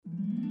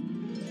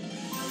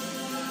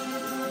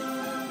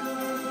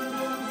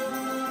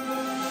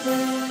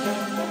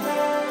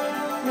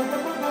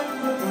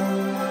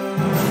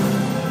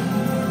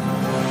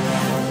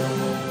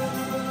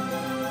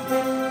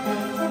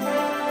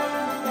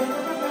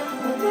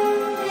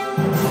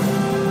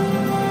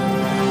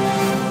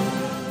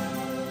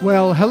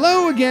Well,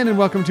 hello again and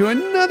welcome to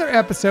another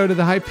episode of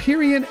the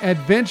Hyperion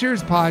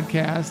Adventures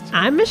Podcast.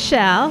 I'm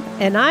Michelle,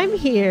 and I'm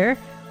here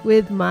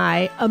with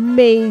my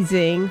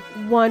amazing,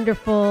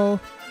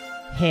 wonderful,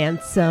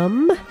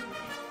 handsome,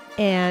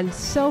 and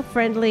so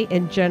friendly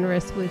and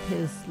generous with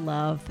his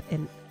love.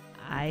 And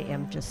I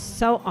am just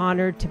so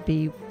honored to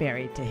be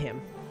married to him.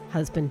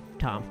 Husband,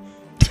 Tom.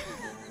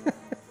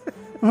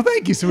 Well,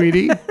 thank you,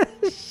 sweetie.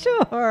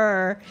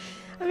 Sure.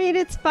 I mean,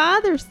 it's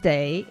Father's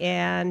Day,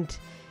 and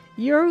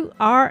you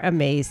are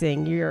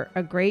amazing. You're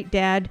a great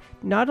dad,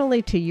 not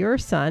only to your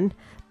son,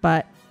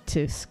 but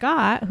to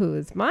Scott, who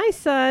is my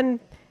son.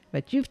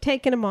 But you've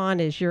taken him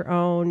on as your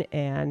own,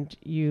 and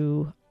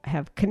you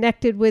have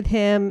connected with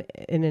him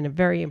in a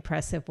very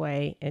impressive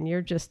way, and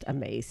you're just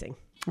amazing.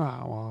 Oh,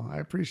 well, I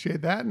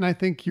appreciate that, and I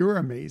think you're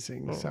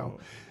amazing. So,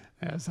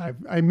 as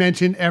I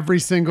mention every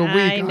single week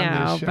I on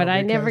know, this show, but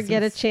I never because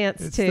get a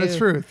chance it's to. the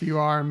truth. You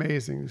are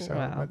amazing. So,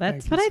 Well, but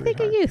that's thank what you, I think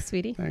of sweetheart. you,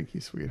 sweetie. Thank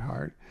you,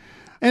 sweetheart.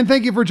 And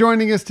thank you for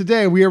joining us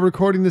today. We are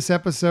recording this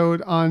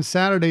episode on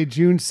Saturday,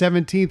 June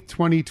 17th,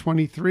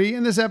 2023.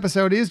 And this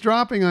episode is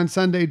dropping on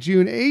Sunday,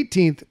 June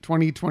 18th,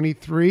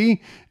 2023.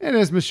 And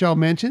as Michelle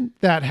mentioned,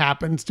 that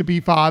happens to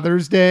be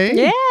Father's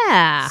Day.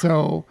 Yeah.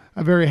 So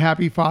a very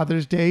happy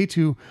Father's Day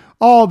to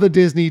all the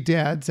Disney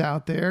dads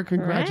out there.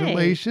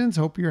 Congratulations.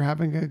 Hope you're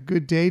having a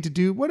good day to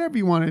do whatever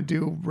you want to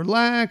do.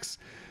 Relax,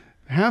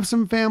 have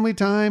some family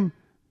time.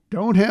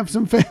 Don't have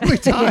some family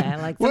time. Yeah,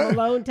 like some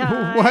alone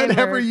time.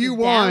 Whatever or you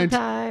want.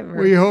 downtime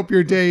or We hope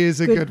your day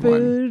is a good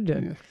food.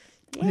 one.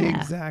 Yeah.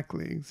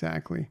 Exactly.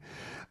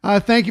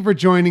 Thank you for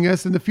joining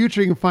us. In the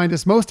future, you can find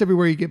us most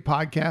everywhere you get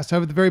podcasts.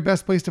 However, the very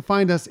best place to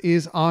find us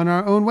is on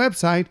our own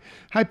website,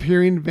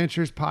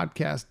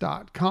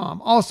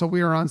 HyperionAdventuresPodcast.com. Also,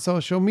 we are on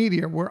social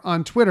media. We're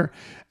on Twitter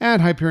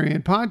at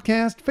Hyperion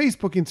Podcast,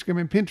 Facebook,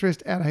 Instagram, and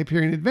Pinterest at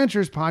Hyperion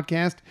Adventures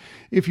Podcast.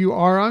 If you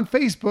are on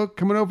Facebook,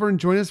 come on over and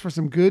join us for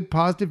some good,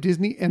 positive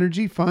Disney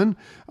energy fun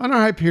on our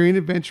Hyperion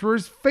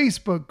Adventurers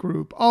Facebook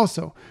group.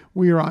 Also,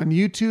 we are on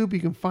YouTube. You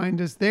can find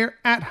us there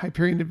at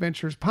Hyperion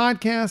Adventures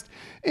Podcast.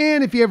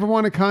 And if you ever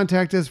want to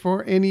contact us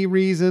for any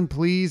reason,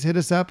 please hit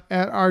us up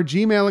at our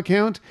Gmail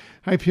account,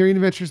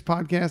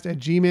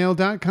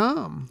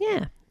 HyperionAdventuresPodcast@gmail.com.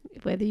 Yeah.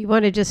 Whether you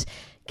want to just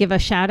give a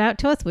shout out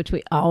to us, which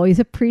we always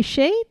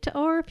appreciate,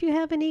 or if you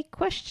have any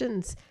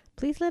questions,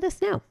 please let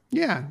us know.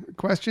 Yeah,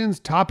 questions,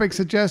 topic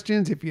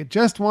suggestions. If you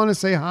just want to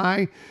say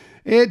hi,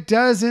 it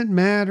doesn't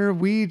matter.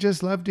 We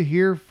just love to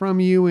hear from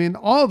you in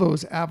all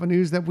those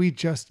avenues that we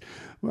just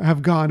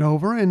have gone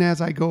over. And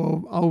as I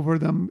go over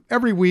them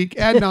every week,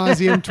 ad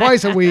nauseum,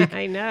 twice a week.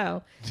 I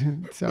know.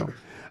 So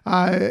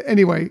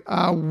anyway,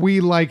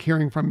 we like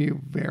hearing from you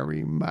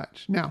very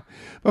much. Now,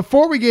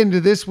 before we get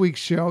into this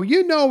week's show,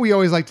 you know we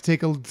always like to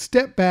take a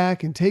step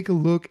back and take a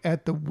look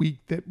at the week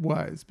that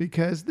was,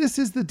 because this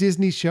is the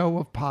Disney show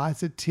of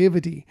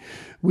positivity.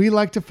 We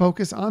like to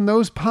focus on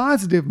those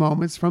positive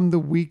moments from the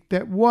week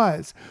that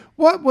was.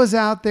 What was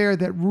out there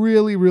that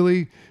really,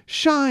 really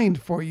shined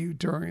for you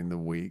during the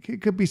week?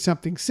 It could be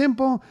something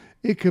simple.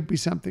 It could be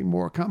something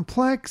more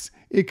complex.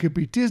 It could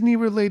be Disney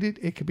related.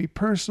 It could be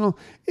personal.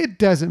 It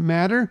doesn't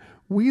matter.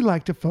 We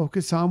like to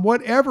focus on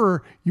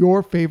whatever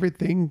your favorite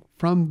thing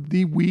from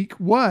the week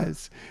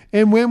was.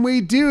 And when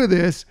we do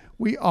this,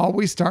 we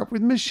always start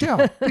with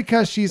Michelle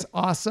because she's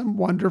awesome,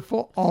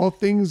 wonderful, all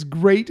things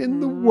great in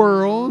the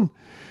world.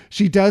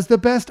 She does the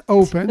best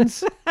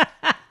opens.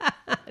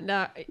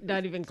 Not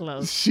even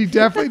close. She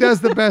definitely does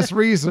the best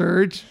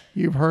research.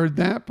 You've heard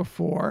that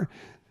before.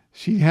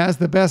 She has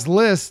the best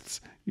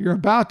lists. You're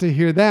about to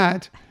hear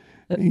that.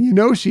 And you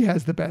know she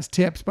has the best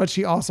tips, but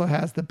she also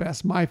has the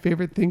best my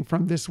favorite thing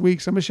from this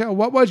week. So Michelle,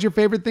 what was your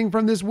favorite thing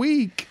from this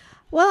week?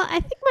 Well, I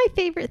think my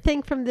favorite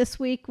thing from this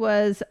week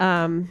was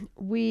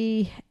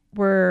we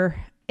were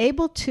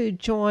able to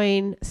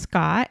join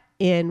Scott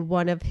in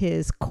one of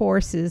his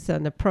courses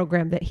on the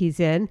program that he's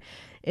in.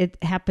 It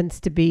happens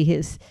to be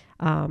his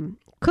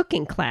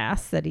cooking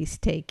class that he's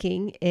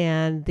taking,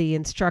 and the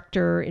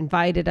instructor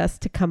invited us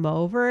to come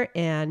over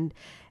and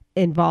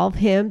involve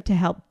him to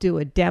help do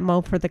a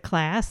demo for the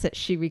class that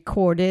she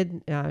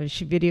recorded.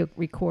 She video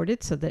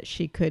recorded so that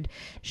she could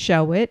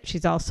show it.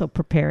 She's also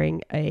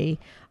preparing a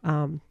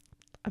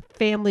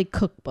family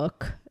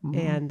cookbook,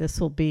 and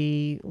this will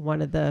be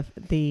one of the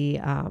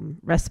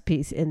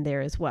recipes in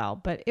there as well.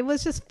 But it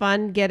was just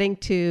fun getting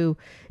to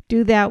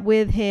do that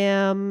with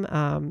him.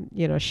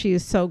 She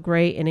is so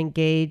great and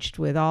engaged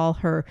with all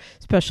her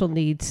special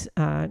needs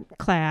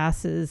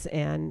classes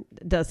and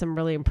does some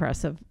really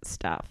impressive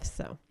stuff.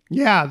 So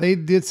yeah, they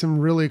did some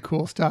really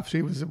cool stuff.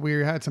 We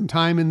had some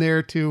time in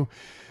there to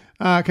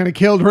kind of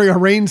kill during a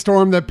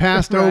rainstorm that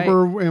passed Right.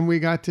 over, and we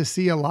got to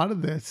see a lot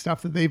of the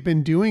stuff that they've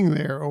been doing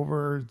there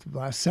over the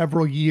last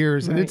several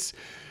years. And Right. it's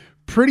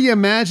pretty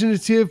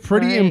imaginative,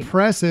 pretty Right.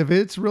 impressive.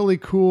 It's really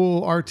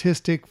cool,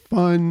 artistic,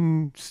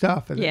 fun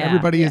stuff that Yeah,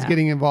 everybody is yeah.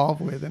 getting involved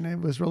with. And it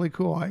was really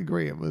cool. I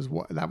agree.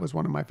 That was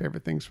one of my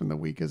favorite things from the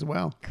week as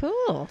well.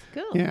 cool.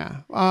 Yeah.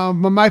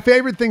 My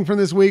favorite thing from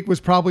this week was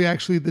probably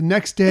actually the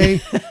next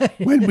day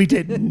when we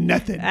did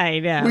nothing. I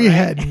know. We right?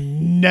 had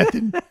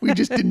nothing. We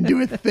just didn't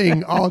do a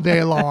thing all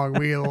day long.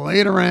 We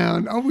laid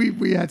around. Oh,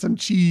 we had some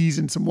cheese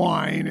and some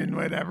wine and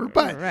whatever.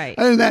 But Right.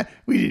 other than that,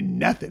 we did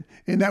nothing.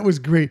 And that was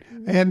great.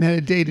 I hadn't had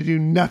a day to do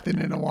nothing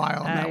in a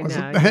while. And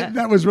I know,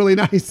 that was really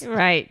nice.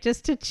 Right.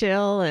 Just to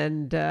chill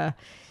and,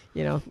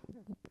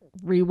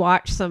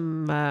 rewatch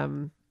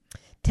some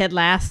Ted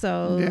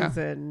Lassos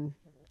and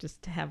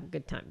just to have a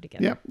good time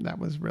together. Yep, that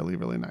was really,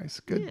 really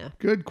nice. Yeah.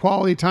 Good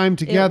quality time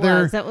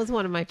together. That was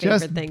one of my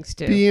favorite things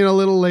too. Being a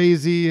little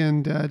lazy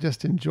and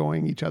just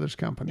enjoying each other's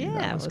company. Yeah,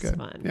 that was good.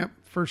 fun. Yep,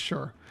 for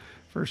sure.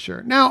 For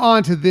sure. Now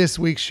on to this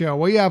week's show.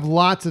 We have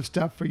lots of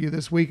stuff for you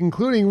this week,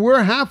 including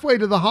we're halfway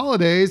to the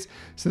holidays.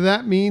 So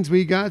that means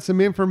we got some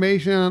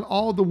information on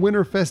all the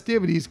winter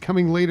festivities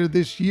coming later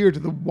this year to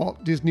the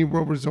Walt Disney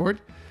World Resort,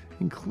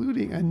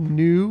 including a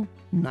new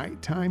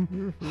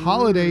nighttime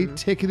holiday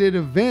ticketed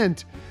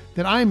event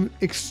that I'm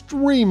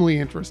extremely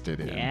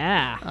interested in.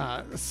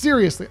 Yeah.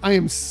 Seriously, I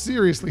am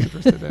seriously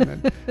interested in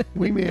it.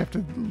 We may have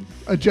to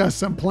adjust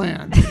some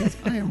plans because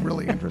I am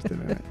really interested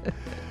in it.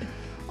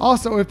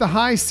 Also, if the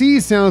high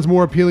seas sounds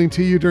more appealing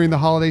to you during the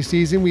holiday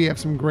season, we have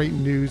some great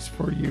news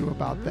for you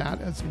about that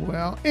as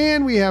well.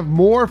 And we have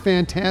more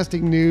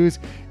fantastic news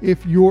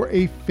if you're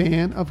a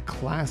fan of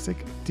classic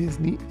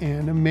Disney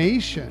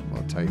animation.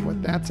 We'll tell you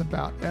what that's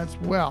about as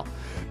well.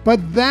 But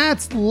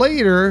that's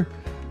later.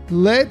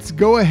 Let's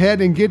go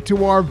ahead and get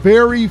to our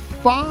very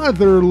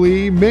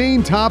fatherly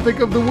main topic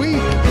of the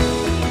week.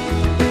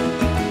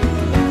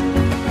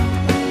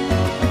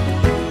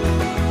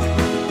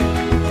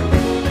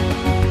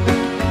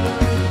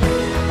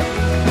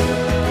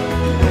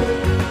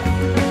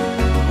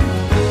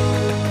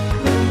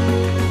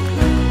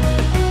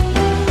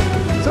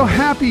 So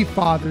happy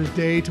Father's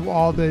Day to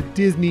all the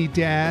Disney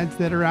dads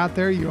that are out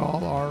there. You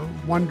all are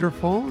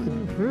wonderful,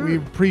 and we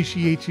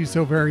appreciate you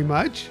so very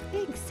much.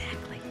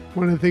 Exactly.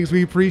 One of the things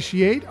we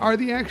appreciate are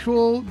the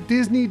actual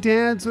Disney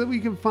dads that we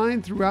can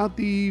find throughout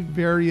the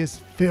various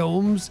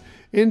films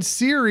and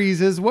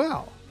series as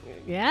well.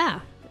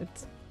 Yeah.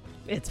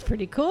 It's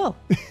pretty cool.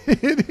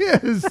 It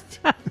is.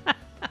 I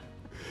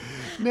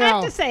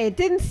Now, have to say, it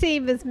didn't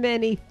seem as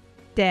many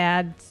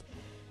dads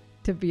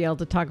to be able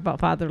to talk about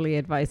fatherly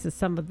advice as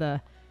some of the,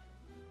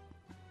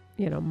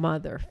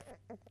 mother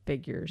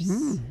figures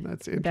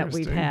that's interesting. that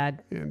we've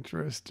had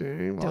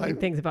Interesting. Well, doing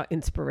things about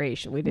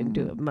inspiration. We didn't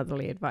do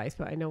motherly advice,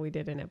 but I know we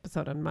did an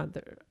episode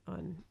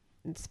on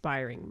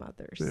inspiring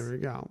mothers. there we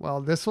go.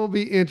 Well, this will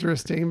be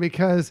interesting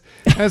because,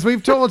 as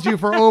we've told you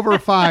for over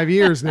 5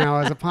 years now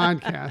as a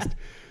podcast,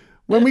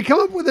 when we come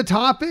up with a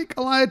topic,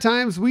 a lot of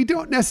times we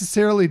don't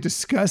necessarily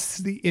discuss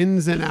the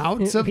ins and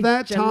outs of We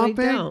that generally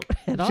topic.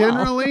 don't at all.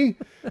 Generally,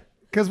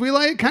 because we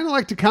kind of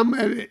like to come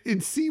at it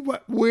and see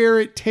where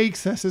it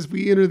takes us as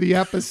we enter the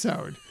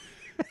episode.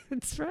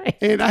 That's right.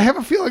 And I have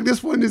a feeling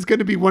this one is going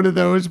to be one of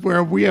those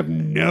where we have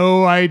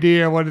no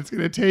idea what it's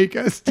going to take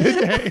us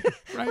today.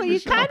 Right, Well, you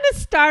Michelle? kind of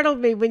startled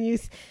me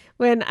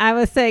when I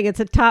was saying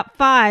it's a top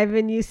 5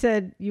 and you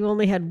said you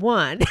only had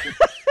one.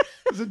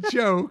 It's a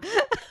joke.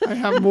 I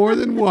have more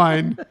than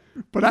one,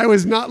 but I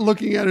was not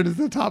looking at it as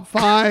the top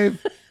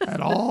 5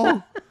 at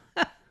all.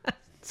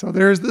 So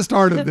there's the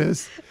start of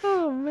this.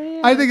 Oh,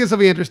 man. I think this will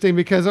be interesting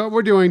because what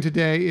we're doing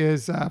today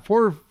is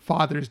for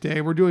Father's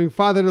Day, we're doing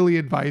fatherly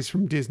advice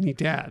from Disney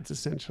dads,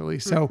 essentially.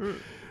 So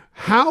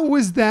how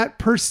was that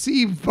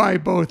perceived by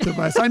both of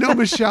us? I know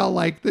Michelle,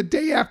 like the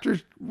day after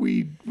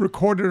we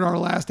recorded our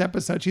last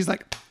episode, she's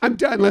like, I'm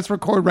done. Let's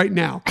record right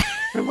now.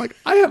 I'm like,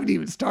 I haven't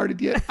even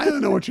started yet. I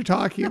don't know what you're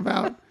talking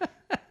about.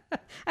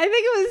 I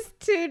think it was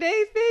 2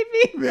 days,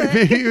 maybe.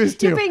 Maybe it was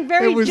 2. You're being It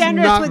very was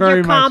generous not with very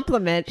your much.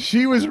 compliment.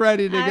 She was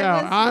ready to go.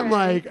 I was I'm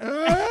ready.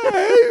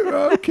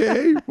 like,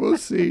 okay, we'll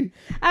see.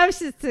 I was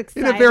just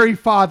excited. In a very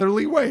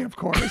fatherly way, of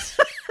course.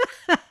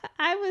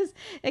 I was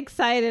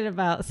excited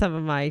about some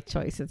of my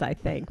choices, I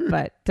think.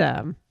 But,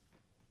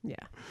 yeah.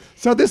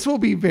 So this will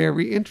be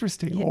very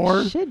interesting,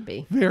 or It should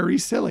be. very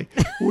silly.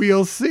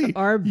 We'll see.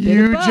 Or a bit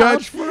you of both.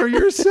 judge for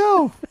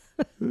yourself.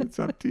 It's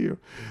up to you.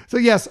 So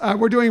yes,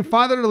 we're doing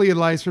fatherly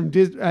advice from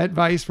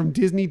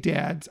Disney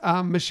dads.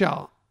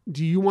 Michelle,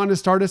 do you want to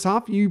start us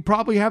off? You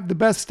probably have the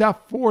best stuff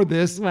for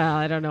this. Well,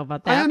 I don't know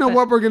about that. I don't know but-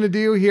 what we're going to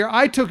do here.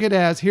 I took it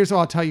as,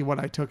 I'll tell you what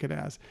I took it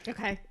as.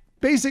 Okay.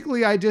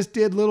 Basically, I just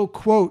did little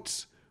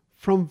quotes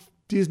from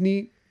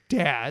Disney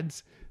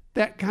dads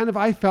that kind of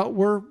I felt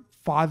were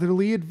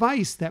fatherly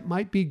advice that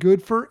might be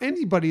good for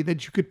anybody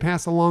that you could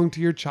pass along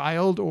to your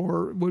child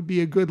or would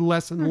be a good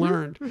lesson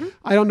learned.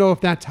 I don't know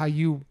if that's how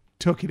you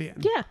took it in.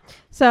 Yeah.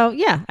 So,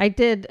 yeah, I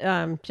did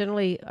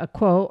generally a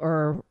quote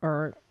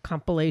or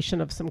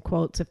compilation of some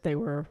quotes if they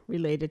were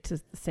related to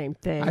the same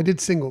thing. I did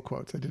single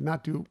quotes. I did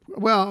not do,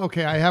 well,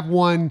 okay. I have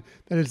one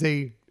that is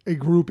a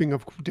grouping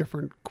of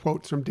different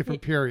quotes from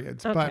different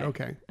periods, but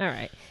okay. All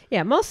right.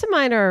 Yeah. Most of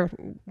mine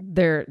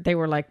they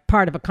were like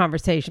part of a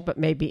conversation, but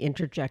maybe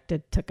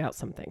interjected, took out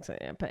some things.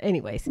 But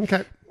anyways,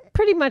 Okay.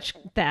 pretty much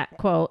that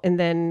quote and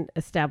then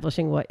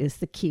establishing what is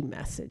the key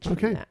message. from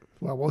Okay. that.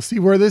 Well, we'll see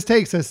where this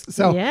takes us.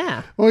 So,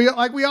 Yeah. well,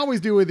 like we always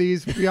do with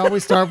these, we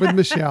always start with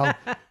Michelle.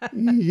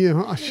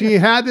 She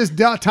had this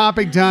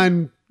topic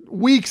done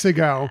weeks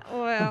ago,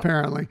 Well.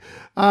 apparently.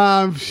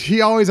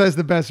 She always has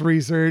the best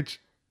research.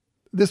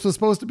 This was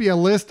supposed to be a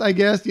list, I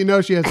guess. She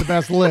has the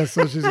best list,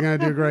 so she's going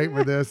to do great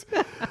with this.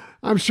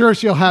 I'm sure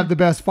she'll have the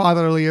best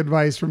fatherly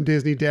advice from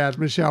Disney dads.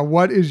 Michelle,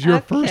 what is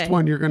your first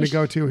one you're going to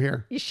go to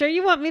here? You sure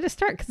you want me to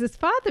start? Because it's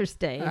Father's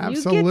Day. And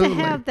Absolutely. You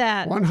get to have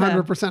that.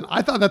 100%.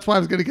 I thought that's why I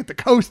was going to get the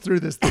coast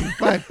through this thing,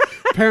 but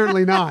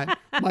apparently not.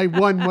 My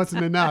one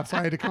wasn't enough, so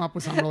I had to come up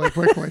with something really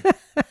quickly.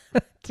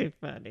 Too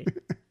funny.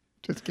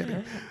 Just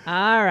kidding.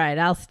 All right,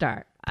 I'll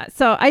start.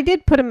 So I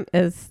did put them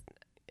as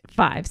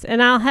 5s,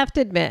 and I'll have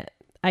to admit,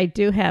 I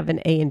do have an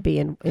A and B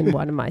in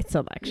one of my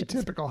selections.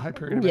 Typical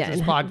Hyperion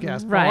Adventures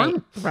podcast right,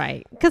 form.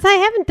 Right. Because I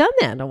haven't done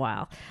that in a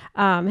while.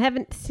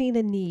 Haven't seen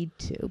a need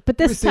to. But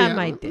this time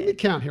I did. Let me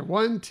count here.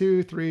 1,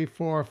 2, 3,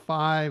 4,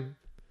 5,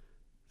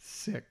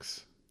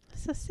 6.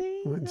 So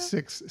see?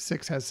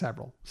 Six has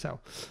several. So,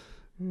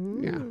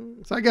 yeah.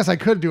 So I guess I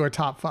could do a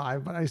top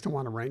 5, but I just don't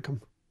want to rank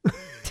them.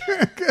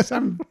 Because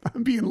I'm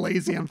being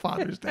lazy on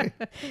Father's Day.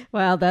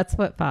 Well, that's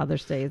what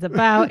Father's Day is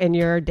about, and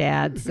you're a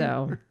dad,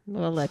 so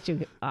we'll let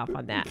you off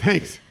on that.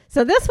 Thanks.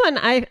 So this one,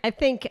 I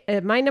think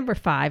my number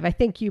 5, I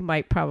think you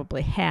might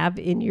probably have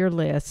in your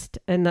list,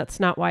 and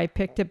that's not why I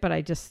picked it, but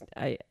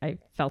I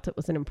felt it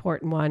was an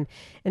important one,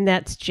 and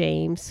that's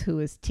James, who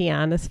is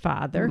Tiana's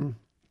father,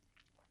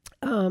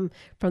 from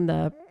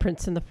the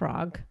Prince and the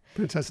Frog.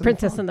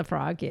 Princess and the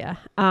Frog, yeah.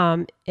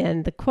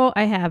 And the quote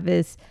I have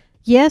is,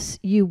 "Yes,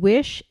 you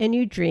wish and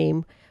you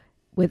dream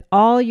with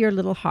all your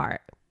little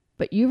heart,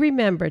 but you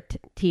remember,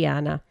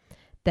 Tiana,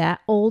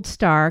 that old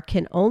star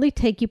can only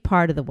take you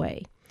part of the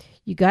way.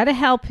 You got to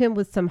help him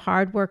with some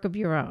hard work of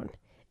your own.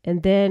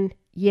 And then,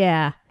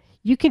 yeah,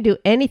 you can do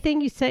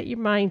anything you set your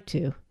mind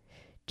to.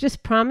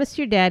 Just promise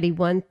your daddy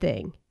one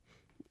thing,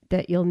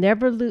 that you'll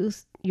never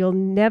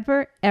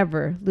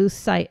ever lose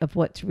sight of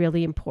what's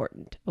really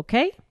important,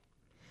 okay?"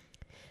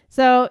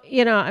 So,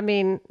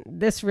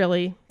 this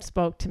really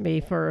spoke to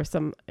me for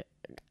some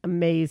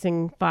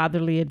amazing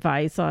fatherly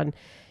advice on,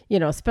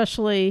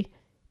 especially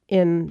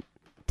in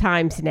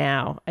times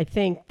now. I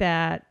think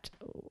that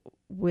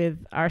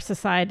with our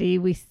society,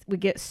 we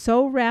get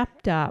so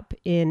wrapped up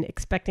in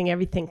expecting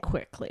everything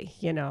quickly.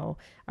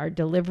 Our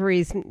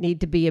deliveries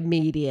need to be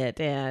immediate,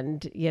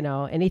 and,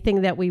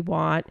 anything that we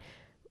want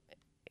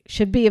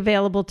should be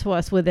available to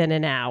us within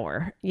an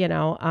hour,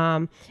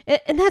 and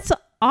that's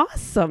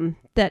awesome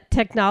that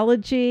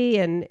technology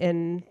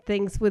and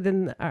things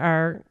within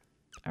our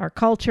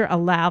culture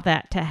allow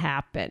that to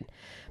happen.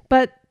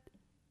 But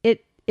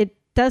it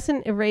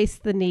doesn't erase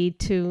the need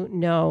to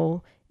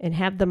know and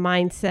have the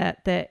mindset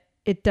that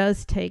it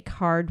does take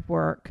hard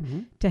work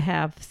to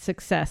have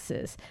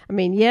successes.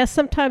 Yes,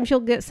 sometimes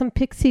you'll get some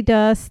pixie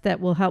dust that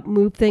will help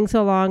move things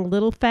along a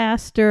little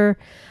faster,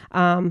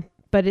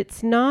 but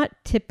it's not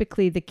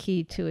typically the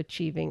key to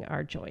achieving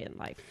our joy in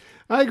life.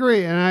 I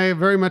agree, and I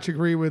very much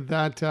agree with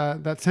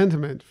that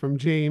sentiment from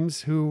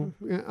James, who,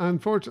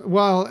 unfortunately,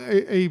 while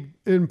an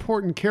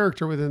important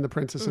character within The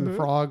Princess and the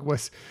Frog,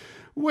 was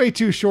way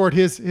too short.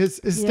 His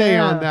stay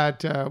on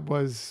that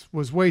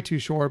was way too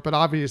short, but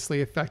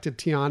obviously affected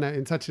Tiana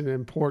in such an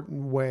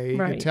important way. You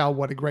could tell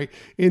what a great,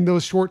 in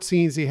those short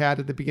scenes he had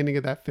at the beginning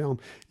of that film,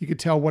 you could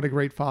tell what a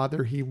great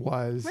father he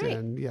was. Right.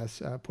 And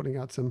yes, putting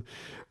out some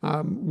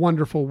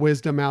wonderful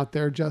wisdom out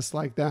there just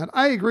like that.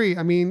 I agree.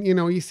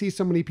 You see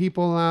so many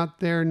people out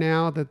there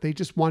now that they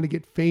just want to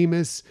get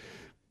famous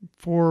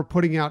for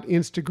putting out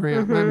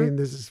Instagram.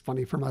 This is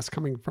funny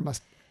coming from us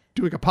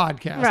doing a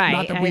podcast. Right.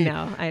 Not that we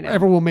I know.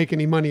 ever will make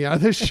any money out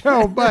of this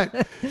show,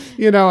 but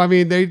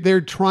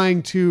they're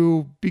trying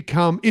to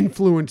become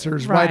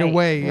influencers right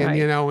away, and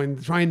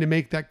and trying to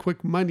make that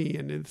quick money.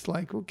 And it's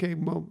like, okay,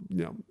 well,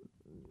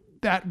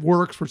 that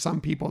works for some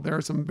people. There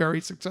are some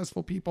very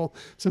successful people,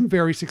 some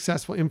very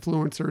successful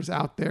influencers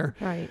out there.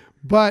 Right.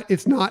 But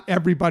it's not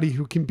everybody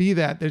who can be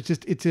that.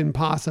 It's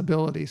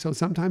impossibility. So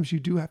sometimes you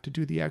do have to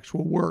do the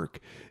actual work.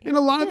 And a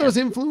lot of those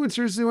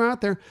influencers who are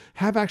out there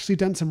have actually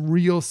done some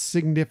real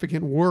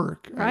significant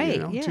work,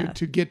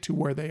 to get to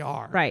where they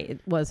are. Right.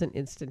 It wasn't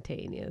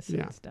instantaneous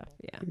and stuff.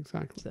 Yeah.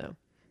 Exactly. So,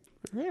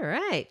 all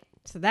right.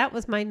 So that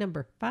was my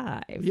number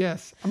 5.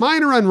 Yes,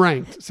 mine are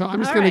unranked, so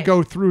I'm just going to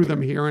go through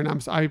them here,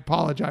 and I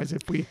apologize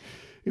if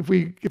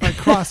I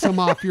cross some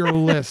off your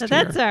list.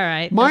 That's all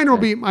right. Mine will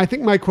be. I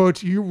think my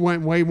quotes. You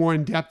went way more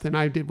in depth than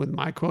I did with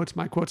my quotes.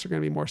 My quotes are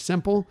going to be more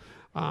simple.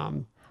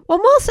 Well,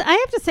 I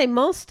have to say,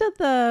 most of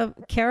the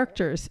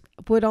characters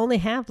would only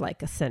have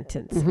like a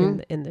sentence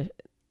in the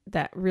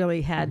that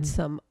really had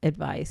some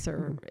advice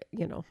or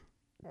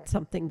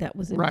something that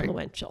was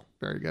influential.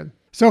 Right. Very good.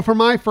 So for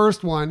my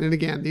first one, and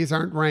again, these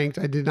aren't ranked.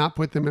 I did not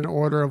put them in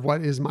order of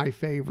what is my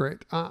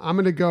favorite. I'm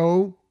going to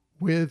go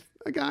with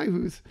a guy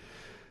who's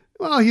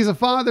Well, he's a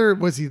father.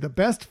 Was he the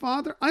best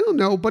father? I don't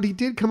know, but he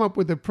did come up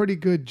with a pretty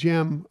good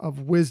gem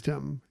of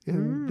wisdom,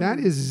 and that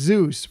is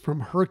Zeus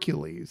from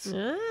Hercules.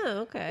 Oh,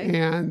 okay.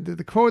 And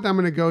the quote I'm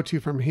going to go to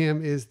from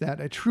him is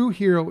that a true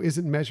hero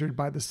isn't measured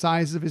by the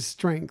size of his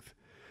strength,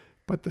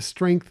 but the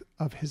strength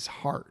of his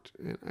heart.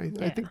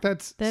 And I think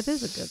that is a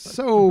good one.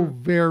 So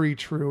very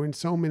true in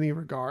so many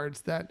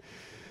regards that,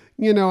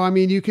 I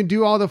mean, you can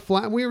do all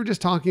the we were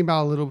just talking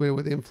about a little bit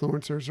with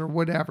influencers or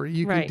whatever.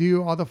 You can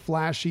do all the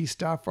flashy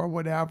stuff or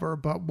whatever,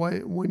 but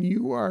when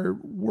you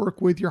work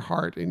with your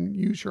heart and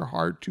use your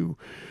heart to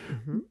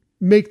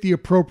make the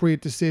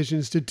appropriate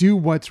decisions to do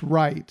what's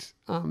right,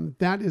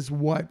 that is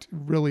what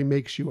really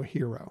makes you a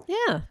hero.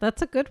 Yeah,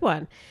 that's a good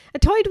one. I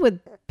toyed with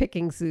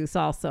picking Zeus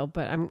also,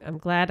 but I'm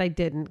glad I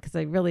didn't, because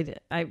I really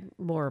did. I'm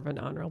more of an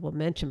honorable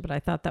mention, but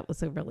I thought that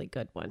was a really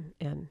good one.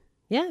 And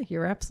yeah,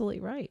 you're absolutely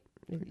right.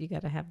 You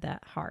got to have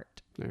that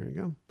heart. There you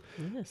go.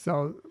 Yeah.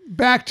 So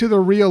back to the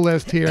real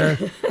list here.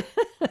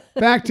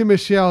 Back to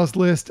Michelle's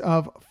list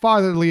of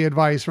fatherly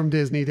advice from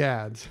Disney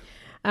dads.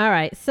 All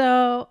right.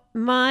 So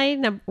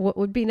what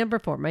would be number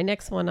 4? My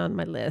next one on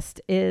my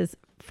list is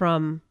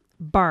from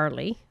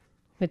Barley,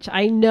 which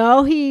I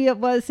know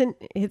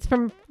it's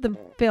from the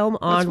film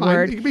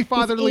Onward. It could be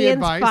fatherly Ian's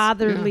advice.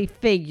 Fatherly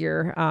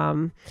figure.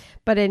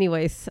 But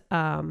anyways,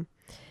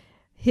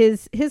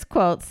 his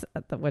quotes,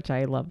 which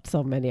I loved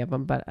so many of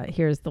them, but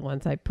here's the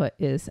ones I put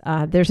is,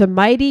 there's a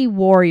mighty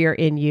warrior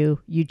in you.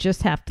 You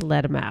just have to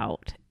let him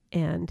out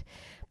and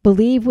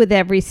believe with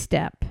every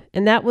step.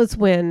 And that was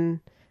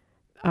when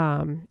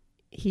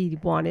he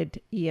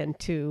wanted Ian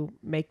to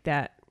make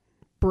that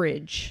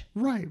bridge.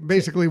 Right.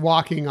 Basically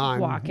walking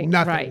nothing.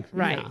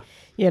 Right.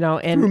 Yeah.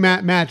 And through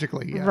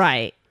magically. Yes.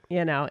 Right.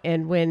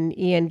 And when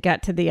Ian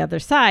got to the other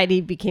side, he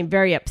became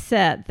very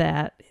upset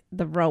that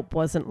the rope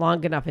wasn't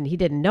long enough and he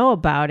didn't know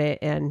about it.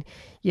 And,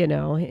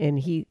 and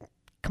he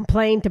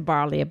complained to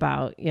Barley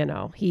about,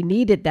 he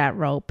needed that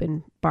rope.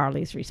 And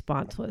Barley's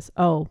response was,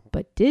 "Oh,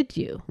 but did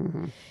you?"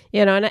 Mm-hmm.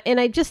 And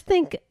I just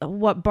think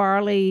what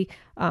Barley,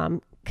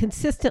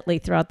 consistently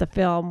throughout the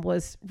film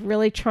was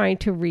really trying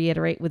to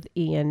reiterate with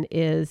Ian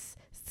is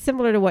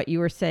similar to what you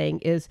were saying,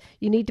 is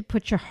you need to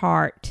put your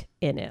heart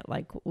in it,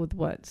 like with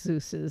what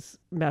Zeus's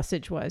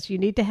message was. You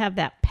need to have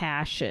that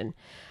passion.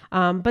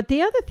 But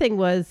the other thing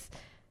was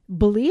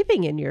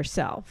believing in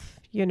yourself,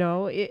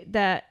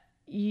 that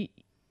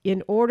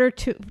in order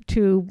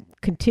to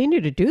continue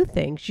to do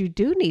things, you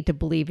do need to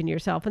believe in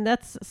yourself. And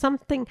that's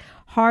something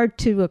hard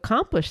to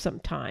accomplish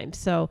sometimes.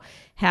 So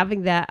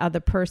having that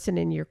other person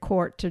in your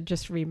court to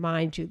just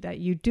remind you that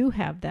you do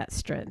have that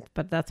strength.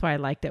 But that's why I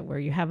liked it, where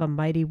you have a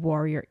mighty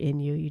warrior in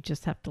you. You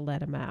just have to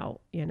let him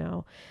out,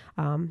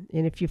 and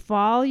if you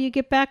fall, you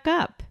get back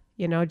up.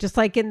 Just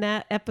like in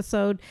that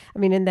episode,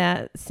 in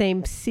that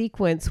same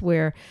sequence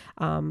where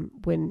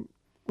when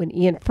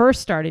Ian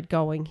first started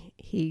going,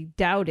 he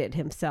doubted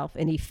himself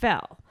and he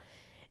fell.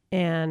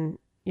 And,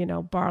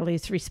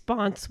 Barley's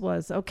response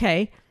was,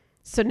 "Okay,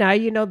 so now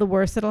the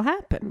worst that'll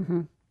happen.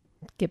 Mm-hmm.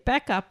 Get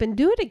back up and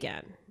do it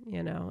again."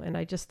 And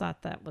I just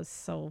thought that was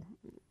so,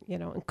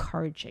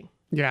 encouraging.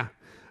 Yeah.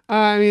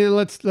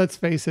 Let's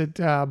face it,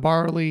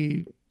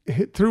 Barley,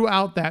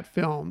 throughout that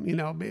film,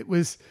 it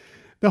was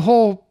the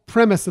whole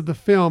premise of the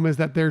film is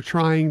that they're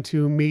trying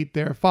to meet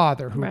their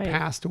father who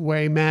passed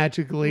away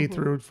magically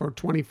for a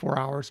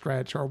 24-hour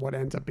stretch, or what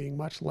ends up being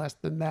much less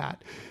than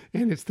that.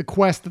 And it's the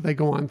quest that they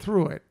go on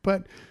through it.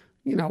 But,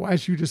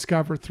 as you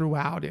discover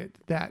throughout it,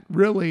 that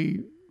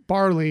really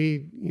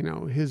Barley,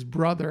 his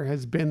brother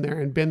has been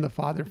there and been the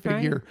father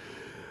figure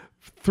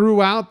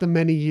throughout the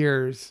many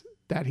years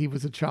that he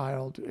was a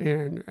child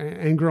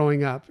and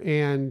growing up.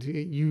 And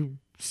you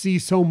see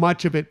so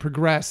much of it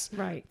progress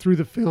through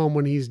the film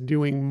when he's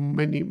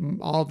doing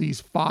all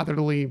these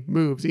fatherly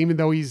moves, even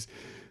though he's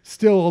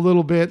still a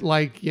little bit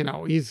like,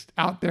 he's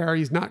out there,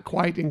 he's not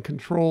quite in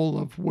control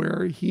of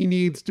where he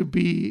needs to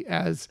be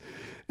as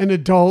an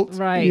adult,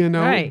 but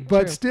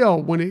true.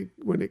 Still when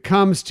it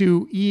comes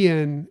to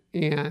Ian,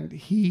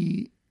 and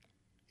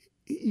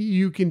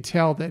you can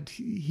tell that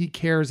he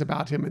cares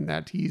about him, and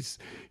that he's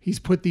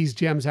put these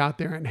gems out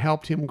there and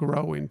helped him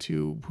grow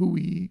into who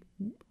he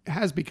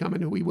has become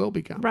and who he will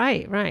become.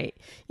 Right.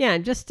 Yeah.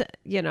 And just,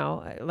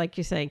 like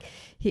you're saying,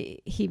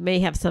 he may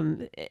have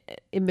some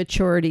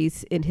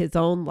immaturities in his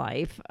own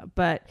life,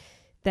 but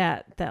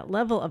that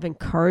level of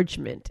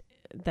encouragement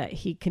that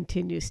he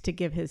continues to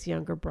give his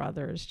younger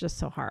brother is just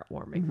so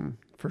heartwarming. Mm-hmm.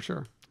 For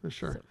sure.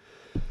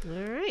 All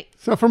right.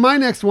 So for my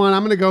next one,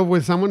 I'm going to go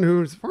with someone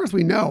who, as far as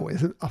we know,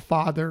 isn't a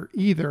father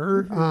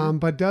either,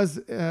 but does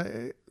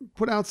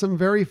put out some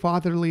very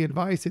fatherly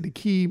advice at a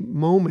key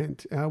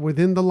moment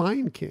within The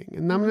Lion King.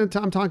 And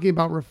I'm talking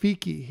about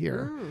Rafiki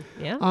here.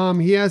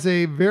 He has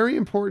a very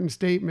important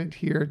statement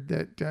here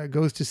that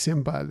goes to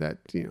Simba that,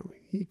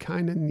 he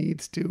kind of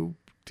needs to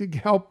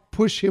help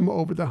push him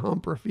over the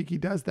hump. Rafiki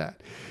does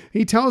that.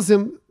 He tells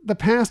him, "The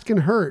past can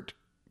hurt,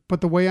 but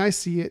the way I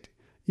see it,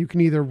 you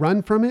can either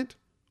run from it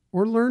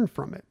or learn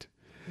from it."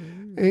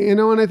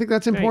 And I think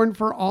that's important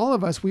for all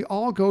of us. We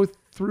all go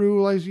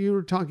through, as you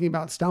were talking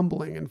about,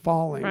 stumbling and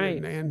falling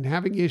and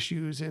having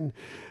issues and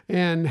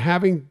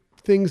having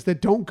things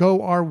that don't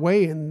go our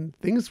way, and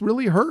things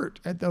really hurt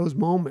at those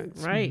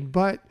moments. Right.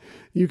 But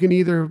you can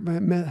either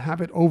have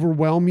it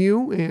overwhelm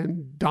you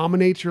and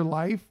dominate your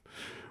life,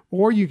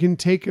 or you can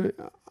take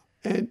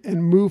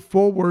and move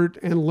forward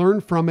and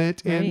learn from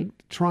it and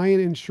try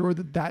and ensure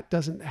that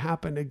doesn't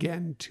happen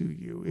again to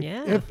you.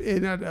 If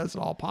that's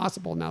all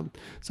possible. Now,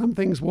 some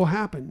things will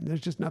happen.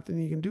 There's just nothing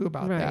you can do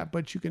about that,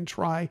 but you can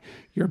try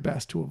your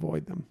best to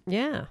avoid them.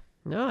 Yeah.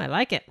 No, I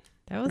like it.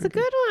 That was a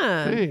good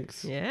one.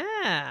 Thanks.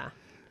 Yeah.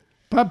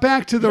 But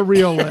back to the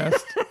real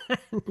list.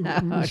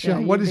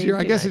 Michelle, what is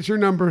I guess it's your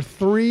number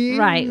 3.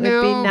 Right. Now? It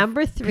would be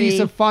number 3. Piece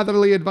of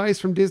fatherly advice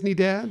from Disney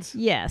dads.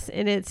 Yes.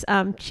 And it's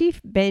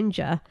Chief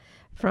Benja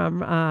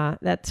from,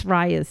 that's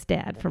Raya's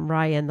dad from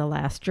Raya and the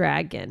Last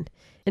Dragon.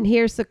 And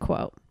here's the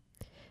quote.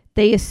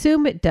 "They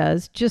assume it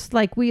does, just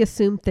like we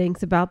assume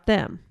things about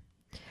them.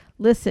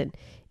 Listen,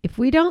 if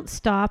we don't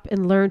stop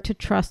and learn to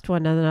trust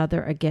one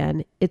another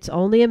again, it's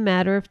only a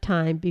matter of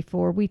time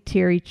before we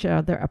tear each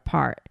other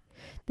apart.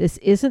 This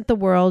isn't the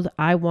world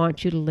I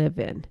want you to live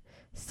in.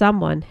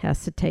 Someone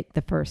has to take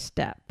the first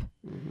step."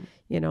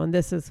 Mm-hmm. And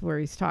this is where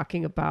he's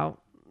talking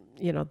about,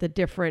 the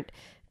different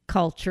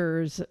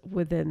cultures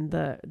within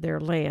their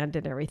land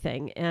and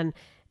everything. And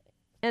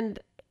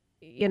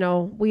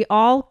we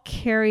all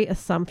carry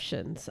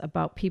assumptions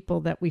about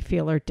people that we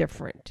feel are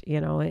different,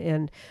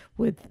 and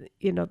with,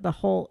 the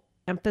whole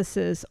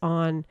emphasis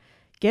on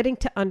getting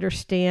to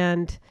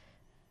understand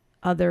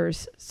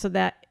others so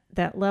that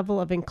that level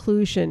of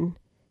inclusion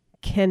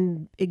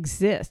can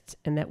exist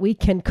and that we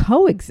can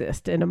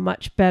coexist in a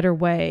much better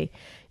way,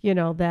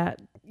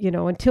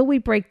 until we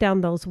break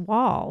down those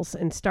walls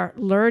and start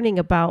learning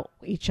about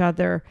each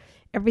other,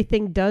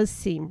 everything does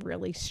seem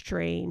really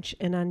strange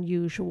and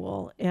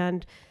unusual.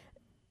 And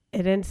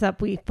it ends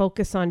up, we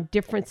focus on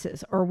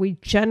differences or we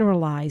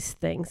generalize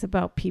things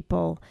about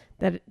people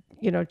that,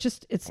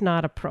 just it's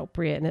not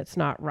appropriate and it's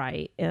not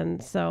right.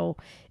 And so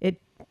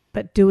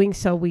but doing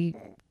so, we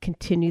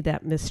continue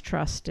that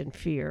mistrust and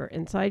fear.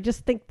 And so I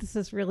just think this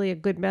is really a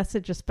good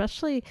message,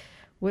 especially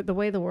with the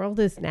way the world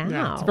is now.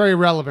 Yeah, it's very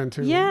relevant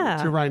to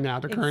right now,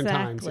 to current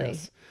times.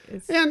 Yes.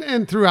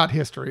 And throughout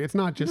history. It's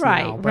not just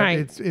now, but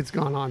it's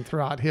gone on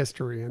throughout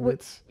history. And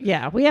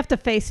we have to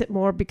face it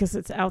more because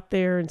it's out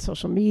there in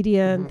social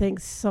media and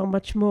things so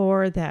much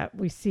more that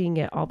we're seeing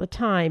it all the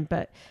time.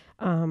 But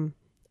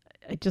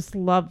I just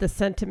love the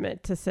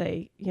sentiment to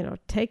say,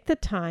 take the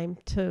time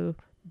to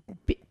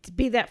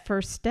be that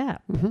first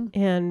step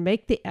and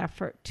make the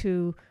effort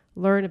to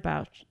learn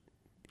about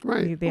the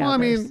others. I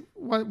mean,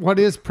 what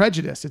is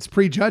prejudice? It's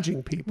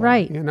prejudging people,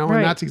 and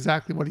that's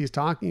exactly what he's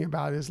talking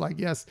about. Is like,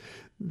 yes,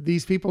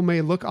 these people may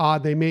look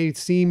odd, they may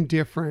seem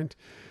different,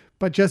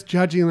 but just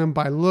judging them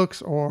by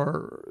looks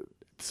or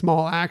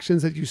small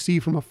actions that you see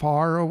from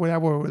afar or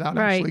whatever, without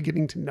actually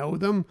getting to know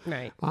them,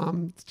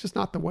 it's just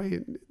not the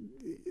way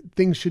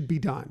things should be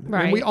done.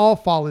 Right. And we all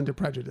fall into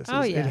prejudices.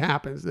 Oh, yeah. It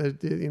happens.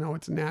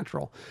 It's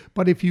natural.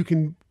 But if you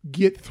can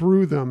get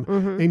through them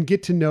and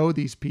get to know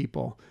these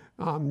people,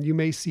 you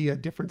may see a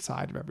different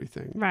side of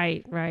everything.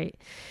 Right.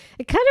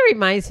 It kind of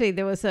reminds me,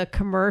 there was a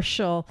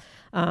commercial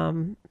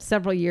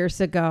several years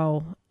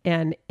ago,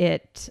 and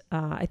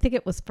I think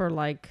it was for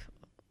like,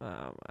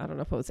 I don't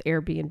know if it was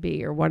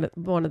Airbnb or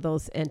one of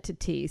those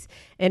entities,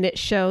 and it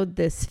showed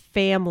this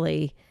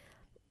family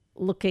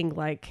looking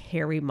like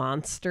hairy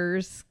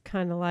monsters,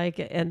 kind of like,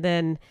 and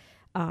then,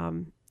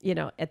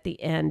 at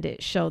the end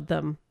it showed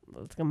them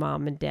like a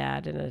mom and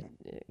dad and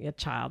a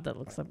child that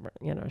looks,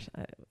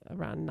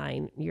 around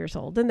 9 years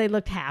old, and they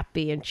looked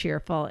happy and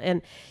cheerful.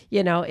 And,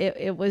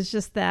 it was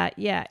just that,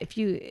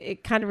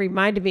 it kind of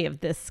reminded me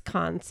of this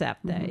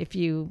concept that if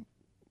you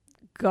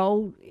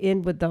go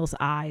in with those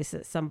eyes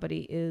that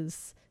somebody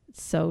is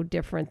so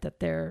different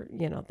that they're,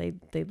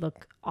 they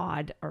look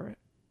odd or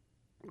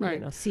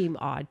seem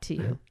odd to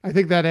you. I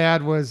think that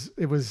ad was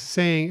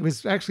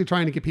actually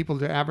trying to get people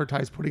to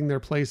advertise putting their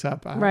place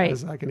up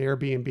as like an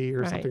Airbnb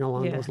or something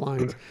along those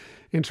lines,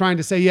 and trying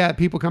to say,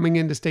 people coming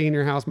in to stay in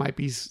your house might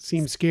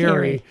seem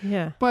scary.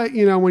 Yeah. But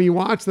when you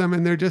watch them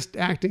and they're just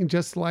acting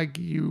just like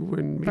you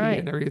and me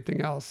and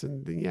everything else,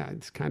 and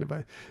it's kind of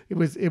it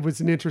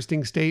was an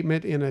interesting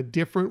statement in a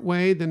different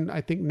way than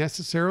I think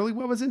necessarily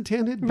what was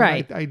intended.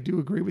 But I do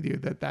agree with you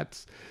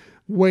that's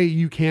way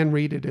you can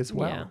read it as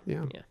well.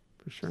 Yeah,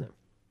 for sure. So.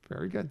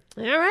 Very good.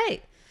 All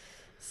right.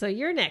 So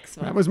your next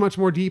one. That was much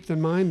more deep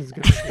than mine is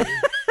going to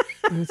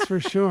be. That's for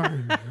sure.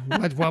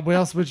 What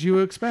else would you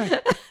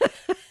expect?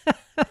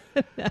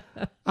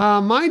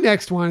 My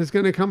next one is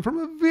going to come from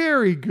a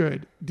very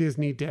good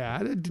Disney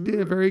dad,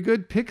 a very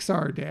good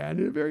Pixar dad,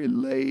 and a very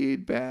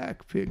laid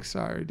back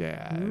Pixar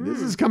dad.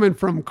 This is coming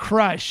from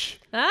Crush.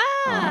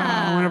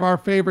 One of our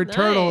favorite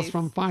turtles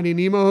from Finding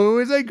Nemo, who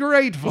is a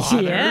great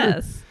father.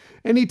 Yes.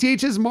 And he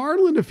teaches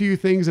Marlin a few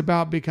things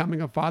about becoming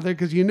a father,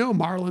 because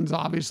Marlin's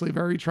obviously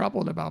very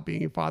troubled about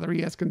being a father.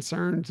 He has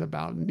concerns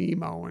about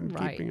Nemo and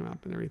keeping him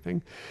up and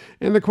everything.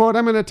 And the quote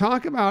I'm going to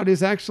talk about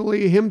is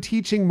actually him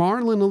teaching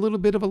Marlin a little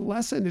bit of a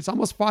lesson. It's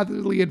almost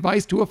fatherly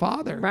advice to a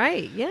father.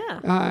 Right,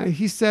 yeah.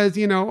 He says,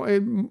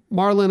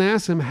 Marlin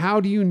asks him,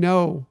 how do you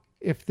know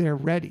if they're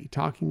ready,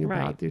 talking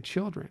about their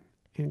children?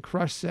 And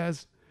Crush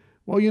says,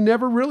 well, you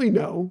never really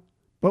know,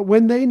 but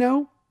when they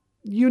know,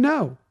 you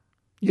know.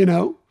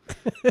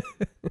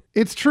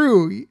 It's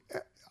true.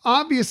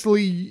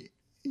 Obviously,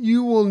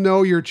 you will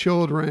know your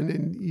children,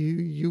 and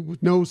you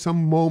know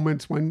some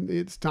moments when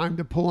it's time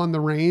to pull on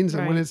the reins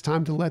and when it's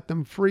time to let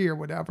them free or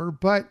whatever.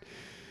 But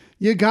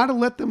you got to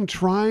let them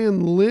try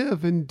and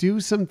live and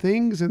do some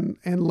things and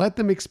let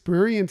them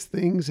experience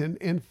things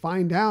and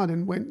find out.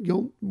 And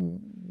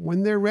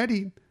when they're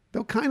ready,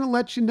 they'll kind of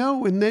let you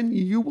know, and then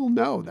you will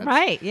know.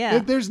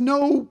 There's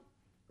no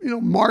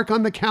mark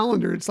on the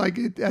calendar. It's like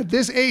at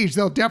this age,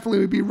 they'll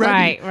definitely be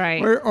ready. Right.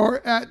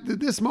 Or at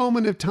this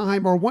moment of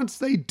time, or once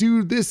they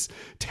do this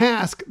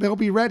task, they'll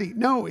be ready.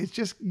 No, it's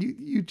just,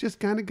 you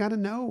just kind of got to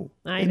know.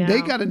 I know.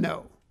 They got to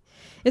know.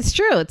 It's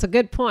true. It's a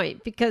good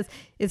point, because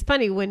it's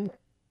funny when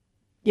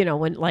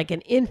like an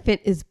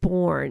infant is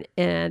born,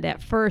 and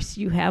at first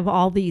you have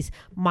all these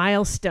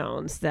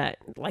milestones that,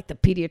 like, the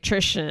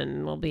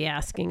pediatrician will be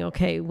asking,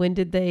 okay, when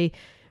did they,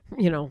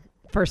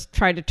 first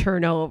try to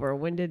turn over?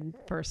 When did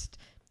first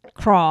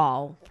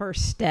crawl,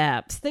 first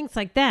steps, things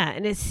like that.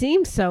 And it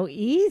seems so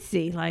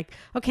easy. Like,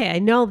 okay, I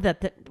know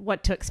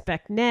what to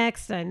expect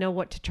next. I know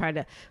what to try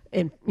to,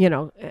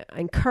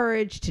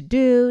 encourage to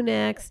do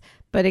next.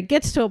 But it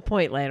gets to a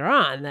point later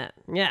on that,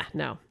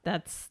 no,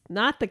 that's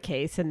not the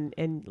case.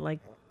 And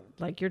like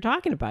you're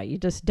talking about, you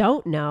just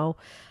don't know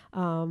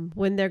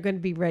when they're going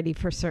to be ready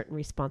for certain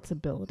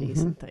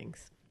responsibilities and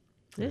things.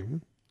 Yeah. Mm-hmm.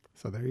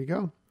 So there you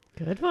go.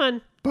 Good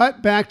one.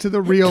 But back to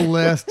the real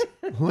list.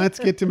 Let's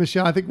get to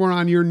Michelle. I think we're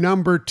on your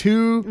number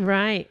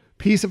 2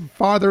 piece of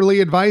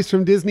fatherly advice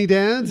from Disney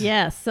dads.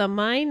 Yes. So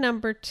my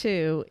number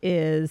 2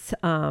 is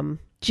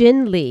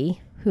Jin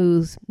Lee,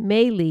 who's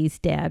Mei Lee's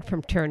dad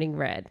from Turning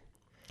Red.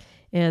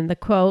 And the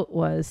quote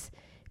was,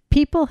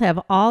 "People have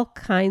all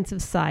kinds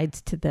of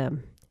sides to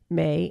them,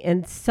 Mei,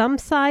 and some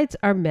sides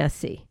are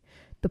messy.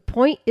 The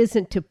point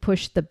isn't to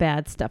push the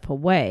bad stuff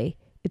away.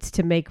 It's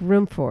to make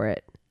room for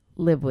it.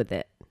 Live with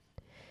it."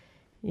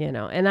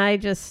 And I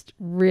just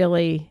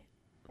really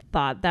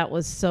thought that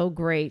was so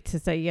great to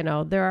say,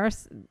 there are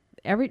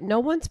no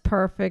one's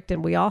perfect,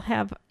 and we all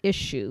have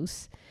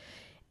issues.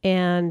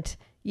 And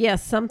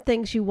yes, some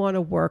things you want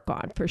to work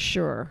on for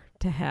sure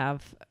to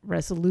have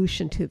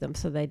resolution to them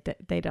so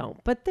they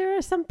don't. But there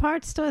are some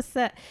parts to us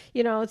that,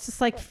 it's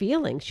just like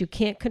feelings. You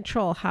can't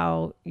control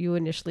how you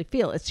initially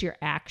feel. It's your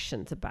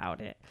actions about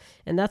it.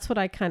 And that's what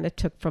I kind of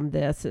took from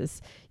this is,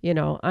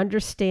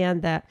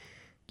 understand that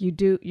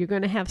you're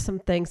going to have some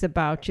things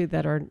about you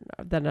that are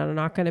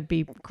not going to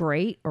be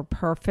great or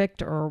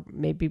perfect or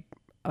maybe,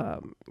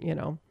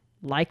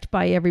 liked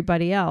by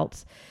everybody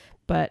else.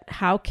 But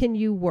how can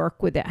you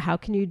work with it? How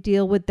can you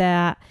deal with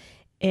that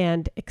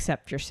and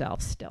accept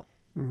yourself still?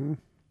 Mm-hmm.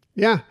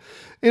 Yeah.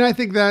 And I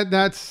think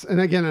that's, and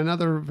again,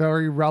 another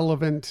very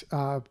relevant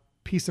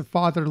piece of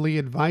fatherly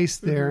advice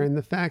there. And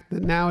the fact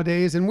that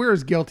nowadays, and we're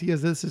as guilty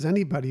as this as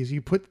anybody, is you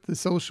put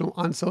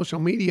on social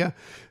media,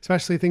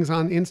 especially things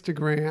on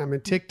Instagram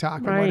and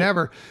TikTok or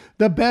whatever,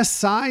 the best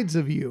sides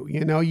of you.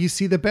 You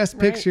see the best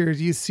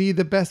pictures, you see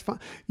the best fun,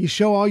 you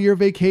show all your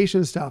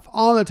vacation stuff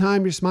all the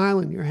time. You're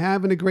smiling, you're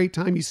having a great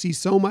time. You see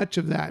so much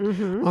of that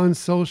on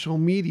social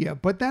media,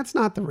 but that's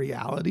not the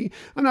reality.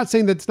 I'm not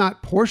saying that's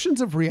not portions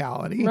of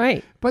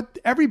reality, but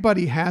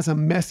everybody has a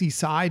messy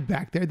side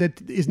back there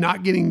that is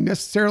not getting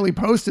necessarily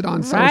posted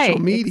on social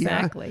media.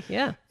 Exactly.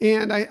 Yeah.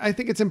 And I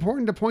think it's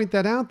important to point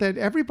that out, that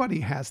everybody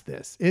has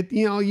this.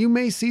 You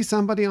may see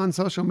somebody on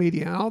social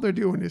media and all they're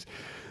doing is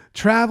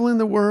traveling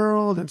the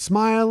world and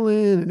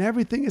smiling and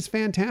everything is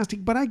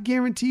fantastic. But I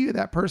guarantee you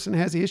that person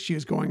has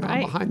issues going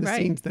on behind the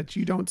scenes that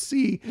you don't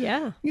see.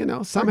 Yeah.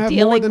 Some have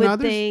more than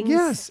others. Things.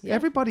 Yes,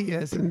 everybody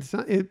is.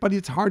 But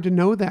it's hard to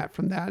know that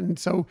from that. And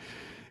so,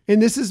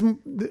 and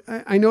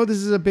I know this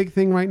is a big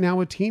thing right now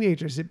with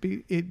teenagers.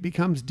 It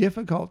becomes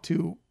difficult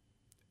to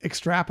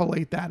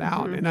extrapolate that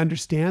out and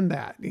understand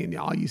that.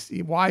 You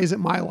see, why isn't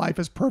my life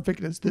as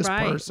perfect as this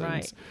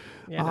person's?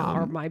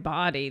 Or my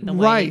body. The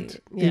way,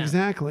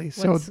 exactly.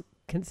 What's so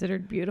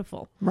considered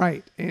beautiful.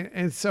 Right.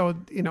 And so,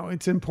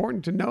 it's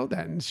important to know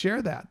that and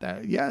share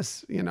that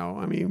yes,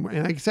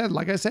 and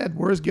like I said,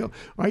 we're as guilty,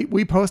 right?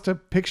 We post a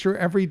picture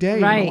every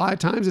day. And a lot of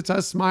times it's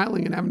us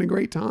smiling and having a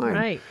great time.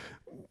 Right.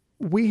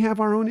 We have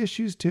our own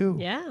issues too.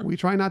 Yeah. We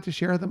try not to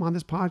share them on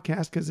this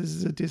podcast because this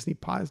is a Disney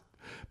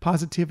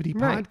positivity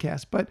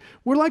podcast, but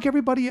we're like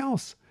everybody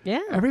else. Yeah.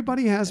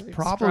 Everybody has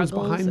problems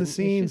behind the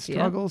scenes,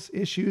 struggles,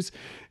 issues.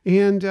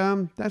 And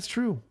that's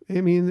true.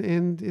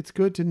 And it's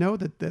good to know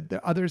that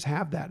the others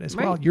have that as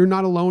well. You're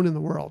not alone in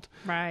the world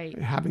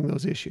having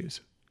those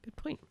issues. Good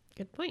point.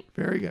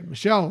 Very good.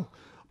 Michelle,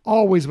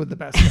 always with the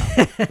best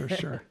stuff for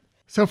sure.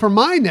 So for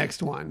my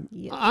next one,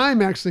 Yes.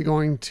 I'm actually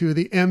going to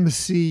the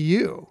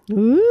MCU.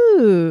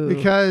 Ooh.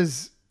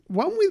 Because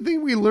one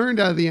thing we learned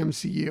out of the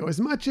MCU,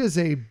 as much as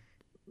a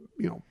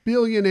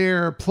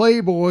billionaire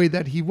playboy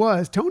that he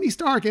was, Tony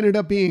Stark ended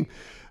up being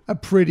a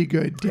pretty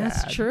good dad.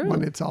 That's true.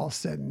 When it's all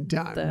said and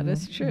done. That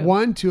is true.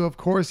 One to, of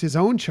course, his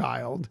own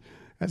child,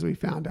 as we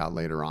found out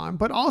later on,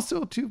 but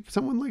also to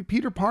someone like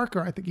Peter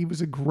Parker. I think he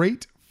was a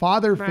great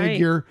father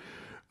figure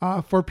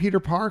for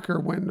Peter Parker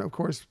when, of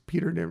course,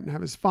 Peter didn't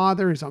have his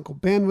father. His Uncle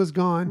Ben was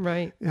gone.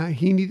 Right.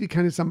 He needed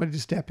kind of somebody to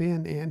step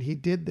in, and he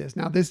did this.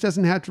 Now, this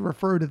doesn't have to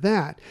refer to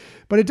that,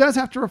 but it does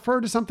have to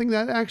refer to something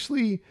that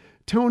actually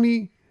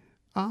Tony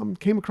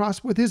came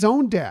across with his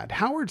own dad,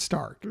 Howard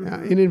Stark,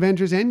 in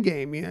Avengers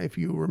Endgame. If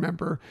you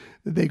remember,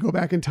 they go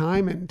back in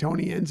time and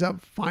Tony ends up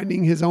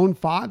finding his own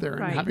father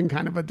and having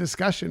kind of a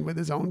discussion with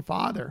his own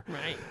father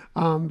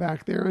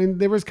back there. And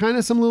there was kind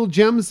of some little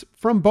gems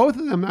from both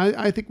of them.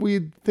 I think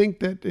we think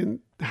that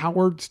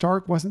Howard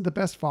Stark wasn't the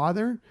best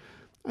father.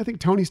 I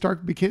think Tony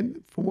Stark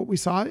became, from what we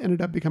saw,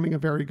 ended up becoming a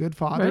very good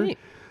father. Right.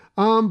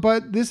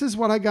 But this is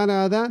what I got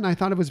out of that, and I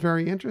thought it was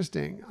very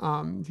interesting.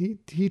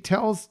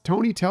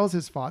 Tony tells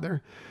his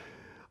father,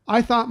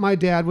 "I thought my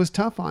dad was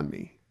tough on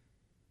me.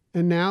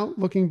 And now,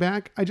 looking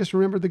back, I just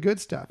remember the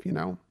good stuff,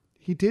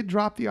 He did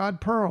drop the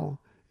odd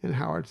pearl." And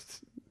Howard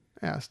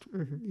asked,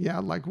 "Yeah,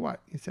 like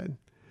what?" He said,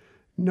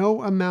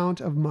 "No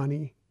amount of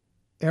money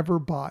ever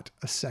bought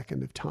a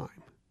second of time."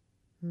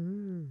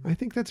 I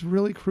think that's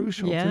really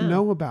crucial to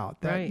know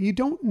about that. Right. You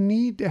don't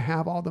need to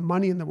have all the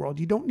money in the world.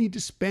 You don't need to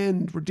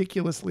spend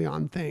ridiculously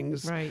on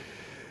things. Right.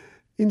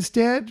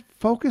 Instead,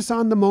 focus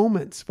on the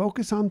moments,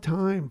 focus on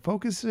time,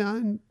 focus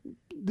on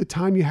the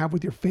time you have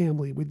with your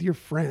family, with your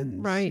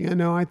friends. Right.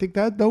 I think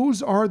that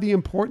those are the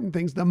important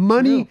things. The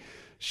money,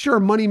 sure,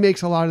 money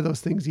makes a lot of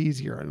those things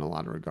easier in a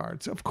lot of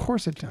regards. Of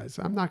course it does.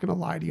 I'm not going to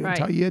lie to you and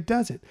tell you it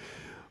doesn't.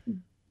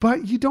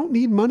 But you don't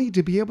need money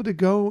to be able to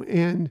go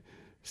and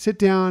sit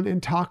down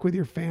and talk with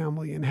your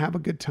family and have a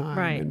good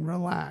time and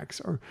relax,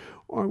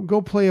 or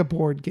go play a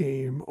board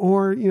game,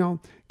 or,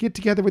 get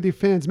together with your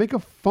friends, make a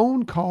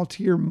phone call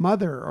to your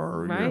mother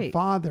or your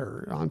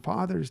father on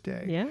Father's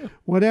Day. Yeah.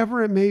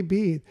 Whatever it may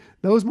be,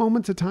 those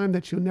moments of time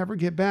that you'll never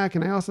get back.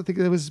 And I also think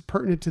that was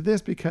pertinent to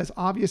this because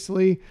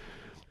obviously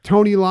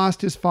Tony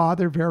lost his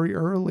father very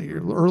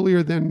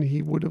earlier than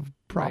he would have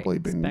probably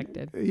been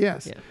expected.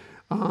 Yes.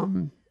 Yeah.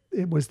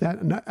 It was that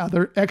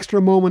other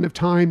extra moment of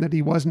time that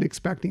he wasn't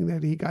expecting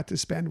that he got to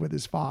spend with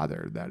his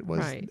father. That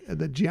was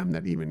the gem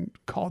that even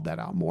called that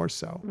out more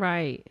so.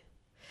 Right.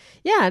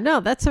 Yeah, no,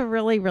 that's a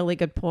really, really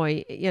good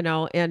point,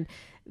 and,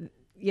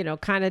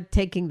 kind of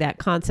taking that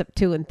concept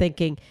too and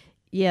thinking,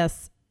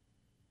 yes,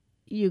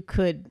 you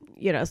could,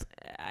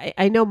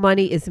 I know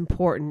money is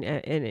important.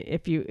 And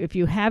if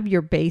you have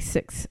your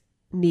basics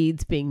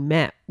needs being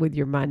met with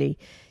your money,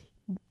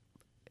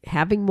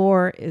 having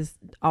more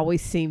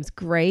always seems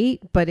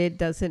great, but it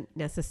doesn't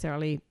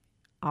necessarily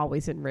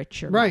always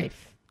enrich your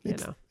life.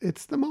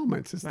 It's the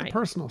moments. It's the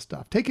personal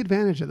stuff. Take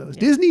advantage of those.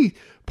 Disney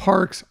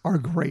parks are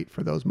great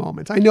for those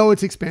moments. I know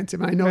it's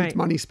expensive. And I know it's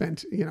money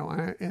spent,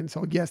 and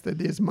so yes, there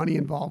is money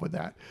involved with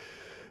that.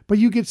 But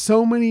you get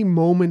so many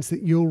moments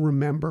that you'll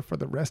remember for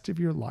the rest of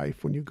your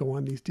life when you go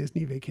on these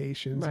Disney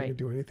vacations and you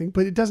do anything.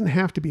 But it doesn't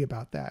have to be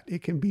about that.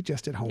 It can be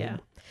just at home. Yeah.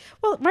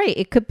 Well,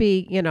 it could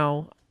be,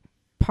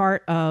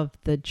 part of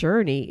the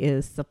journey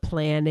is the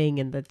planning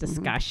and the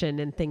discussion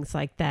and things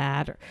like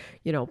that, or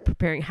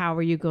preparing. How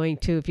are you going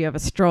to, if you have a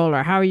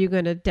stroller, how are you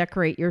going to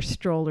decorate your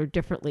stroller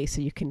differently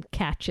so you can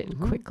catch it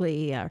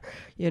quickly, or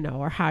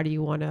or how do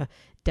you want to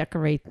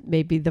decorate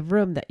maybe the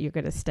room that you're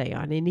going to stay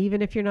on? And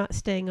even if you're not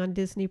staying on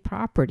Disney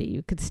property,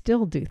 you could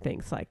still do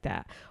things like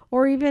that.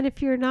 Or even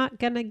if you're not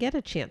going to get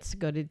a chance to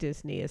go to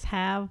Disney, is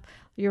have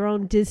your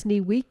own Disney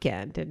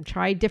weekend and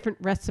try different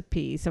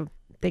recipes of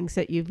things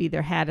that you've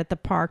either had at the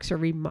parks or,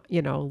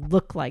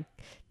 look like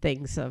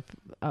things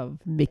of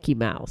Mickey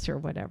Mouse or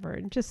whatever,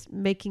 and just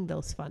making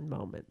those fun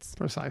moments.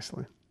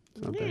 Precisely.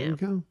 So there you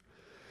go.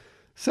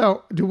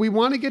 So do we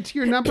want to get to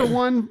your number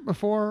one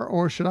before,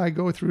 or should I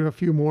go through a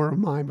few more of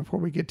mine before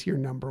we get to your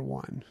number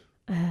one?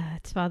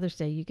 It's Father's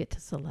Day. You get to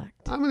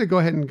select. I'm going to go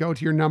ahead and go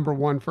to your number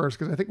one first,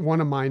 because I think one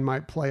of mine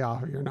might play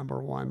off of your number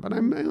one, but I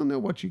don't know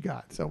what you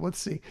got. So let's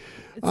see.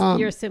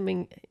 You're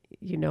assuming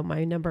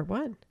my number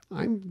one.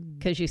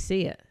 Because you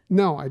see it.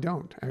 No, I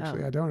don't.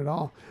 Actually, I don't at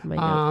all.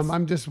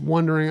 I'm just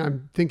wondering,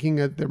 I'm thinking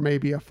that there may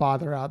be a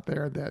father out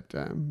there that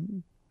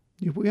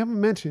we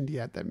haven't mentioned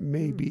yet that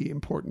may be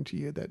important to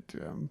you that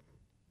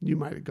you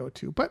might go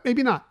to, but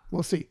maybe not.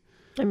 We'll see.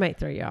 I might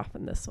throw you off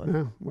on this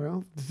one.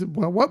 Well,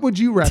 what would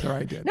you rather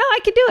I did? No, I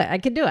could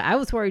do it. I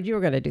was worried you were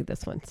going to do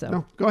this one. So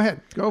no, go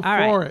ahead. Go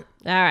for it.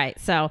 All right.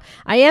 So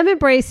I am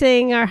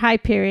embracing our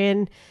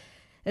Hyperion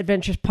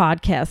Adventures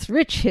podcast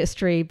rich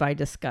history by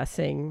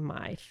discussing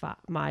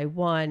my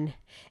 1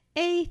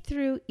 A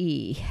through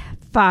E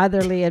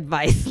fatherly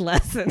advice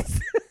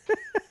lessons.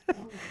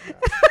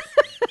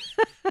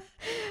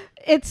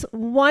 It's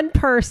one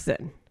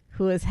person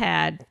who has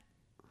had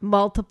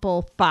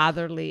multiple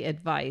fatherly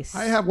advice.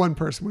 I have one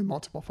person with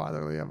multiple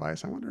fatherly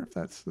advice. I wonder if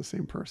that's the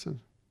same person.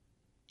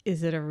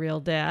 Is it a real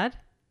dad?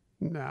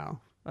 No,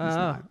 it's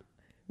not.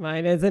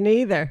 Mine isn't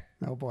either.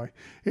 Oh boy.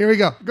 Here we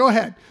go. Go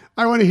ahead.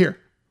 I want to hear.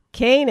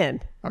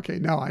 Canaan. Okay,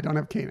 no, I don't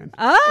have Canaan.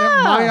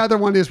 Oh. My other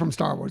one is from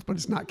Star Wars, but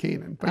it's not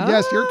Canaan. But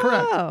yes, you're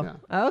correct.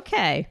 Yeah.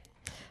 Okay.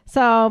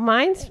 So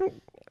mine's from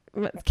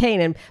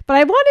Canaan. But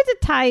I wanted to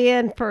tie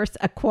in first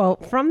a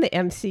quote from the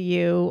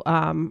MCU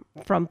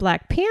from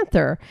Black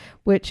Panther,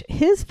 which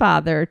his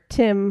father,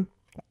 King.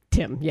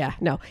 Tim.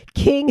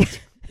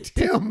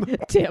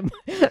 Tim.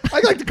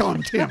 I like to call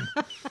him Tim.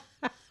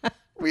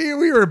 We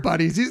were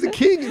buddies. He's the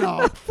king and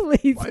all.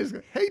 Please.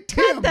 Hey,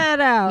 Tim. Cut that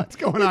out. What's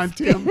going on,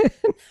 Tim?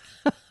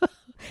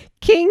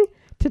 King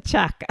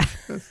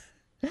T'Chaka.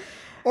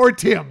 Or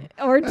Tim.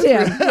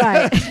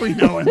 Right. We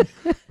know him.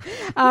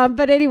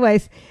 But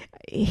anyways,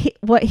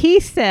 what he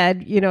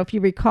said, if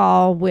you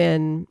recall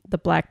when the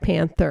Black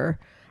Panther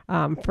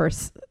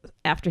first,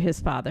 after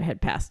his father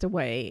had passed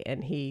away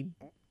and he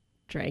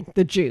drank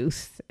the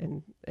juice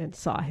and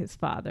saw his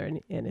father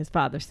and his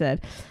father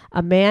said,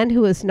 "A man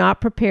who has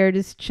not prepared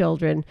his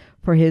children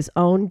for his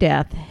own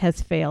death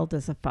has failed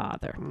as a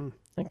father."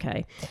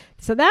 Okay.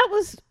 So that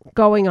was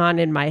going on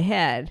in my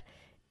head.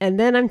 And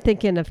then I'm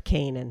thinking of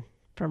Canaan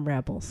from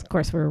Rebels. Of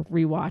course, we're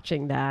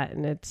rewatching that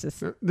and it's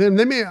just... Then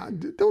they may,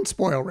 don't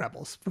spoil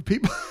Rebels for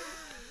people.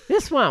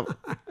 This won't.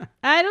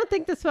 I don't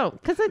think this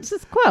won't, because it's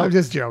just quote. I'm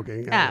just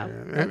joking. Oh,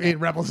 I mean,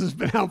 Rebels has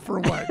been out for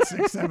what,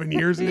 6, 7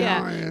 years now?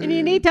 Yeah. And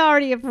you need to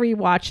already have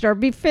rewatched or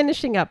be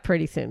finishing up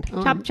pretty soon.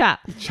 Chop, chop.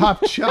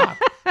 Chop, chop.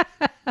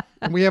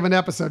 And we have an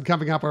episode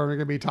coming up where we're going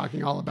to be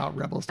talking all about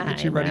Rebels to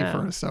get you ready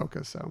for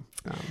Ahsoka. So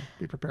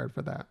be prepared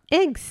for that.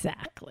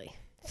 Exactly.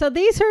 So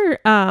these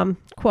are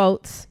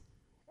quotes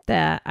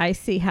that I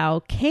see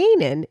how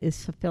Canaan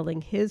is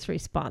fulfilling his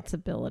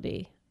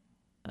responsibility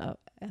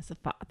as a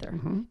father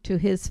to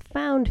his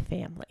found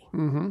family.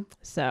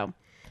 So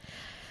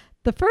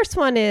the first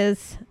one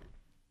is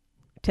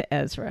to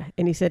Ezra.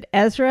 And he said,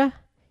 "Ezra,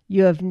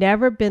 you have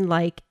never been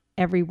like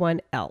everyone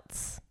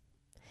else."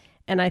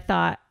 And I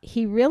thought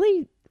he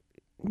really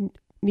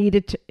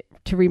needed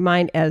to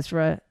remind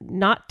Ezra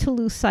not to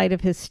lose sight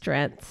of his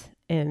strengths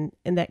and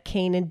that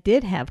Canaan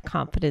did have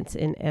confidence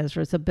in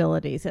Ezra's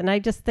abilities. And I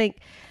just think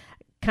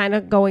kind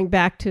of going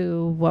back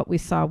to what we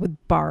saw with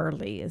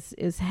Barley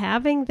is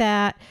having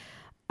that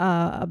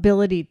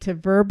ability to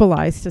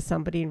verbalize to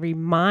somebody and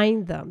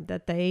remind them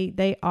that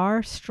they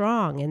are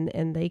strong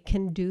and they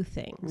can do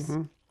things.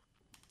 All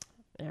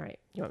right.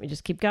 You want me to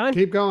just keep going?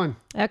 Keep going.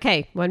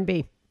 Okay.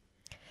 1B.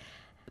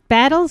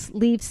 Battles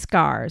leave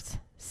scars,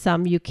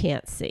 some you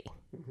can't see.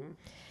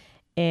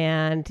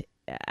 And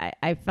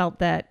I felt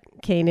that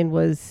Canaan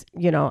was,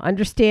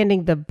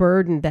 understanding the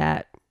burden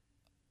that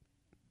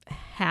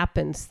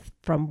happens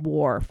from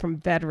war, from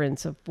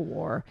veterans of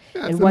war,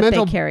 and what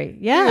they carry.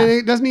 Yeah.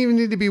 It doesn't even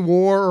need to be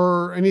war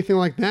or anything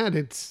like that.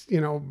 It's,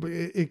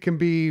 it can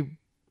be,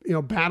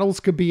 battles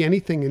could be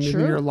anything in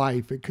your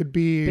life. It could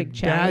be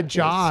bad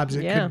jobs.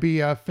 It could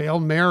be a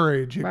failed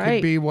marriage. It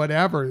could be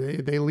whatever.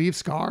 They leave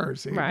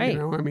scars. Right.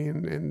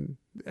 And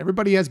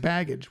everybody has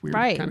baggage. We were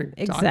kind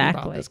of talking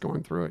about this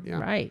going through it. Yeah.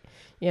 Right.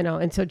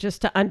 And so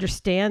just to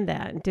understand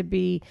that and to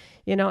be,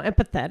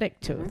 empathetic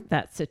to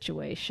that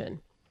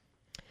situation.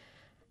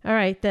 All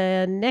right.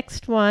 The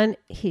next one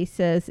he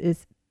says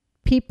is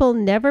people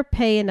never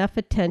pay enough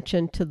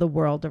attention to the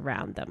world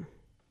around them.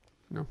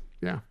 No.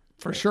 Yeah,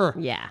 for sure.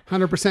 Yeah.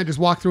 100% just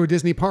walk through a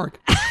Disney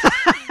park.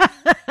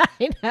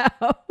 I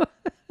know.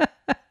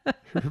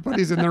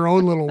 Everybody's in their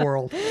own little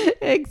world.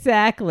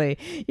 Exactly.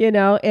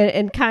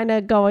 And kind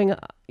of going,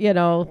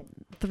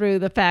 through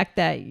the fact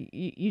that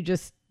you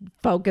just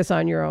focus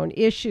on your own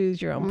issues,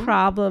 your own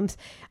problems.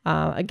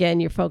 Again,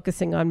 you're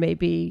focusing on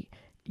maybe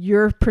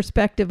your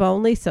perspective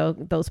only. So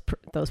those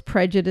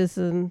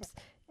prejudices,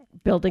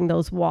 building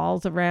those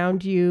walls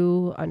around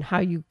you on how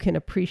you can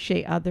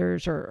appreciate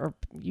others or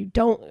you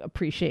don't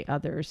appreciate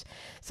others.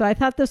 So I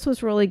thought this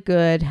was really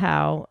good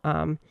how,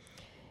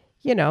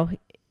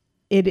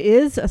 it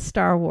is a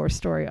Star Wars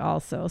story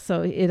also.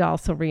 So it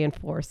also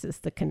reinforces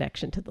the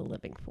connection to the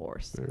living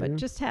force. But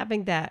just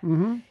having that,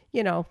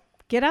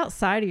 get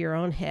outside of your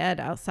own head,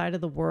 outside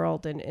of the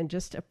world and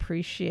just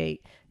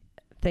appreciate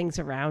things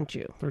around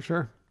you. For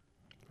sure.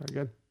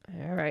 Very good.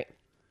 All right.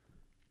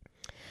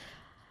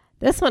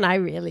 This one I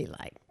really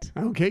liked.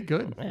 Okay,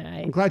 good. All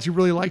right. I'm glad you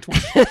really liked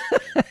one.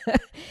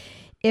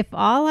 If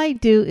all I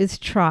do is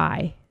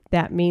try,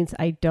 that means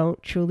I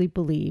don't truly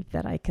believe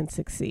that I can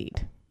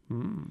succeed.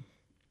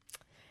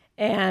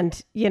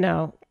 And,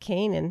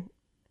 Canaan,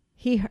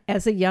 he,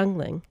 as a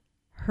youngling,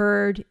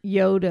 heard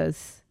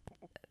his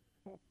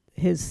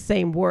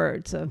same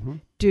words of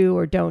do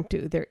or don't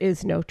do. There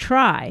is no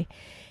try.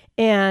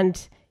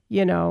 And,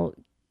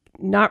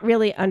 not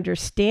really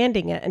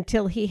understanding it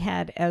until he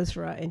had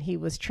Ezra and he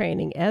was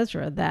training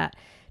Ezra that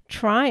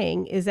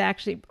trying is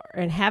actually,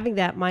 and having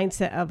that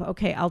mindset of,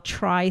 okay, I'll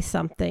try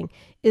something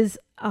is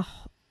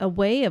a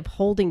way of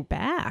holding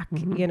back.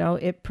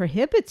 It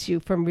prohibits you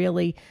from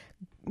really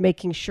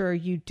making sure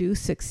you do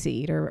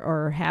succeed,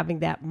 or having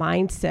that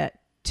mindset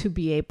to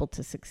be able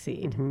to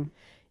succeed,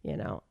 you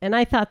know. And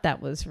I thought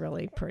that was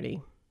really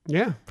pretty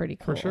cool.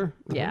 For sure.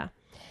 Yeah.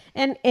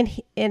 And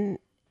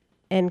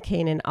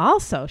Kanan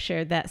also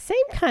shared that same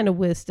kind of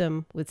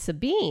wisdom with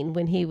Sabine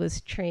when he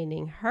was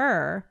training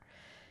her.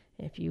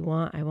 If you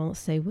want, I won't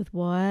say with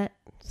what,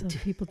 so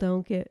people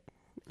don't get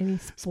any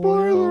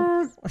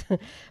spoilers.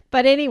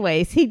 But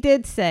anyways, he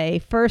did say,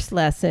 first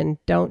lesson,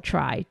 don't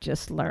try,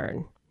 just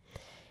learn.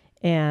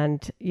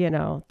 And, you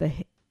know,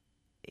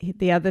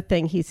 the other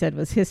thing he said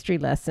was history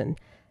lesson.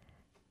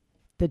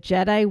 The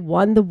Jedi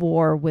won the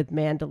war with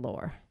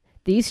Mandalore.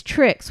 These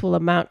tricks will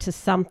amount to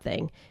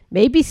something,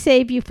 maybe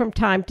save you from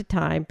time to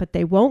time, but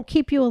they won't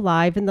keep you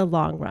alive in the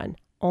long run.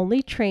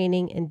 Only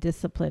training and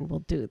discipline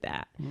will do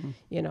that.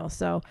 You know,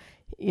 so,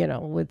 you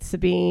know, with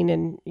Sabine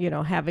and, you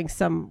know, having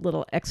some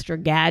little extra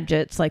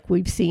gadgets like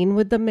we've seen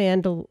with the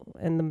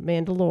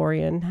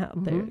Mandalorian, how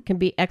there can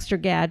be extra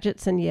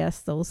gadgets. And yes,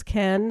 those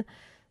can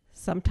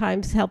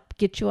sometimes help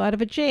get you out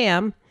of a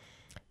jam.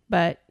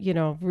 But, you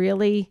know,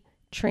 really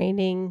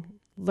training,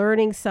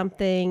 learning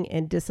something,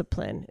 and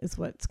discipline is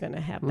what's going to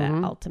have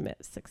that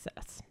ultimate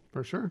success.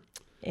 For sure.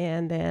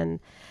 And then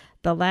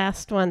the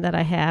last one that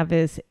I have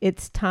is,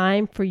 it's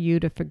time for you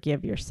to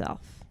forgive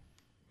yourself.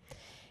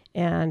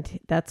 And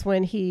that's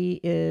when he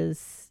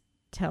is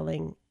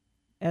telling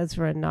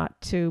Ezra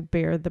not to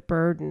bear the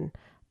burden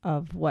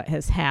of what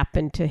has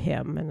happened to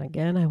him. And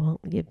again, I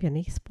won't give you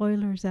any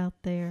spoilers out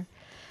there.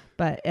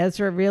 But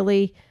Ezra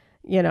really,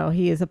 you know,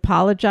 he is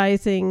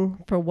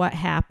apologizing for what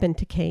happened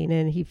to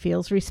Kanan. He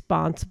feels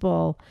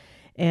responsible.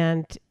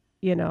 And,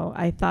 you know,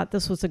 I thought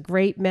this was a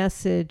great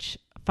message.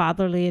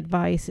 Fatherly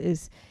advice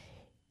is,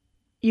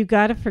 you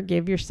got to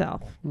forgive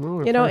yourself.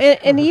 You know,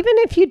 and even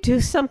if you do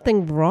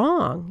something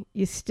wrong,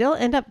 you still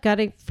end up got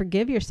to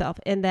forgive yourself.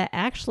 And that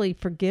actually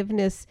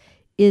forgiveness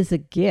is a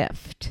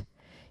gift,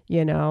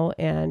 you know,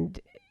 and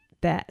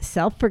that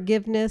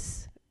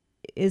self-forgiveness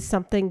is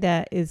something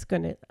that is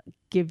going to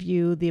give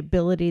you the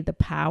ability, the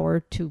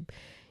power to,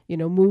 you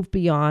know, move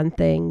beyond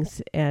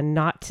things and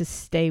not to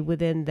stay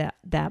within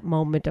that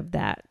moment of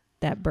that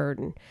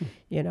burden,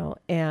 you know,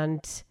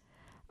 and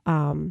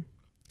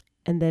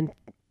then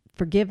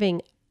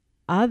forgiving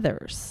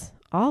others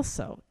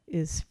also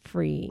is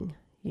freeing.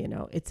 You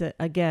know, it's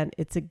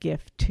a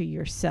gift to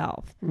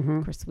yourself.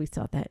 Of course, we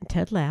saw that in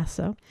Ted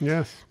Lasso.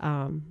 Yes.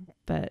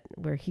 But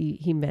where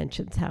he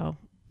mentions how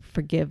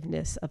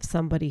forgiveness of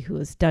somebody who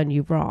has done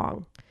you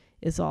wrong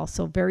is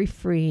also very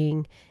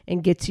freeing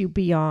and gets you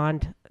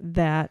beyond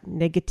that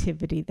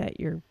negativity that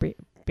you're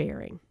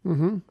bearing.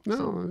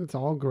 No, it's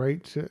all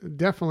great.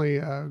 Definitely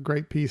a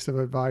great piece of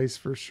advice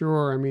for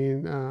sure. I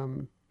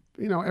mean,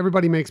 you know,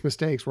 everybody makes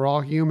mistakes. We're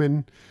all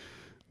human.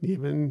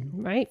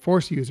 Even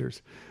Force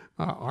users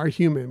are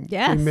human.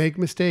 Yes. We make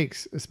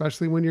mistakes,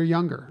 especially when you're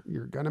younger.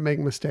 You're going to make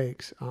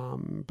mistakes.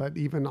 But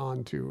even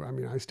on to, I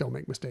mean, I still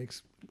make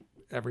mistakes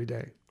every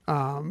day. We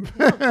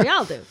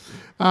all do.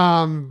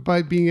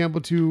 But being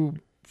able to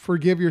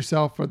forgive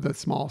yourself for the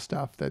small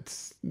stuff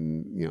that's,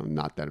 you know,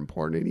 not that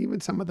important. And even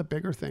some of the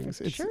bigger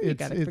things. You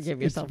got to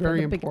forgive yourself it's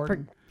very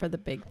important. For the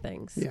big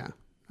things. Yeah.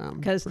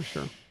 Because, for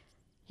sure.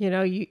 You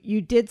know,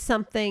 you did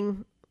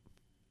something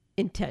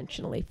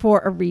intentionally for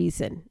a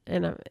reason,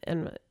 and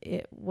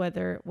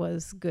whether it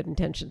was good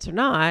intentions or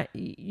not,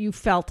 you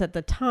felt at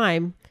the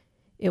time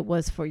it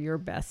was for your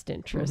best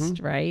interest,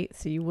 right?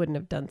 So you wouldn't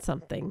have done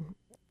something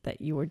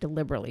that you were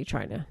deliberately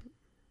trying to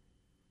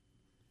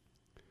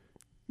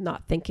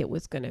not think it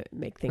was going to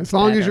make things as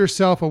long better. as you're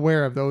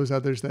self-aware of those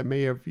others that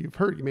you've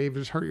hurt. You may have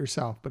just hurt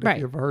yourself, but if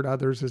you've hurt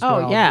others as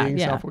well,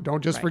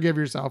 don't just forgive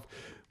yourself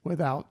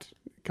without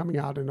coming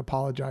out and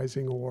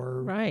apologizing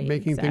or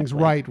making things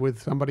right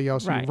with somebody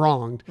else you've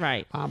wronged.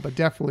 Right. But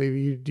definitely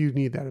you do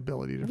need that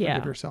ability to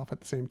forgive yourself at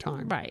the same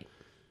time. Right.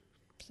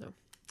 So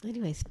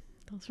anyways,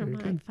 those are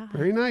my 5.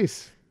 Very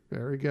nice.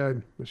 Very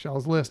good.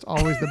 Michelle's list,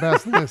 always the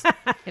best list.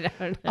 I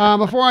don't know.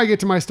 Before I get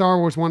to my Star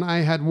Wars one, I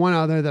had one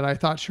other that I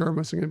thought sure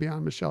was going to be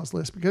on Michelle's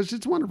list because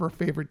it's one of her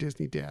favorite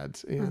Disney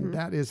dads, and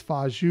that is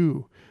Fa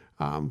Zhu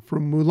from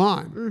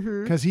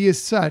Mulan, because he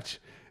is such,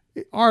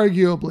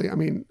 arguably, I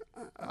mean,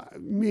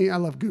 I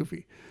love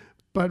Goofy,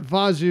 but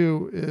Fa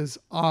Zhu is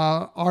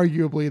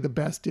arguably the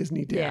best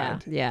Disney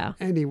dad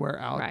anywhere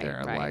out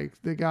there. Right.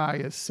 Like, the guy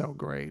is so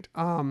great.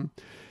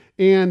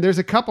 And there's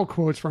a couple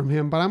quotes from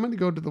him, but I'm going to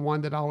go to the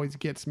one that always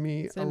gets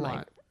me a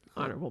lot.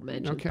 Honorable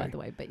mention, by the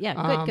way. But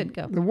yeah, good,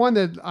 go. The one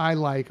that I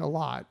like a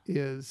lot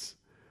is,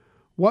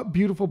 what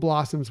beautiful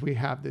blossoms we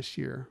have this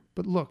year.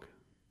 But look,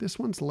 this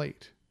one's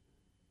late.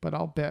 But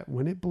I'll bet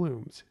when it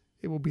blooms,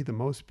 it will be the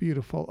most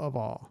beautiful of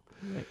all.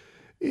 Right.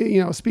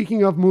 You know,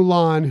 speaking of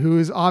Mulan, who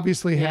has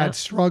obviously had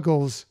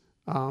struggles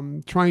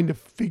trying to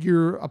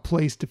figure a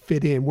place to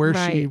fit in, where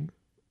she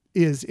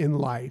is in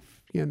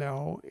life, you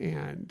know,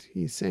 and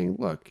he's saying,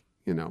 look,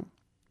 you know,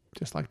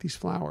 just like these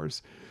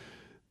flowers,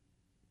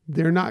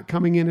 they're not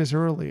coming in as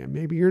early, and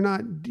maybe you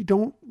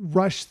don't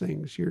rush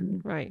things.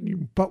 Right.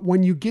 But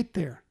when you get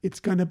there, it's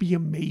going to be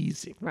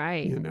amazing.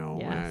 Right.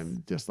 Yes.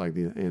 And just like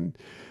and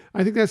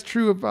I think that's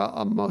true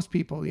of most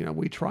people.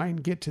 We try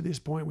and get to this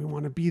point. We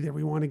want to be there.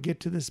 We want to get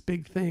to this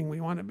big thing.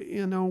 We want to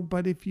be,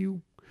 but if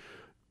you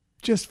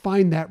just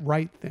find that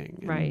right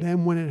thing, and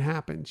then when it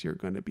happens, you're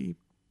going to be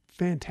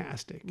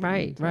fantastic.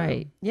 Right.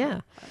 Right.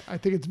 Yeah. I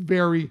think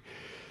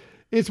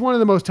it's one of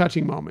the most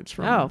touching moments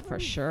from for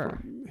sure.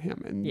 From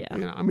him.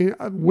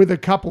 And with a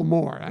couple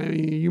more.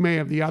 You may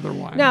have the other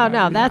one.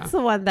 No, that's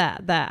the one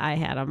that I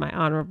had on my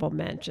honorable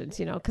mentions,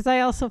 because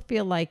I also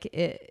feel like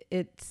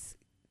it's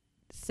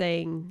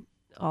saying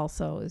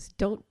also is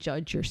don't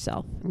judge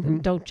yourself.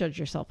 And don't judge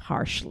yourself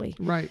harshly.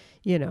 Right.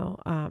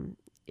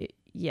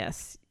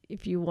 Yes,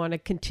 if you want to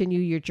continue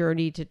your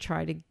journey to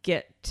try to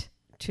get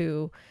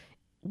to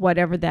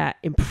whatever that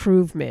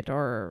improvement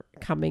or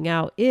coming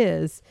out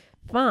is,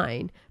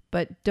 fine.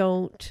 But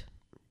don't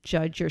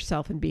judge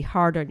yourself and be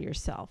hard on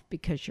yourself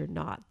because you're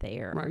not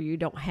there or you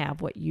don't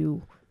have what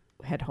you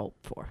had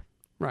hoped for.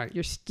 Right.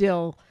 You're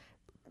still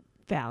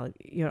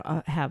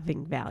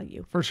having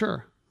value. For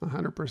sure.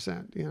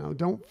 100%.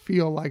 Don't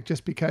feel like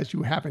just because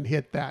you haven't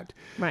hit that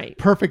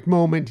perfect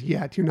moment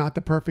yet, you're not the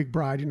perfect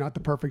bride, you're not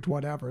the perfect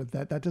whatever.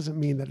 That doesn't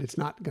mean that it's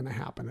not going to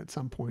happen at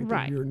some point.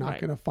 Right. That you're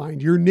not going to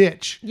find your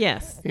niche.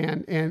 Yes.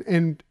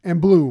 And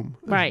bloom.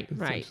 Right.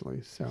 Essentially.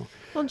 Right. So.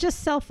 Well,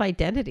 just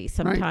self-identity.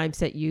 Sometimes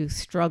that you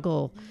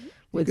struggle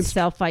with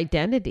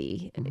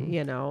self-identity, and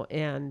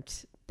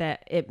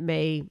that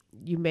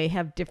you may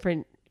have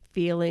different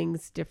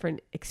feelings,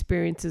 different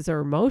experiences or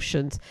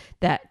emotions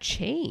that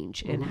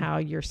change in how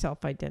your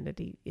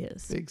self-identity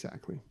is.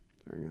 Exactly.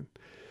 Very good.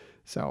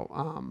 So,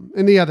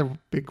 and the other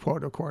big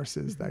quote, of course,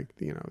 is like,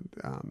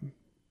 I'm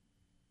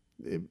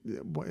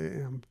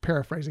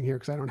paraphrasing here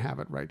because I don't have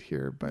it right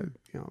here, but,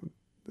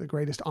 the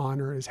greatest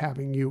honor is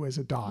having you as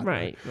a daughter.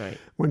 Right, right.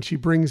 When she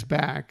brings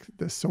back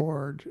the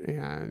sword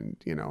and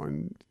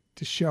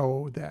to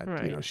show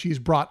that, she's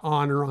brought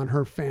honor on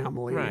her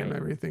family and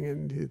everything.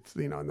 And it's,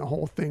 and the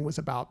whole thing was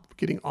about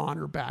getting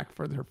honor back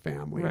for their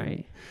family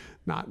and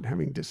not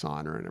having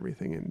dishonor and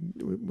everything.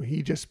 And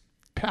he just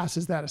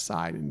passes that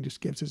aside and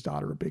just gives his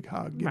daughter a big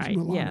hug, gives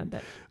him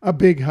a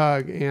big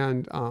hug.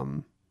 And,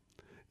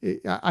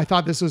 I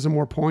thought this was a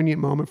more poignant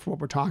moment for what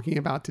we're talking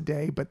about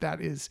today, but that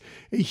is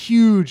a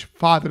huge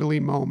fatherly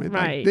moment.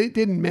 Right. It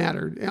didn't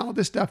matter. All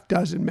this stuff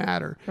doesn't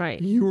matter.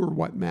 Right. You are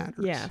what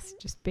matters. Yes.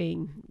 Just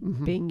being,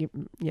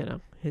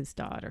 his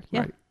daughter. Yeah.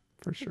 Right.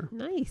 For sure.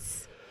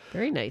 Nice.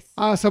 Very nice.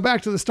 So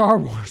back to the Star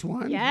Wars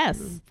one. Yes.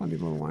 Funny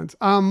little ones.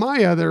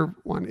 My other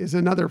one is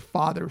another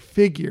father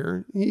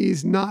figure.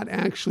 He's not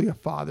actually a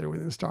father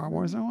within Star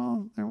Wars.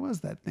 Well, there was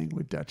that thing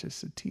with Duchess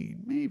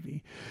Satine,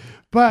 maybe.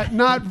 But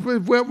not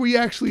what we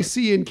actually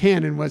see in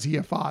canon was he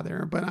a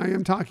father. But I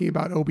am talking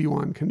about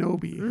Obi-Wan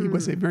Kenobi. He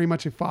was very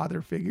much a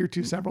father figure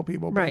to several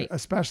people, but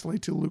especially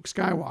to Luke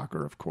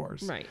Skywalker, of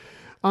course. Right.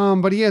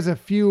 But he has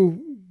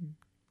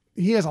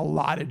a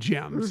lot of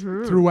gems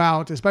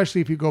throughout, especially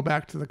if you go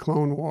back to the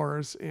Clone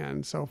Wars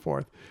and so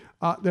forth.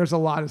 There's a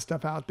lot of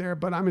stuff out there,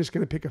 but I'm just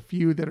going to pick a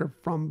few that are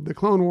from the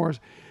Clone Wars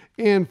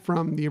and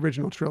from the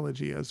original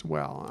trilogy as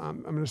well.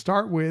 I'm going to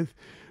start with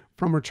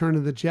from Return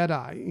of the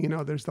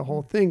Jedi. There's the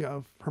whole thing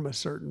of from a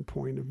certain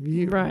point of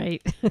view.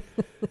 Right.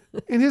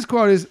 And his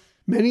quote is,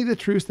 "Many of the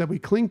truths that we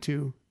cling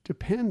to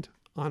depend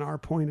on our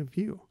point of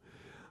view."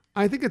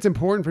 I think it's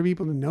important for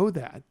people to know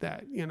that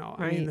I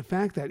mean, the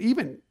fact that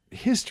even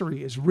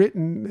history is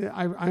written,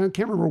 I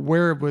can't remember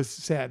where it was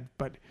said,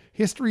 but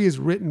history is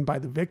written by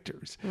the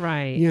victors.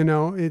 Right.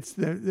 It's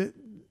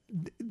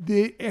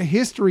the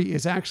history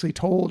is actually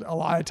told a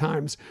lot of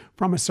times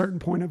from a certain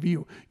point of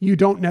view. You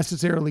don't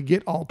necessarily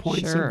get all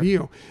points of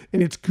view.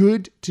 And it's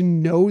good to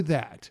know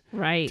that.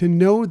 Right. To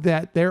know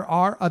that there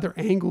are other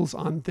angles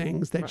on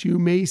things that you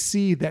may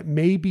see that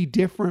may be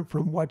different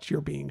from what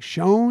you're being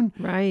shown,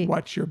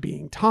 what you're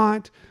being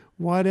taught,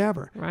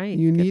 whatever. Right.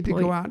 You need to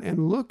go out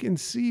and look and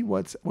see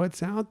what's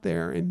out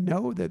there and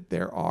know that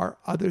there are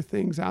other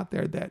things out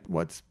there that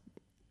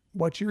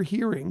what you're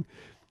hearing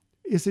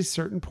is a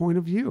certain point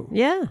of view.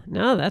 Yeah.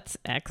 No, that's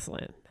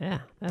excellent.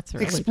 Yeah. That's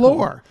really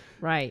Explore.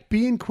 Cool. Right.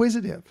 Be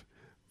inquisitive.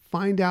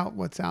 Find out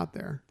what's out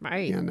there.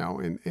 Right.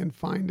 And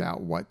find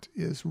out what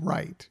is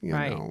right, you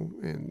know,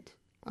 and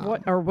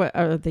what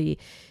are the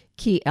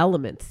key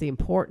elements, the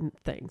important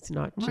things,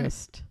 not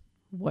just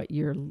what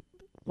you're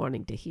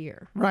wanting to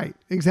hear. Right.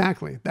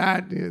 Exactly.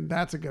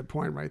 That's a good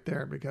point right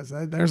there, because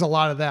there's a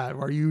lot of that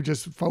where you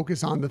just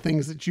focus on the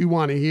things that you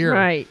want to hear.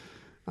 Right.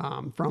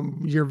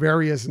 From your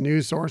various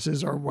news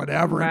sources or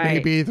whatever it may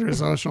be, through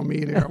social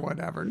media or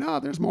whatever. No,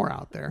 there's more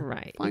out there.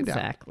 Right. Find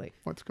out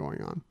what's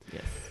going on.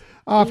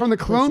 Yes. From the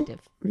clone.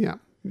 Yeah.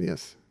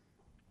 Yes.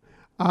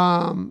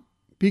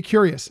 Be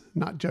curious,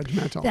 not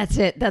judgmental. That's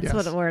it. That's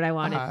what the word I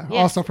wanted.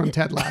 Also from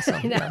Ted Lasso.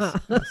 Yes.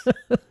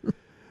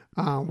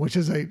 Which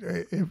is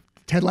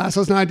Ted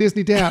Lasso's not a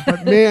Disney dad,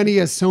 but man, he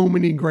has so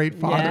many great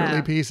fatherly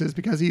Yeah. pieces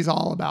because he's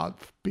all about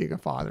being a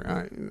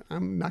father.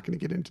 I'm not going to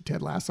get into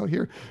Ted Lasso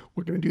here.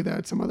 We're going to do that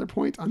at some other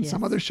point on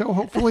some other show,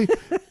 hopefully.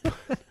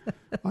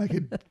 I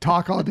could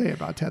talk all day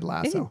about Ted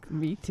Lasso.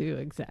 Me too,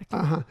 exactly.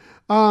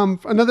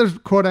 Another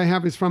quote I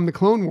have is from the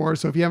Clone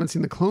Wars. So if you haven't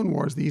seen the Clone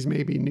Wars, these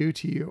may be new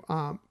to you.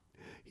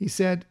 He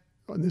said,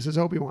 and this is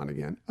Obi-Wan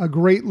again, a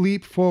great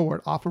leap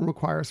forward often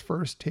requires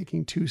first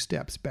taking 2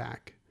 steps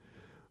back.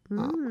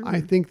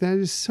 I think that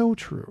is so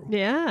true.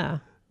 Yeah.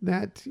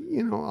 That,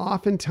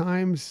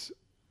 oftentimes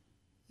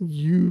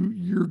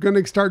you're going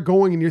to start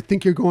going and you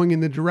think you're going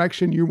in the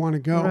direction you want to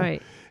go.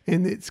 Right.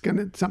 And there's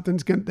going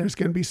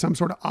to be some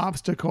sort of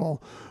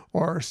obstacle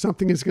or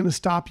something is going to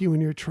stop you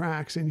in your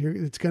tracks and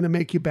it's going to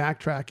make you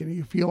backtrack and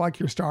you feel like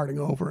you're starting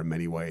over in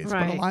many ways.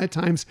 Right. But a lot of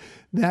times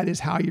that is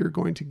how you're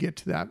going to get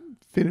to that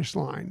finish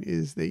line,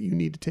 is that you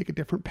need to take a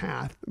different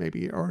path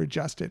maybe, or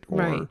adjust it, or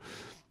Right.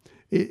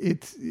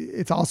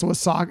 It's also a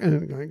soccer,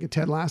 and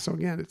Ted Lasso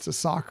again, it's a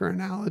soccer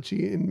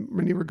analogy in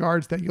many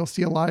regards that you'll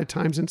see a lot of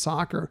times in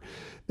soccer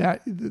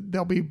that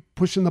they'll be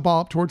pushing the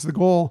ball up towards the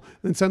goal.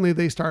 Then suddenly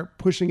they start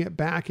pushing it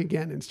back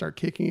again and start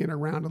kicking it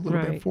around a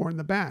little bit forward in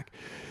the back.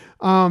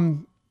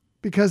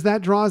 Because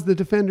that draws the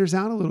defenders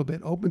out a little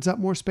bit, opens up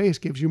more space,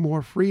 gives you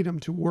more freedom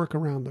to work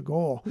around the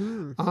goal.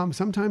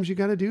 Sometimes you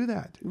got to do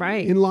that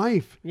in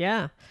life.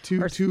 Yeah.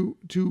 To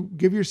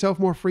give yourself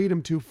more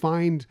freedom to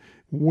find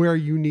where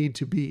you need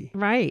to be.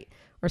 Right.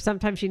 Or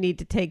sometimes you need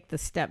to take the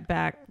step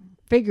back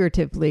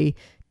figuratively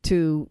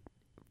to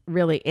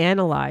really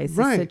analyze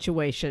the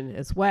situation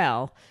as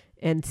well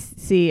and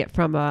see it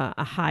from a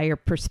higher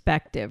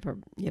perspective, or,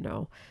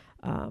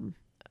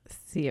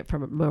 see it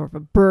from more of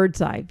a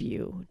bird's eye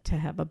view to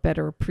have a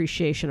better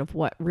appreciation of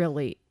what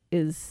really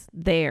is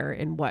there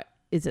and what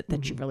is it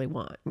that you really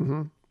want.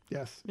 Mm-hmm.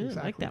 Yes, Yeah,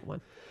 exactly. I like that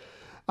one.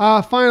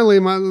 Finally,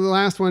 the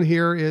last one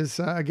here is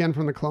again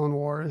from the Clone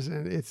Wars,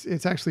 and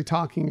it's actually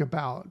talking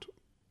about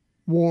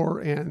war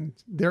and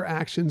their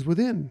actions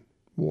within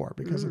war,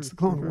 because it's the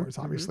Clone Wars.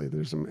 Obviously,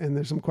 there's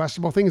some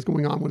questionable things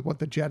going on with what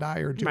the Jedi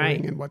are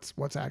doing and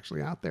what's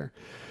actually out there.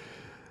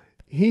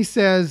 He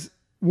says,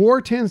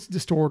 war tends to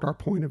distort our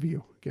point of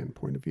view. Again,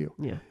 point of view.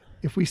 Yeah.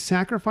 If we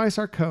sacrifice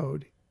our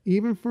code,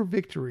 even for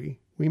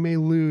victory, we may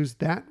lose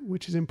that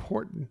which is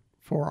important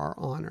for our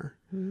honor.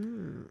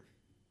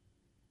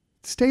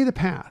 Stay the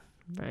path.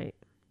 Right.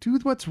 Do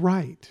what's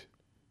right.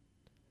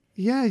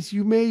 Yes,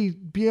 you may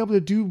be able to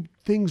do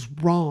things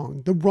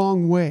the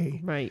wrong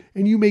way. Right.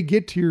 And you may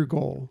get to your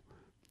goal,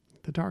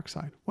 the dark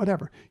side,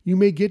 whatever. You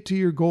may get to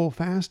your goal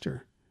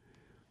faster.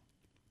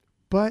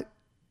 But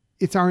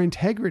it's our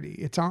integrity,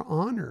 it's our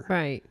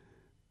honor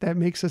that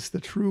makes us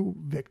the true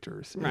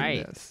victors in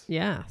this.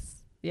 Yes.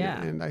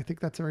 Yeah. And I think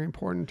that's very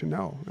important to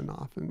know and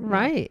often.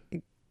 Right.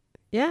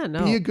 Yeah.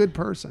 No. Be a good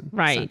person,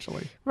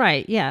 essentially.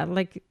 Right. Yeah.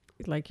 Like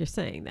you're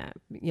saying that,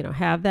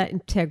 have that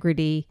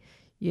integrity,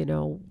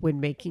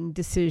 when making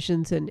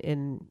decisions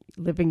and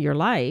living your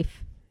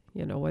life,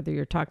 whether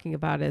you're talking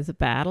about as a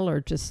battle or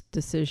just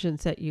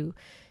decisions that you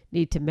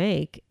need to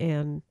make.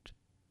 And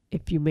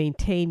if you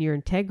maintain your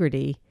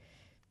integrity,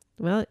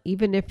 well,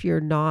 even if you're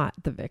not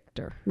the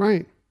victor,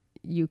 right,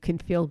 you can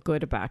feel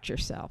good about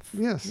yourself.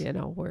 Yes.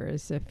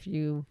 Whereas if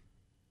you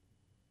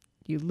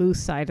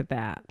lose sight of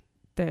that,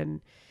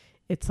 then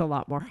it's a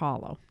lot more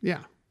hollow.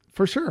 Yeah,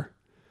 for sure.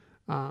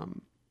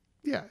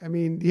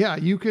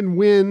 You can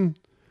win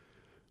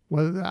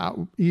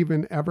without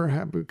even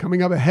ever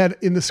coming up ahead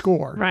in the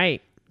score.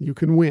 Right. You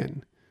can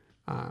win.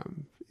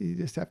 You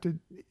just have to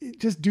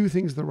do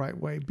things the right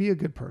way. Be a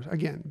good person.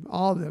 Again,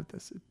 all of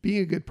this,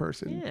 being a good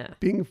person. Yeah.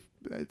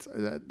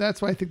 That's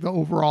why I think the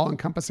overall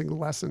encompassing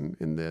lesson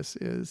in this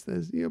is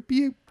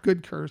be a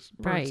good person.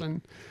 Right.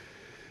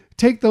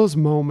 Take those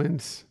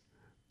moments.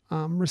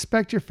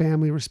 Respect your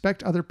family.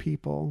 Respect other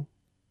people.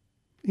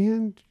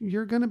 And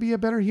you're going to be a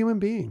better human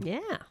being. Yeah.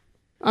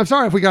 I'm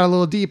sorry if we got a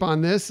little deep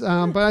on this,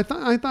 but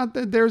I thought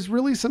that there's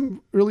really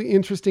some really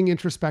interesting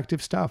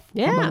introspective stuff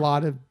from a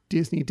lot of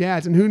Disney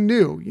dads, and who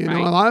knew?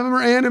 A lot of them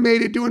are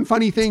animated, doing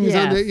funny things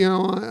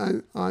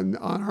on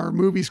our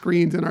movie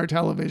screens and our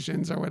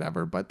televisions or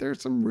whatever. But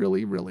there's some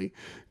really, really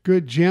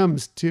good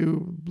gems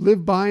to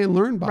live by and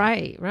learn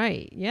by.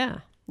 Right.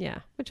 Yeah.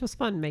 Which was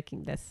fun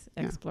making this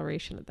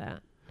exploration of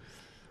that.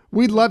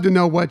 We'd love to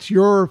know what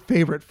your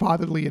favorite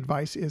fatherly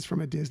advice is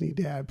from a Disney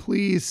dad.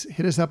 Please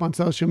hit us up on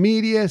social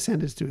media,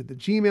 send us to the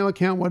Gmail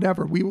account,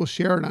 whatever. We will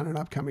share it on an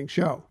upcoming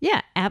show.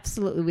 Yeah,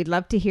 absolutely. We'd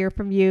love to hear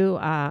from you.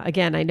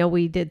 Again, I know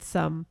we did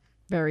some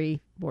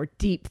very more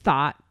deep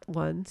thought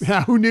ones.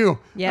 Yeah, who knew?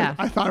 Yeah.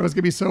 I thought it was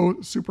going to be so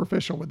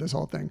superficial with this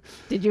whole thing.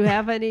 Did you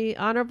have any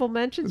honorable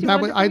mentions?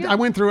 I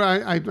went through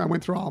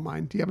all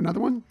mine. Do you have another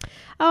one?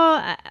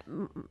 Oh,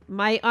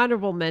 my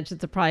honorable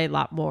mentions are probably a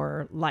lot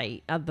more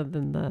light, other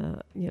than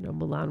the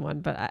Mulan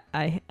one. But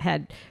I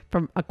had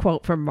a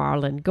quote from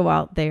Marlon: "Go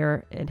out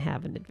there and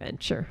have an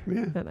adventure."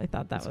 Yeah, and I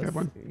thought that was a good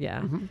one.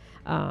 Yeah.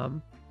 Mm-hmm.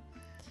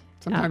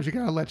 Sometimes you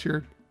gotta let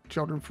your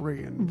children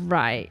free and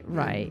right.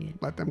 And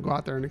let them go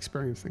out there and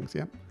experience things.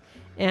 Yep.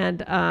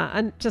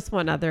 And just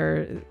one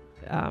other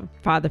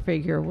father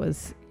figure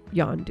was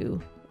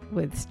Yondu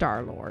with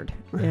Star-Lord.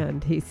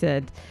 And he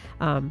said,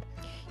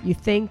 you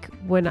think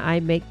when I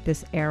make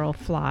this arrow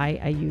fly,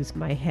 I use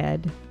my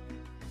head?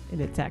 And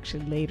it's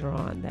actually later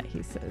on that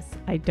he says,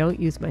 I don't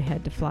use my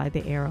head to fly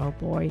the arrow,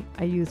 boy.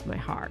 I use my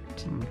heart.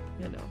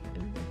 You know,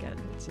 and again,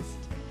 it's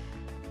just,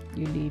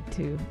 you need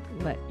to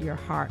let your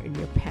heart and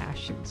your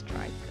passions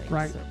drive things.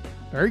 Right. So,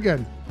 Very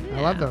good. yeah.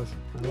 I love those.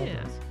 I love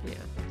Yeah. those.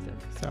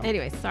 Yeah. So,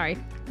 Anyway, sorry.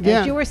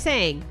 Yeah. As you were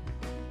saying,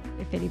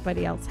 if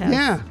anybody else has.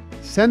 yeah,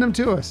 send them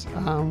to us.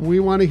 We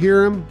want to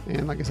hear them.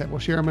 And like I said, we'll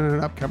share them in an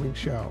upcoming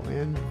show.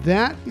 And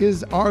that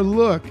is our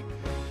look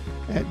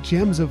at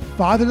gems of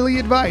fatherly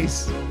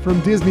advice from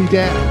Disney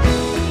Dad.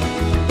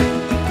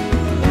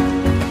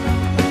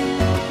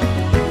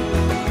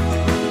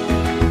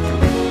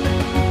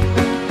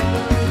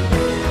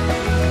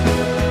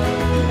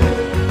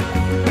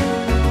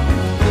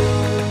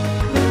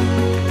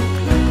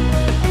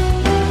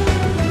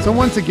 So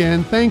once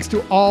again, thanks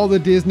to all the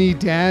Disney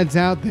dads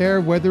out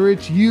there, whether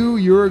it's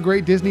you're a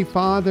great Disney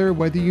father,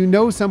 whether you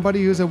know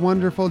somebody who's a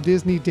wonderful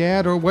Disney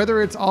dad, or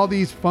whether it's all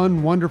these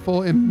fun,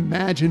 wonderful,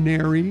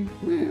 imaginary,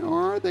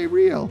 or are they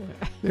real?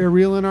 They're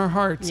real in our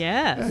hearts.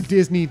 Yes.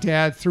 Disney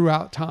dads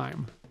throughout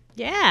time.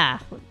 Yeah.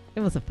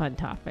 It was a fun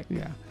topic.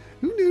 Yeah.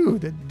 Who knew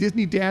that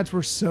Disney dads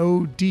were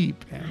so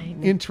deep I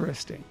and know.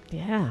 interesting?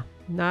 Yeah.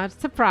 Not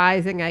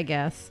surprising, I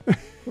guess.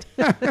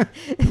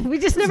 We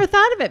just never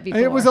thought of it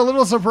before. It was a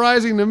little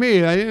surprising to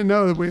me. I didn't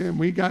know that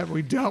we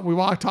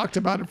talked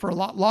about it for a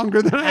lot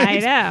longer than I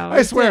know, I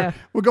me swear. too.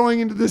 We're going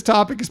into this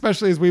topic,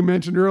 especially as we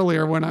mentioned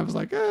earlier, when I was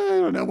like, I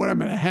don't know what I'm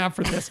going to have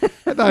for this.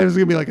 I thought it was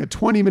going to be like a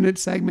 20-minute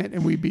segment,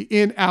 and we'd be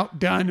in, out,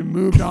 done, and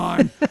moved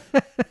on.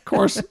 Of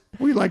course,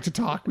 we like to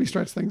talk. We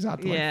stretch things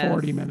out to Yes. like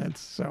 40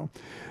 minutes. So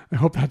I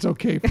hope that's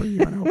okay for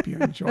you, and I hope you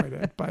enjoyed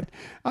it. But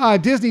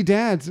Disney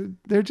dads,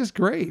 they're just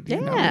great.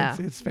 You know? Yeah.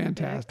 It's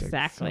fantastic.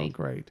 Exactly. So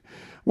great.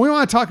 We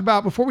want to talk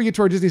about, before we get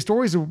to our Disney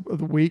stories of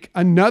the week,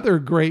 another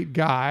great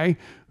guy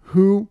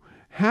who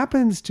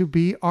happens to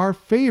be our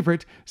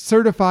favorite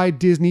certified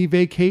Disney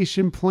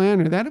vacation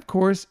planner. That, of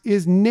course,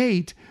 is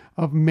Nate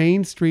of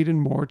Main Street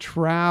and More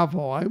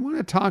Travel. I want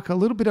to talk a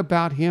little bit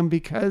about him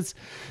because,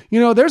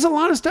 there's a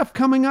lot of stuff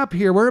coming up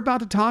here. We're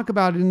about to talk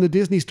about it in the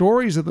Disney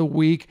stories of the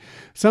week.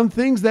 Some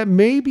things that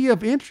may be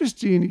of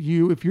interest to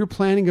you if you're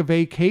planning a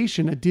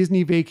vacation, a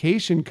Disney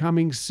vacation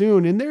coming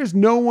soon. And there's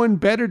no one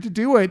better to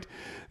do it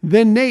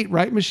than Nate,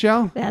 right,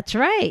 Michelle? That's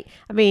right.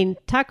 I mean,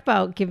 talk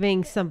about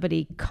giving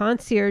somebody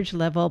concierge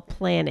level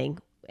planning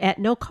at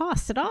no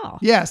cost at all.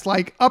 Yes,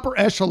 like upper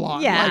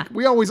echelon. Yeah. Like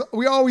we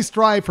always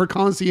strive for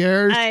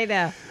concierge. I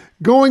know.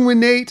 Going with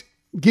Nate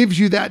gives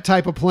you that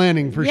type of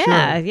planning for sure.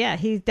 Yeah,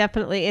 he's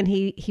definitely, and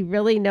he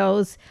really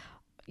knows,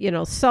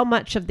 so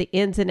much of the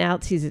ins and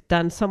outs. He's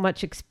done so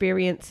much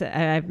experience.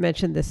 I've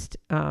mentioned this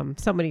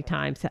so many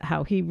times,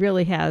 how he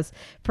really has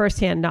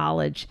firsthand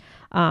knowledge.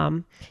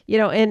 And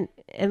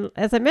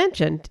as I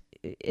mentioned,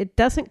 it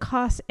doesn't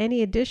cost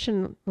any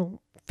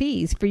additional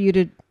fees for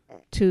you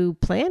to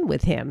plan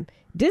with him.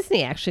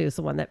 Disney actually is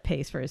the one that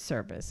pays for his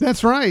service.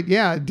 That's right.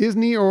 Yeah.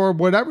 Disney or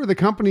whatever the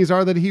companies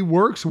are that he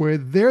works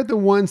with, they're the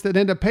ones that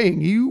end up paying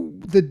you.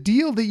 The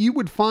deal that you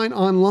would find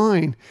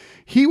online,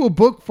 he will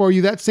book for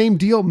you that same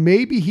deal.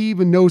 Maybe he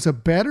even knows a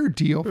better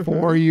deal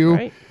for you.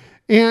 Right.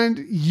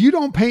 And you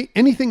don't pay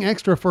anything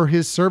extra for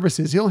his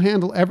services. He'll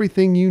handle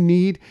everything you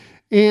need.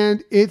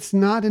 And it's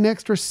not an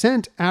extra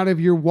cent out of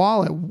your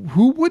wallet.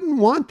 Who wouldn't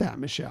want that,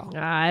 Michelle?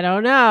 I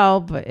don't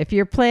know, but if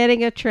you're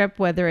planning a trip,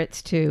 whether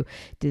it's to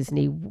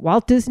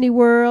Walt Disney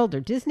World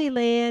or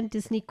Disneyland,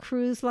 Disney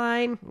Cruise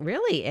Line,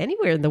 really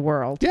anywhere in the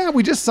world. Yeah,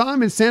 we just saw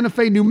him in Santa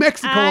Fe, New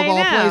Mexico, I of all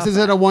know. places,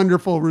 at a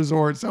wonderful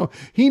resort. So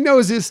he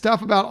knows his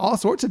stuff about all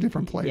sorts of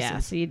different places. Yeah,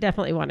 so you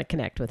definitely want to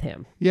connect with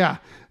him. Yeah.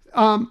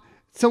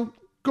 So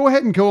go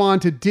ahead and go on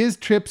to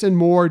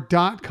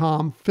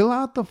distripsandmore.com, fill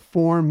out the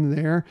form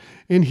there,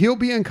 and he'll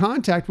be in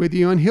contact with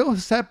you, and he'll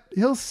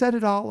set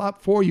it all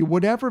up for you,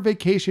 whatever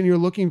vacation you're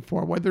looking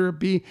for, whether it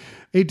be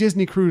a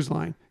Disney Cruise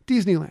Line,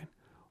 Disneyland,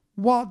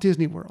 Walt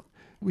Disney World.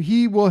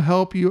 He will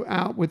help you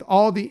out with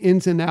all the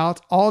ins and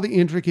outs, all the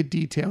intricate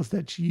details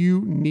that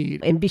you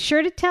need. And be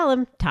sure to tell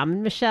him Tom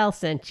and Michelle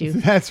sent you.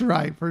 That's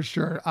right, for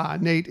sure.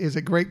 Nate is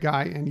a great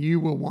guy, and you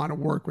will want to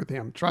work with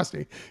him. Trust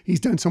me, he's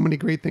done so many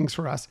great things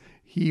for us.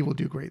 He will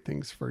do great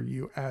things for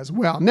you as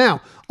well.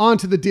 Now, on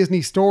to the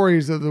Disney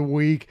stories of the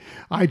week.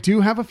 I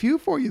do have a few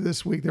for you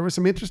this week. There was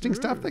some interesting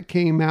stuff that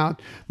came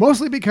out,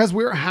 mostly because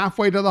we're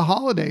halfway to the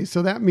holidays.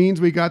 So that means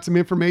we got some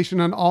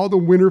information on all the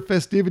winter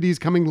festivities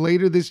coming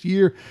later this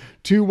year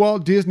to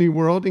Walt Disney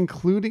World,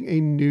 including a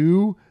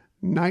new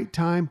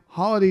nighttime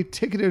holiday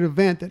ticketed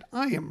event that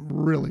I am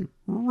really,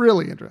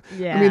 really interested.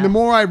 Yeah. I mean, the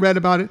more I read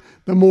about it,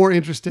 the more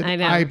interested I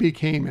know. I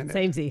became in it.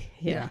 Samey.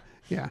 Yeah.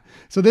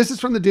 So this is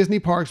from the Disney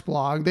Parks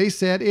blog. They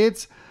said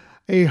it's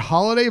a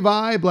holiday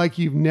vibe like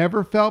you've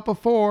never felt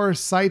before.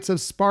 Sights of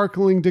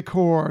sparkling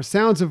decor,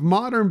 sounds of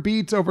modern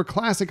beats over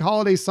classic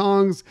holiday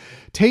songs,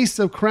 tastes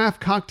of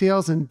craft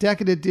cocktails and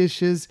decadent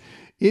dishes.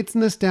 It's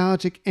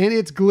nostalgic and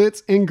it's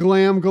glitz and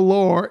glam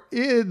galore.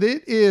 It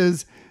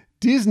is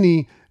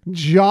Disney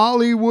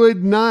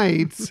Jollywood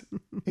Nights,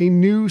 a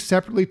new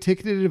separately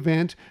ticketed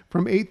event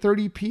from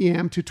 8:30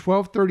 p.m. to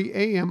 12:30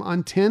 a.m.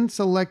 on 10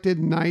 selected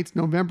nights,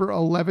 November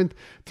 11th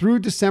through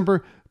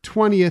December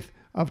 20th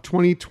of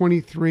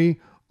 2023,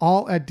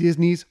 all at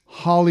Disney's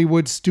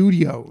Hollywood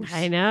Studios.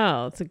 I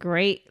know. It's a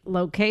great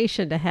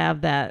location to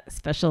have that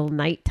special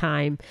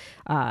nighttime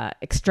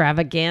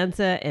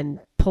extravaganza,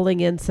 and pulling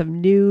in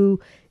some new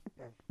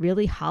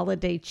really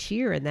holiday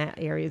cheer in that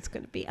area is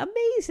going to be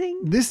amazing.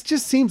 This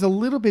just seems a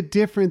little bit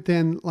different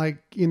than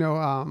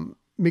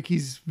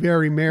Mickey's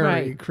Very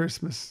Merry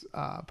Christmas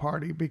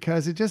party,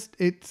 because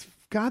it's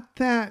got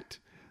that,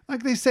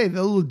 like they say,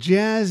 the little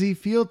jazzy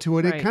feel to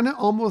it. It kind of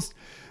almost,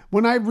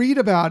 when I read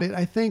about it,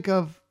 I think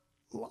of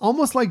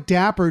almost like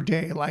Dapper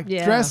Day, like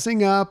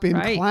dressing up in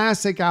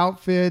classic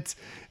outfits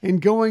and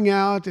going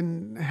out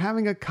and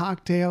having a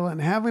cocktail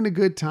and having a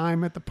good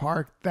time at the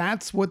park.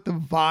 That's what the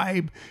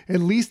vibe, at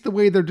least the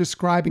way they're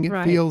describing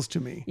it, feels to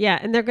me. Yeah,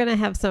 and they're going to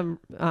have some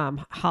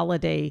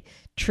holiday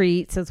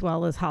treats as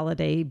well as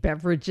holiday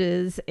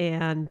beverages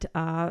and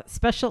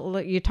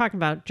special. You're talking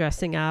about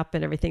dressing up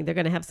and everything. They're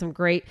going to have some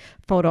great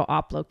photo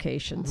op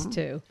locations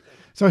too.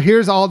 So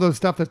here's all the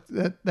stuff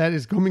that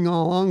is coming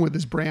along with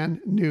this brand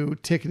new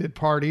ticketed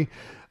party.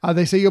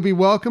 They say you'll be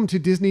welcome to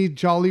Disney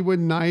Jollywood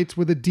Nights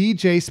with a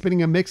DJ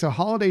spinning a mix of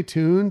holiday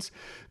tunes.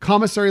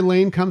 Commissary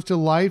Lane comes to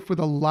life with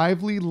a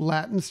lively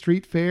Latin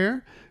street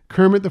fair.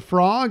 Kermit the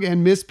Frog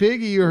and Miss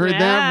Piggy, you heard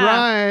that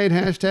right.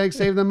 Hashtag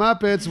Save the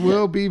Muppets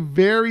will be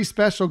very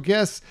special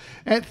guests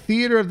at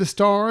Theater of the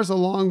Stars,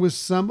 along with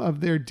some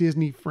of their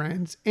Disney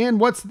friends. And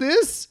what's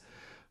this?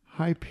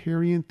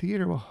 Hyperion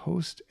Theater will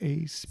host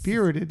a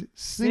spirited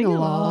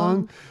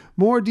sing-along.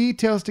 More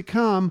details to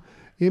come.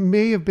 It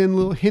may have been a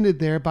little hinted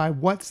there by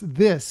what's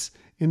this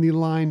in the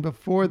line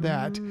before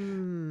that.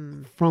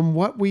 From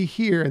what we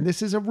hear, and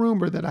this is a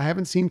rumor that I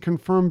haven't seen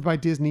confirmed by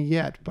Disney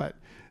yet, but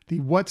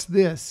the what's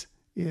this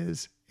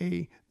is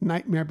a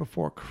Nightmare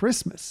Before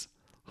Christmas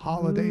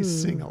holiday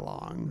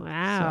sing-along.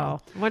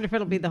 Wow. So, I wonder if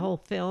it'll be the whole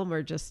film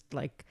or just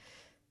like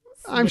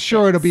I'm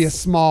sure it'll be a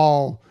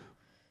small,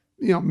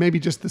 maybe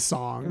just the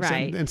songs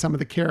and some of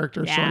the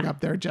characters showing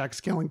up there. Jack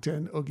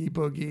Skellington, Oogie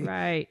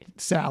Boogie,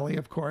 Sally,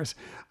 of course.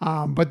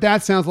 But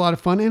that sounds a lot of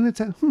fun. And it's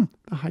at the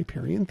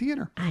Hyperion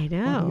Theater. I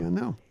know. What do you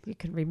know? You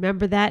can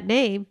remember that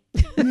name.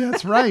 Yeah,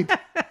 that's right.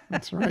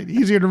 That's right.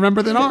 Easier to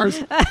remember than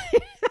ours.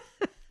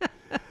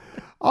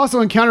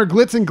 Also encounter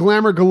glitz and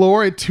glamour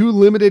galore at 2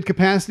 limited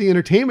capacity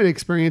entertainment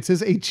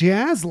experiences, a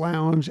jazz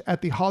lounge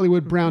at the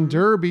Hollywood Brown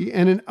Derby,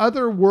 and an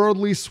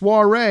otherworldly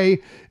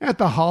soiree at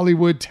the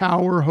Hollywood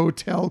Tower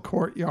Hotel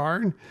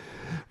Courtyard.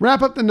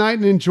 Wrap up the night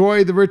and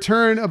enjoy the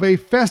return of a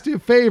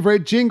festive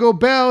favorite, Jingle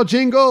Bell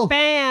Jingle.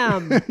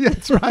 Bam!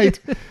 That's right.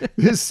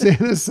 This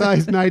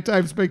Santa-sized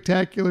nighttime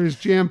spectacular is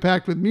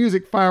jam-packed with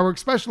music,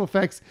 fireworks, special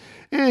effects,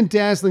 and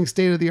dazzling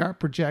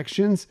state-of-the-art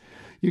projections.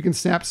 You can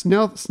snap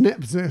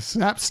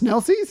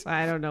snelsies?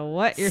 I don't know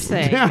what you're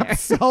saying. Snap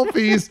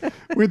selfies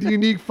with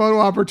unique photo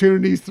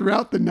opportunities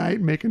throughout the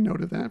night. Make a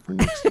note of that for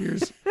next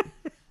year's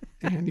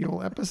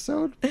annual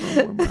episode.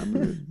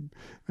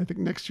 I think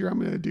next year I'm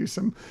going to do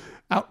some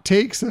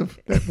outtakes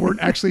that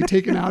weren't actually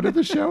taken out of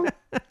the show.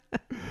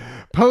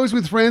 Pose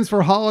with friends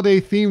for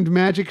holiday-themed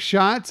magic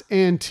shots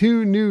and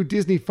 2 new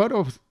Disney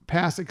Photo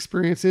Pass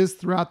experiences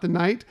throughout the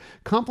night.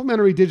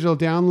 Complimentary digital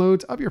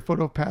downloads of your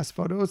Photo Pass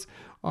photos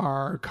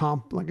are,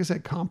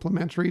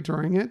 complimentary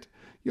during it.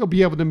 You'll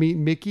be able to meet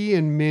Mickey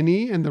and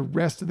Minnie and the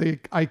rest of the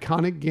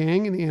iconic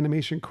gang in the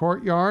animation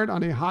courtyard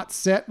on a hot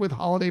set with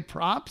holiday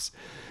props,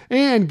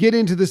 and get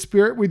into the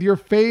spirit with your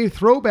fave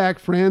throwback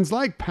friends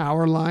like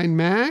Powerline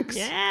Max,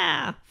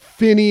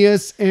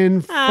 Phineas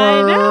and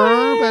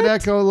Ferb at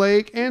Echo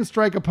Lake, and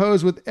strike a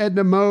pose with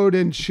Edna Mode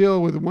and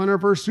chill with one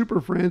of her super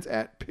friends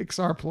at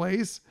Pixar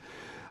Place.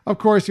 Of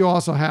course, you'll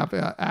also have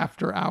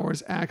after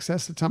hours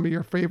access to some of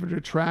your favorite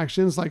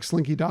attractions like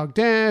Slinky Dog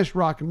Dash,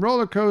 Rock and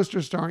Roller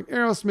Coaster starring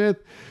Aerosmith,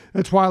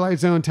 the Twilight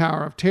Zone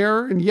Tower of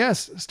Terror, and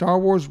yes, Star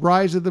Wars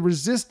Rise of the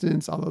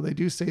Resistance, although they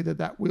do say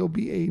that will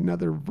be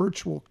another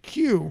virtual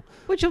queue.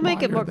 Which will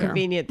make it more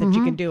convenient that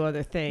you can do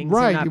other things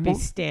and not be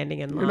standing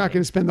in line. You're not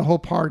going to spend the whole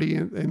party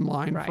in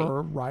line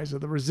for Rise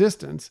of the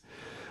Resistance.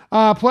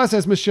 Plus,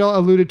 as Michelle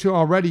alluded to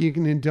already, you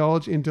can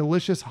indulge in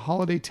delicious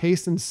holiday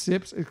tastes and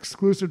sips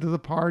exclusive to the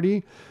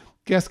party.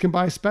 Guests can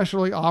buy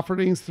specially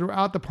offerings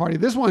throughout the party.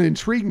 This one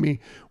intrigued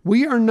me.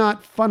 We are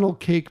not funnel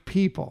cake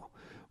people,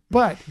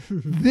 but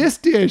this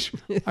dish,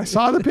 I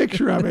saw the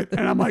picture of it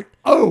and I'm like,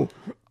 oh,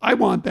 I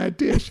want that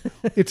dish.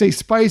 It's a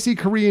spicy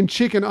Korean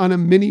chicken on a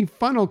mini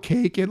funnel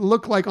cake. It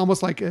looked like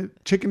almost like a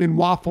chicken and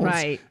waffles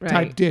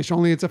type dish,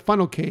 only it's a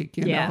funnel cake,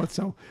 you know?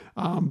 So,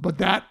 but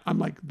that, I'm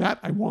like, that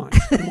I want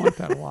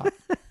that a lot.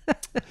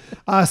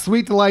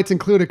 Sweet delights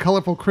include a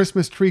colorful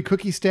Christmas tree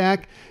cookie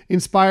stack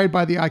inspired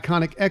by the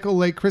iconic Echo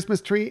Lake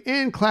Christmas tree,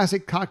 and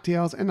classic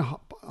cocktails and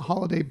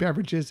holiday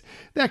beverages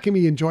that can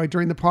be enjoyed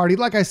during the party.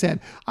 Like I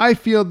said, I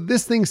feel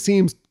this thing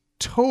seems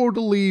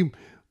totally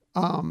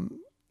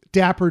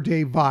Dapper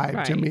Day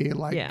vibe to Right. me,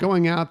 like Yeah.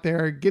 going out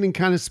there, getting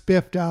kind of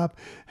spiffed up,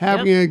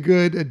 having a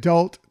good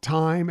adult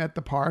time at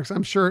the parks.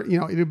 I'm sure,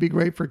 it would be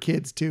great for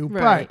kids too,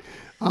 Right.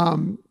 but,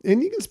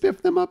 and you can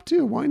spiff them up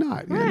too. Why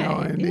not?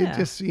 Right, And yeah. it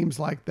just seems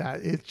like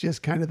that. It's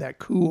just kind of that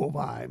cool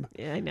vibe.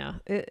 Yeah, I know.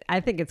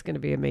 I think it's going to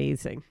be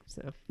amazing.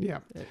 So Yeah.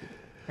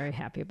 very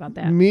happy about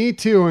that. Me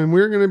too, and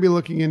we're going to be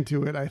looking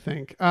into it, I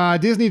think.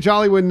 Disney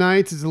Jollywood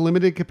Nights is a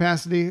limited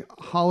capacity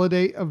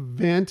holiday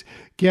event.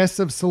 Guests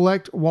of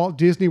select Walt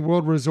Disney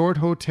World Resort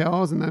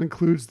hotels, and that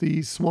includes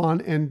the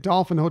Swan and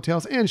Dolphin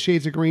hotels and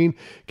Shades of Green,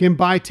 can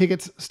buy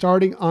tickets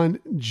starting on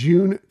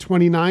June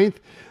 29th.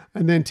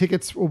 And then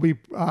tickets will be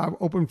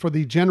open for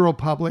the general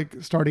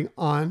public starting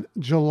on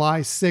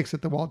July 6th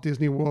at the Walt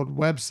Disney World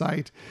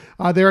website.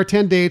 There are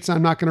 10 dates.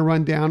 I'm not going to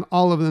run down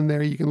all of them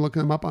there. You can look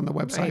them up on the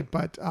website, Right.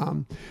 but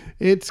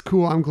it's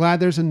cool. I'm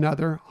glad there's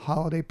another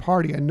holiday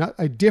party,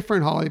 a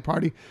different holiday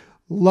party.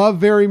 Love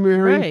Very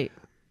Merry. Right.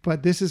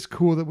 But this is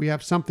cool that we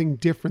have something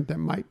different that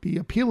might be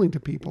appealing to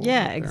people.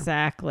 Yeah, out there.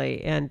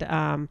 exactly. And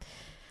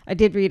I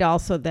did read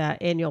also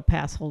that annual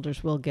pass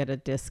holders will get a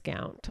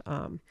discount.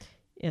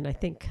 And I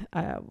think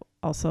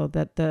also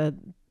that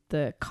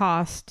the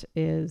cost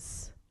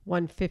is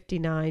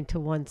 $159 to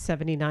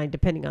 $179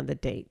 depending on the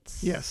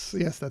dates. Yes,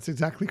 that's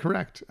exactly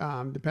correct.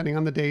 Depending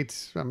on the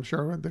dates, I'm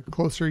sure the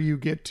closer you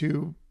get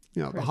to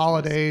the Christmas.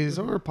 holidays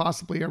or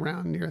possibly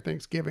around near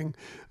Thanksgiving,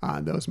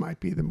 those might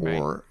be the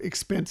more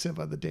expensive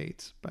of the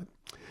dates. But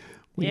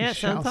we Yeah,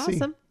 shall sounds see.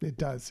 awesome. It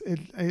does.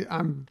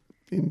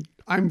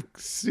 I'm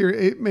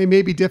serious. It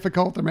may be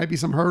difficult. There might be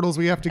some hurdles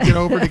we have to get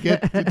over to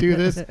get to do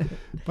this,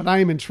 but I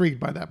am intrigued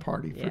by that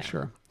party for Yeah.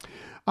 sure.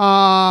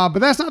 But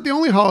that's not the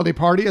only holiday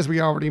party, as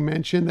we already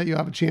mentioned, that you'll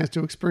have a chance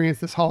to experience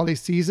this holiday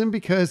season,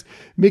 because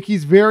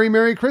Mickey's Very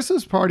Merry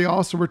Christmas Party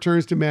also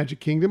returns to Magic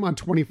Kingdom on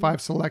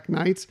 25 select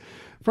nights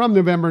from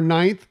November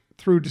 9th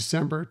through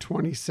December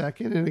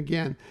 22nd. And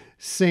again,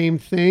 same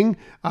thing.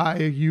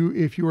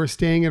 If you are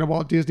staying at a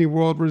Walt Disney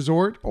World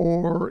Resort,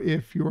 or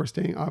if you are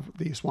staying at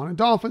the Swan and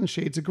Dolphin,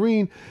 Shades of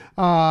Green,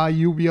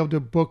 you'll be able to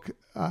book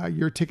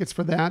your tickets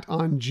for that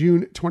on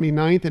June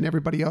 29th, and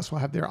everybody else will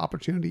have their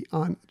opportunity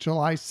on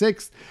July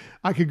 6th.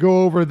 I could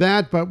go over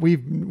that, but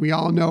we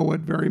all know what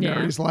Very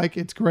Merry is like.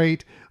 It's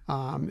great.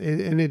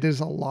 And it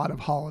is a lot of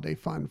holiday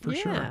fun for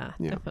sure. Yeah,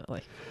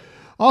 definitely.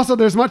 Also,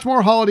 there's much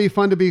more holiday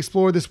fun to be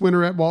explored this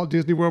winter at Walt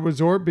Disney World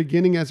Resort,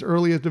 beginning as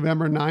early as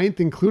November 9th,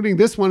 including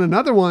this one,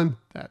 another one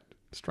that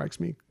strikes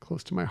me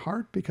close to my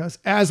heart, because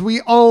as we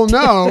all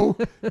know,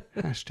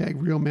 hashtag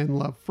Real Men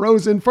Love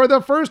Frozen, for the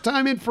first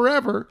time in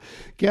forever,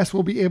 guests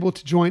will be able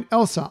to join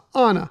Elsa,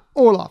 Anna,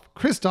 Olaf,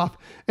 Kristoff,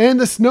 and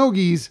the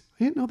Snowgies.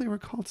 I didn't know they were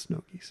called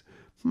Snowgies.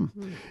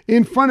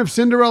 In front of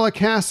Cinderella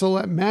Castle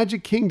at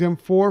Magic Kingdom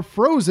for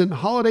Frozen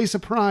Holiday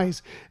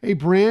Surprise, a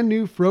brand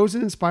new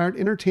Frozen-inspired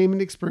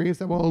entertainment experience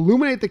that will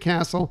illuminate the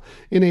castle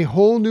in a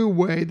whole new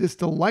way. This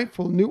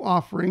delightful new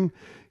offering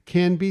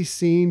can be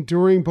seen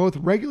during both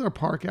regular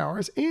park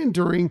hours and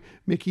during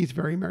Mickey's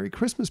Very Merry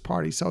Christmas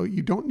Party. So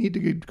you don't need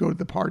to go to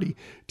the party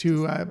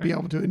to be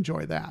able to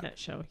enjoy that. That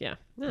show, yeah.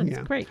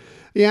 That's great.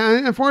 Yeah,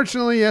 and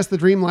unfortunately, yes, the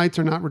Dream Lights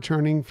are not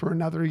returning for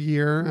another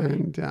year,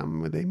 and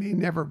they may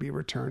never be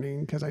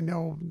returning, because I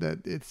know that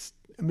it's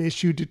an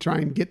issue to try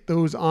and get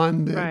those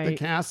on the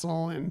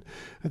castle, and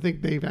I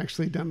think they've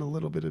actually done a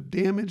little bit of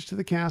damage to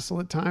the castle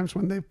at times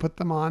when they've put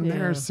them on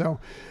there. So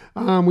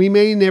we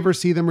may never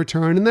see them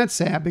return, and that's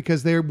sad,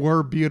 because they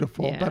were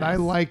beautiful. But I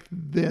like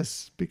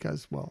this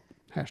because, well,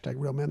 hashtag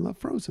Real Men Love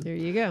Frozen. There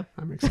you go.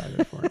 I'm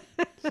excited for it.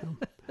 So.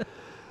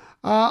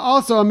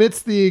 Also,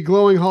 amidst the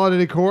glowing holiday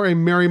decor, a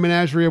merry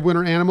menagerie of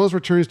winter animals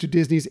returns to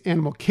Disney's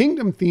Animal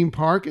Kingdom theme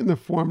park in the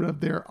form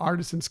of their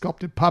artisan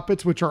sculpted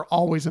puppets, which are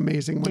always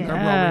amazing when they're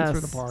roaming through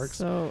the parks.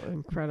 So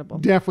incredible.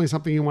 Definitely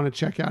something you want to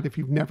check out if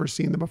you've never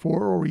seen them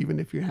before, or even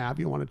if you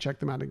have, you want to check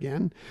them out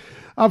again.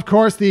 Of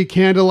course, the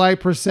Candlelight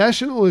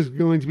Processional is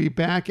going to be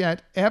back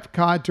at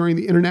Epcot during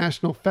the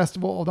International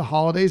Festival of the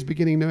Holidays,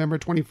 beginning November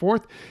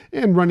 24th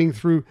and running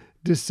through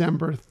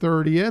December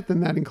 30th,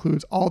 and that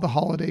includes all the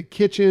holiday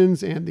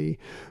kitchens and the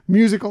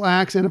musical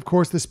acts, and of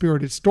course the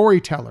spirited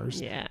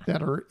storytellers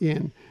that are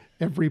in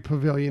every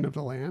pavilion of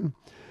the land.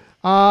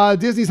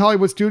 Disney's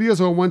Hollywood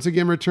Studios will once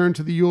again return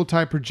to the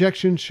Yuletide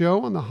projection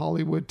show on the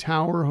Hollywood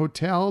Tower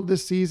Hotel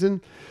this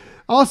season.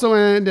 Also,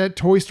 and at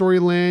Toy Story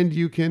Land,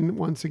 you can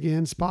once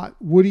again spot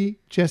Woody,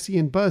 Jessie,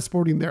 and Buzz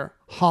sporting their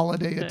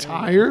holiday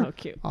attire. How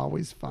cute.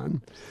 Always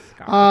fun.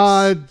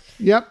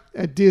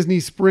 At Disney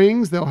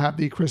Springs, they'll have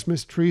the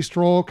Christmas tree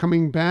stroll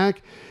coming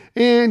back,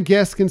 and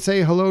guests can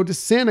say hello to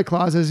Santa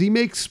Claus as he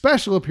makes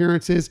special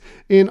appearances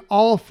in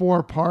all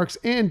 4 parks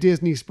and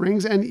Disney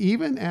Springs, and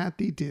even at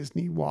the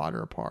Disney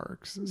water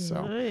parks.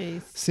 So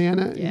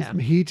Santa,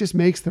 he just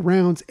makes the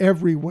rounds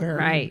everywhere.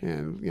 Right.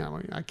 And,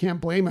 I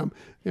can't blame him.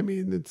 I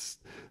mean, it's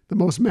the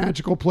most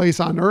magical place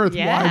on earth.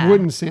 Why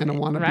wouldn't Santa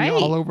want to be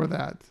all over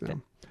that?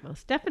 So.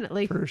 Most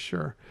definitely. For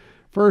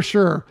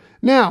sure.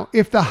 Now,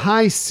 if the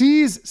high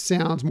seas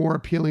sounds more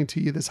appealing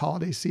to you this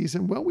holiday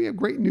season, well, we have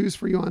great news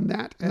for you on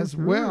that as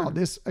well.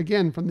 This,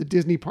 again, from the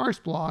Disney Parks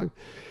blog.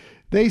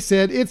 They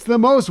said it's the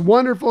most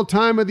wonderful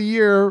time of the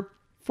year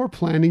for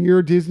planning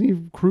your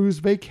Disney cruise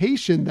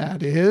vacation,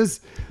 that is.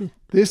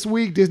 This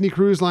week, Disney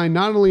Cruise Line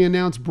not only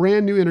announced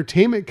brand new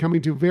entertainment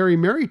coming to Very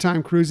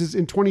Maritime Cruises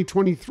in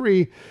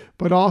 2023,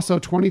 but also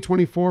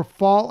 2024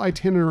 fall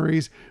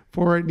itineraries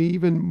for an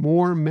even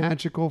more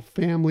magical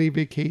family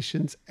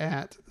vacations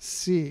at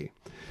sea.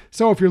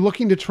 So if you're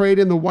looking to trade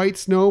in the white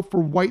snow for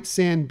white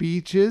sand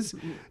beaches,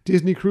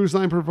 Disney Cruise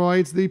Line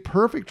provides the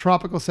perfect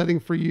tropical setting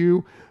for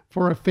you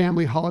for a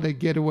family holiday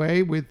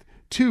getaway with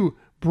 2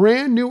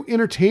 brand new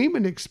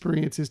entertainment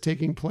experiences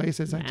taking place,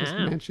 as I just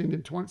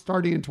mentioned,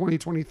 starting in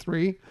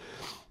 2023.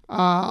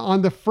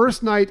 On the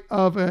first night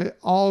of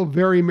all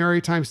Very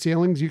Maritime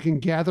sailings, you can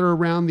gather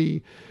around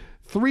the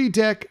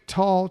 3-deck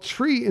tall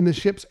tree in the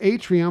ship's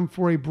atrium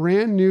for a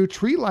brand new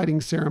tree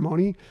lighting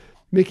ceremony.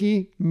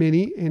 Mickey,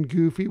 Minnie, and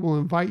Goofy will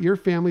invite your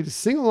family to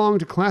sing along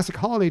to classic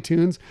holiday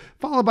tunes,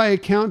 followed by a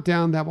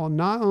countdown that will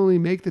not only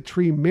make the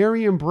tree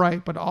merry and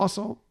bright, but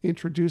also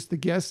introduce the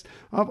guests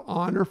of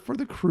honor for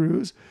the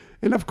cruise.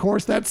 And of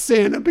course, that's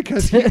Santa,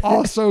 because he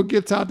also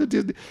gets out to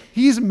Disney.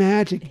 He's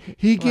magic.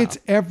 He gets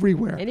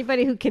everywhere.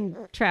 Anybody who can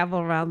travel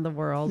around the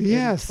world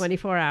in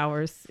 24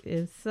 hours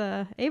is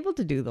able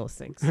to do those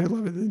things. I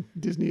love it.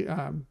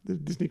 The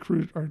Disney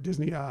Cruise or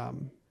Disney,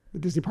 the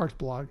Disney Parks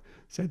blog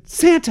said,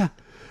 "Santa,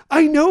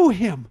 I know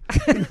him."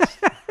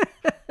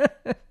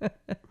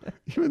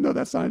 Even though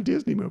that's not a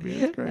Disney movie.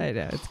 It's great. I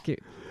know, it's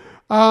cute.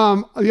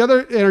 The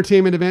other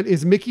entertainment event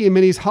is Mickey and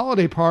Minnie's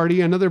Holiday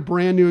Party, another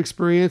brand new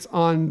experience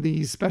on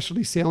these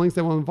specialty sailings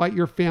that will invite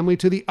your family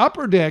to the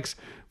upper decks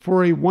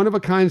for a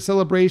one-of-a-kind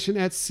celebration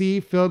at sea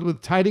filled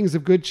with tidings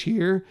of good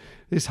cheer.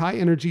 This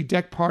high-energy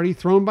deck party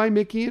thrown by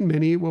Mickey and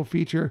Minnie will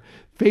feature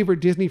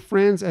favorite Disney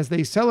friends as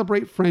they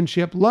celebrate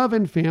friendship, love,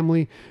 and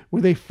family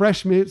with a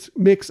fresh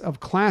mix of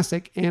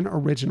classic and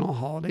original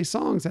holiday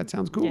songs. That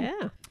sounds cool.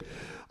 Yeah.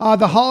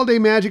 The holiday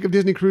magic of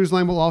Disney Cruise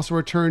Line will also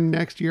return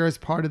next year as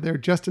part of their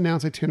just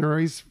announced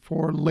itineraries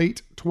for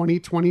late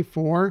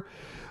 2024.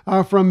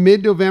 From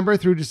mid-November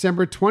through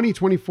December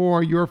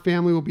 2024, your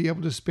family will be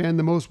able to spend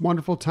the most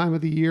wonderful time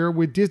of the year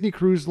with Disney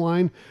Cruise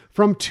Line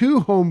from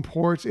 2 home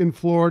ports in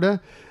Florida,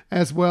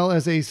 as well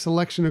as a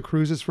selection of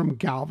cruises from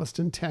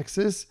Galveston,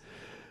 Texas.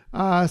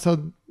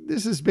 So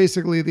this is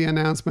basically the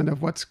announcement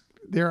of what's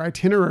their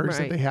itineraries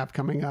that they have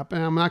coming up.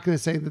 And I'm not going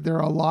to say that there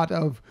are a lot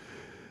of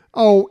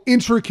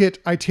intricate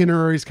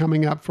itineraries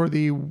coming up for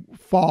the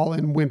fall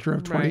and winter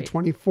of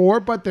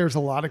 2024, but there's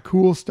a lot of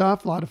cool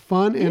stuff, a lot of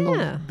fun,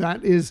 and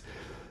that is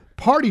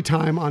party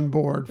time on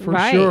board for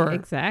sure. Right,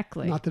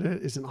 exactly. Not that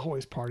it isn't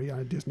always party on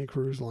a Disney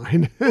Cruise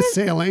Line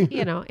sailing.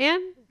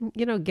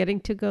 Getting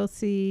to go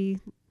see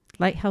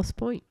Lighthouse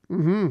Point.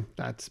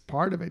 That's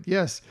part of it,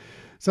 yes.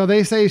 So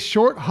they say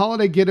short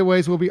holiday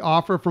getaways will be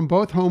offered from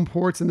both home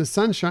ports in the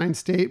Sunshine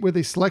State with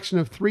a selection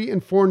of 3-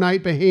 and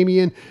 4-night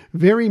Bahamian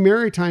Very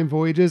Maritime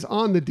voyages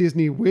on the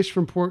Disney Wish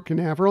from Port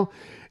Canaveral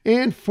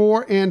and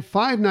 4- and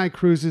 5-night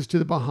cruises to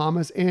the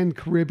Bahamas and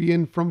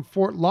Caribbean from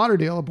Fort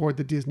Lauderdale aboard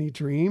the Disney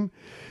Dream.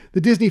 The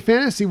Disney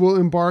Fantasy will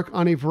embark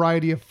on a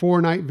variety of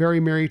 4-night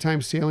Very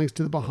Maritime sailings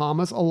to the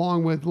Bahamas,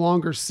 along with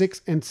longer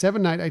 6- and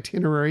 7-night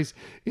itineraries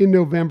in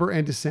November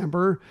and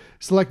December.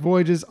 Select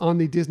voyages on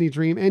the Disney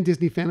Dream and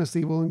Disney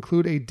Fantasy will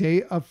include a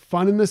day of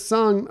fun in the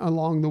sun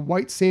along the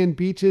white sand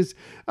beaches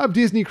of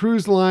Disney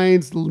Cruise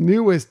Line's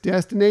newest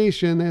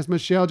destination, as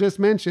Michelle just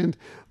mentioned,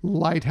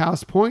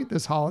 Lighthouse Point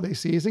this holiday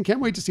season.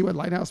 Can't wait to see what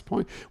Lighthouse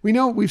Point.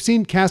 We've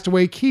seen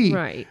Castaway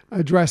Cay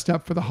dressed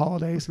up for the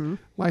holidays.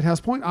 Lighthouse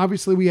Point,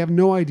 obviously we have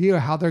no idea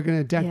how they're going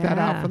to deck that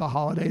out for the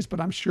holidays, but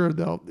I'm sure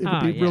it'll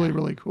be really,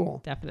 really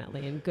cool.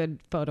 Definitely. And good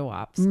photo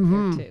ops there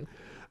too.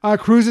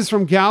 Cruises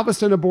from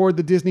Galveston aboard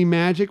the Disney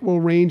Magic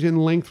will range in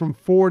length from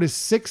 4 to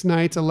 6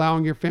 nights,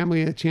 allowing your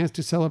family a chance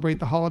to celebrate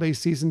the holiday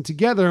season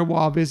together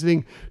while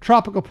visiting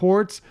tropical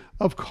ports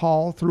of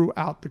call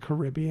throughout the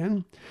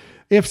Caribbean.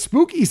 If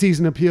spooky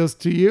season appeals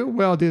to you,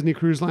 well, Disney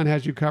Cruise Line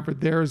has you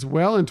covered there as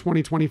well in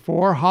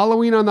 2024.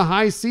 Halloween on the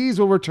High Seas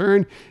will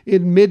return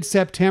in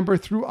mid-September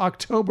through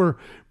October,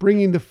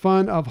 bringing the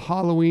fun of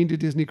Halloween to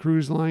Disney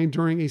Cruise Line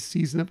during a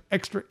season of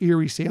extra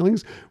eerie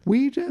sailings.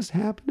 We just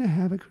happen to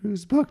have a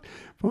cruise booked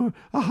for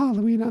a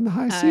Halloween on the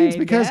High Seas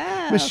because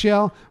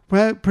Michelle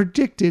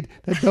predicted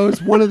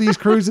that one of these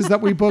cruises that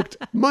we booked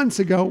months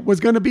ago was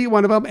going to be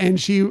one of them, and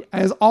she,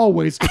 as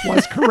always,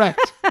 was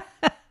correct.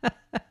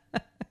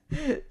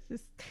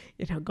 Just,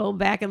 going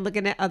back and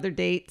looking at other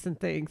dates and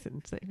things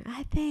and saying,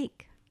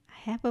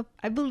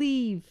 I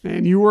believe.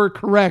 And you were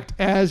correct,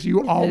 as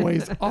you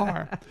always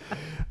are.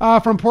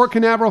 From Port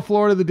Canaveral,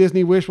 Florida, the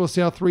Disney Wish will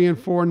sail 3- and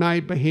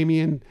 4-night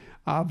Bahamian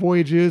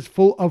voyages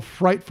full of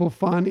frightful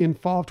fun in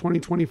fall of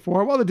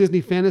 2024, while the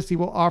Disney Fantasy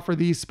will offer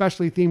these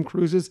specially themed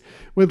cruises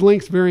with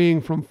lengths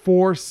varying from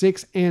 4,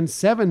 6, and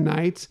 7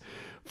 nights.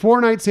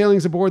 4-night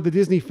sailings aboard the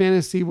Disney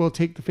Fantasy will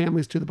take the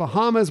families to the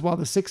Bahamas, while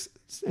the 6-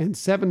 and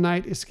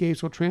 7-night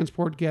escapes will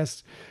transport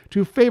guests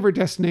to favorite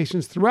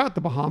destinations throughout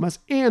the Bahamas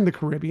and the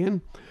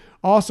Caribbean.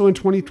 Also in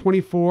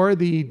 2024,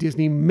 the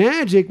Disney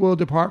Magic will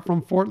depart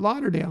from Fort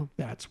Lauderdale.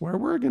 That's where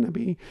we're going to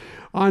be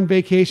on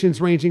vacations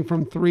ranging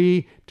from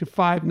 3 to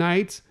 5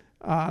 nights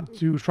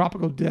to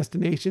tropical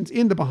destinations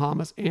in the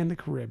Bahamas and the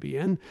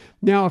Caribbean.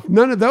 Now, if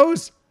none of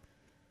those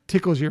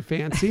tickles your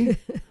fancy,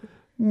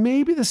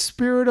 maybe the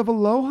Spirit of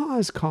Aloha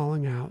is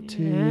calling out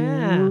to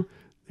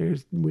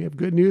you. We have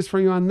good news for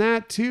you on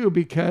that too,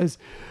 because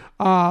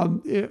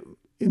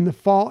in the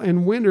fall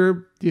and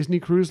winter, Disney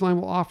Cruise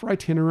Line will offer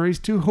itineraries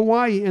to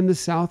Hawaii and the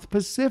South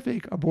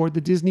Pacific aboard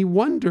the Disney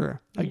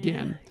Wonder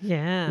again.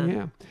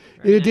 Yeah.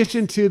 In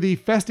addition to the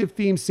festive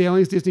themed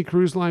sailings, Disney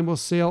Cruise Line will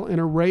sail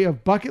an array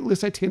of bucket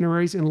list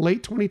itineraries in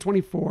late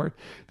 2024.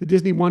 The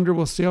Disney Wonder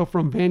will sail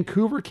from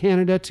Vancouver,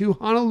 Canada to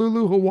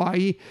Honolulu,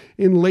 Hawaii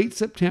in late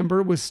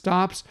September with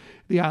stops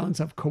the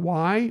islands of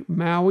Kauai,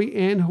 Maui,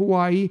 and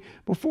Hawaii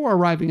before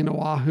arriving in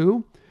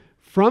Oahu.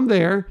 From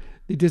there,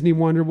 the Disney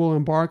Wonder will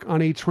embark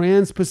on a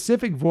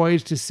trans-Pacific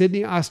voyage to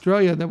Sydney,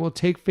 Australia that will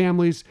take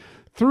families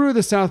through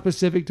the South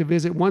Pacific to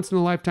visit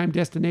once-in-a-lifetime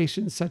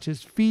destinations such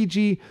as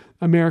Fiji,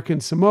 American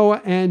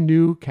Samoa, and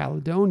New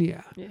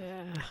Caledonia. Yeah.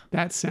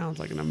 That sounds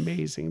like an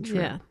amazing trip.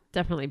 Yeah,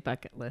 definitely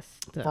bucket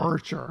list. For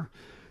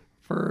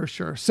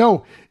sure.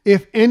 So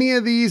if any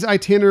of these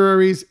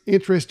itineraries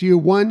interest you,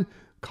 one,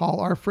 call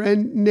our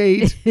friend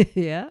Nate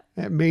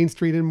at Main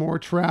Street and More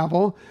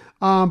Travel.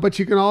 But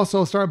you can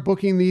also start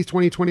booking these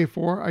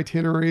 2024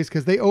 itineraries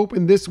because they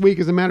open this week.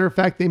 As a matter of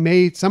fact,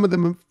 some of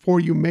them for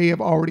you may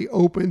have already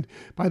opened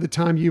by the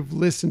time you've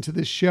listened to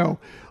this show.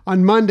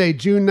 On Monday,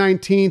 June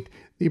 19th,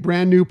 the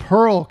brand new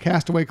Pearl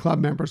Castaway Club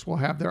members will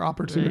have their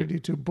opportunity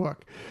to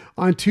book.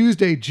 On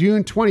Tuesday,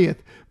 June 20th,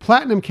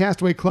 Platinum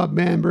Castaway Club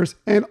members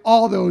and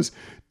all those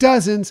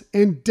dozens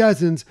and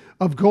dozens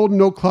of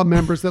Golden Oak Club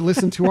members that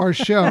listen to our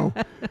show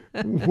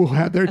will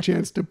have their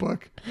chance to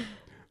book.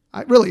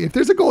 If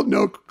there's a Golden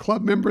Oak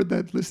Club member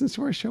that listens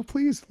to our show,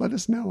 please let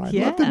us know. I'd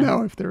love to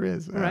know if there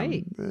is.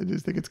 Right. I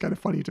just think it's kind of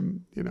funny to,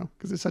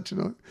 because it's such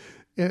an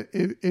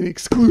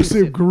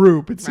exclusive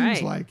group. It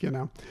seems like,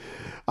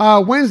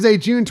 Wednesday,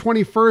 June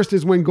 21st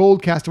is when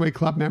Gold Castaway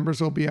Club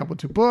members will be able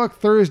to book.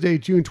 Thursday,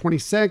 June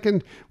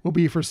 22nd will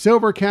be for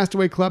Silver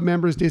Castaway Club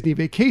members, Disney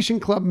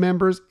Vacation Club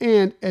members,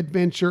 and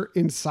Adventure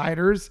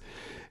Insiders.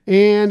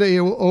 And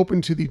it will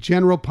open to the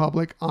general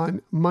public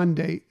on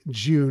Monday,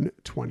 June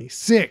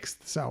 26th.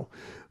 So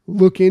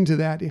look into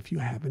that if you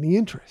have any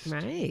interest.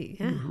 Right.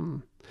 Yeah. Mm-hmm.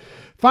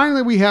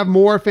 Finally, we have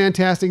more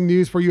fantastic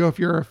news for you if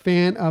you're a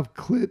fan of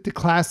the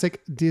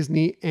classic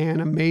Disney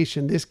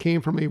animation. This came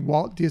from a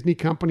Walt Disney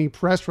Company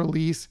press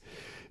release.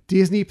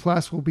 Disney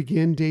Plus will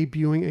begin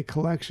debuting a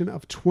collection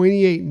of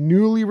 28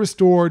 newly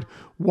restored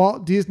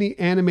Walt Disney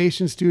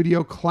Animation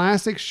Studio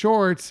classic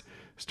shorts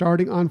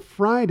starting on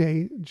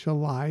Friday,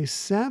 July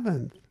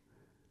 7th.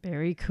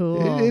 Very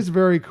cool. It is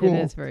very cool.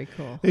 It is very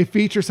cool. They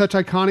feature such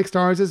iconic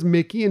stars as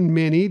Mickey and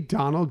Minnie,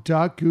 Donald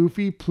Duck,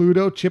 Goofy,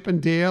 Pluto, Chip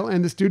and Dale,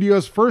 and the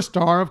studio's first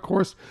star, of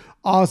course,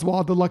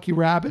 Oswald the Lucky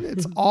Rabbit.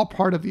 It's all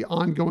part of the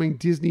ongoing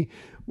Disney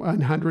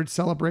 100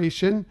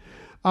 celebration.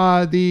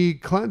 They'll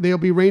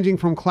be ranging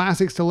from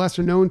classics to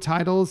lesser-known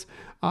titles.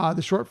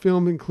 The short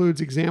film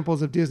includes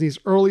examples of Disney's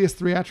earliest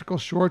theatrical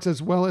shorts,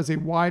 as well as a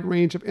wide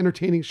range of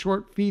entertaining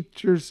short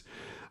features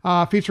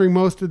featuring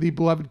most of the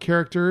beloved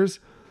characters.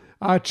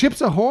 Chips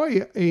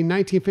Ahoy, a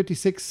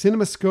 1956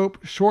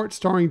 CinemaScope short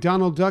starring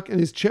Donald Duck and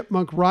his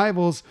chipmunk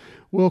rivals,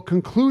 will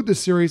conclude the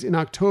series in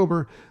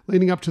October,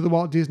 leading up to the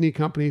Walt Disney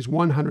Company's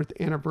 100th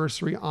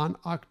anniversary on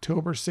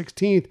October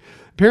 16th.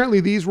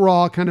 Apparently, these were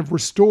all kind of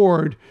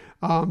restored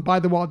by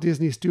the Walt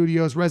Disney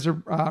Studios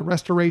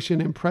restoration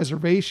and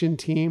preservation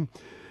team,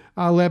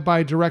 led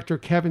by director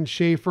Kevin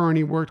Schaefer, and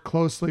he worked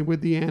closely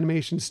with the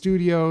animation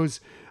studios.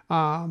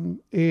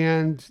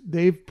 And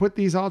they've put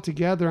these all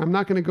together. I'm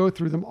not going to go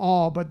through them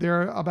all, but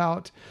there are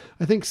about,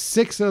 I think,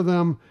 6 of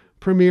them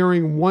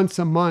premiering once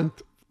a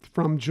month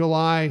from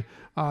July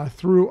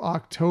through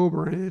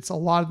October. And it's a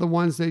lot of the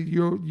ones that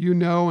you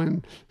know,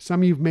 and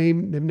some you've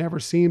never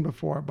seen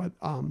before, but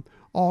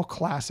all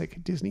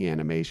classic Disney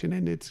animation.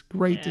 And it's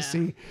great to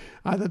see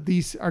that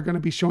these are going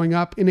to be showing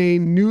up in a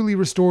newly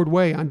restored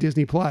way on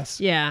Disney Plus.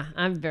 Yeah,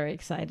 I'm very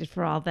excited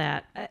for all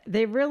that.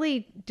 They're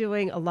really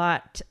doing a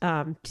lot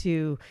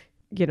to,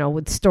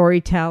 with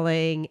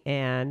storytelling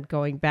and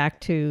going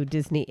back to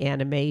Disney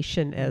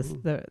animation as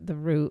the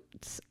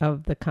roots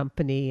of the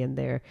company,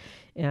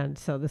 and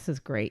so this is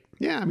great.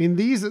 Yeah, I mean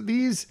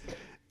these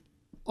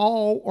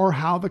all are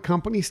how the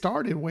company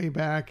started way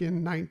back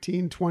in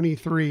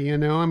 1923.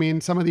 I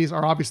mean, some of these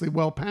are obviously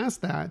well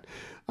past that.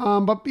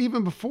 But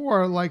even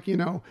before, like,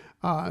 Snow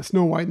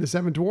White and the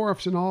Seven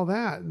Dwarfs and all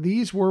that,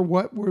 these were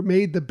what were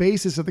made the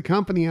basis of the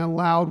company and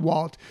allowed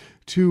Walt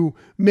to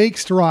make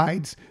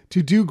strides,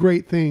 to do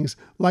great things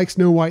like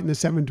Snow White and the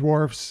Seven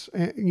Dwarfs,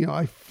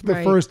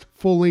 the first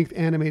full-length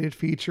animated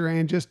feature,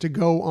 and just to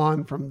go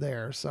on from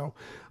there. So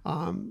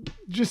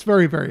just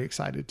very, very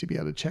excited to be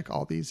able to check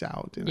all these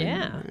out. And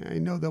I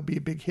know there'll be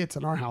big hits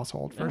in our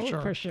household for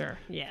sure. For sure,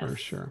 yes. For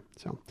sure.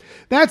 So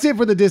that's it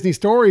for the Disney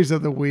Stories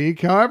of the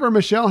Week. However,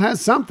 Michelle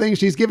has some something.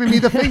 She's giving me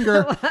the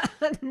finger.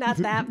 Not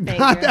that finger.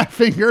 Not that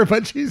finger,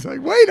 but she's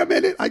like, wait a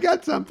minute, I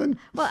got something.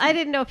 Well, I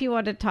didn't know if you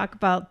wanted to talk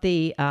about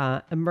the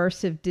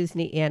immersive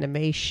Disney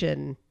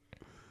animation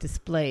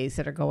displays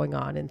that are going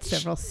on in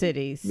several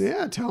cities.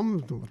 Yeah,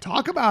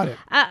 talk about it.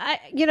 I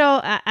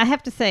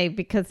have to say,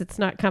 because it's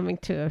not coming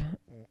to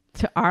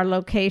our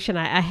location,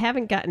 I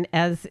haven't gotten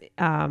as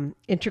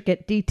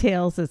intricate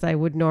details as I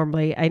would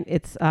normally.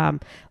 It's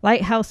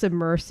Lighthouse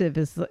Immersive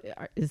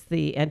is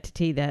the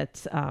entity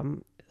that's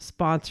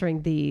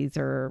sponsoring these,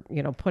 or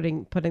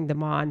putting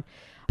them on.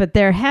 But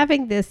they're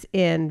having this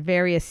in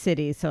various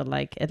cities, so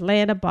like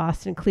Atlanta,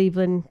 Boston,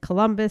 Cleveland,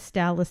 Columbus,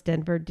 Dallas,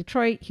 Denver,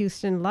 Detroit,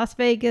 Houston, Las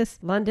Vegas,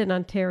 London,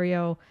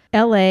 Ontario,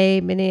 LA,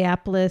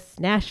 Minneapolis,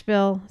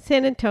 Nashville,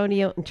 San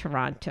Antonio, and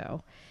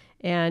Toronto.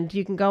 And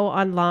you can go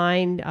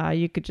online.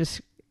 You could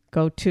just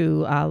go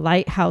to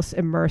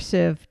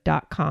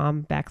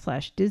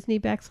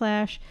lighthouseimmersive.com/Disney/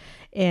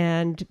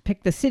 and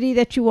pick the city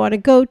that you want to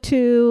go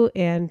to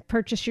and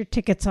purchase your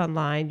tickets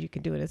online. You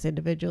can do it as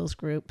individuals,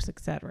 groups,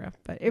 etc.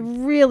 But it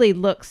really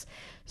looks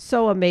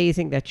so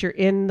amazing that you're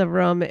in the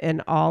room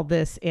and all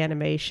this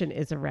animation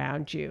is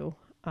around you.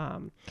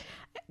 To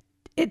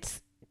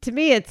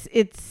me,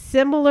 it's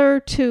similar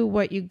to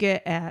what you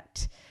get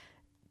at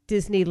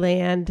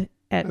Disneyland.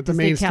 At the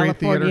Disney Main Street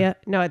California, Theater?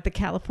 No, at the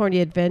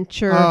California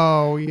Adventure.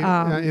 Oh,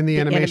 yeah, in the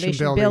animation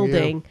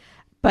building. Yeah.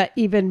 But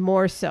even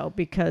more so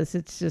because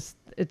it's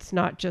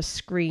not just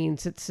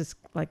screens. It's just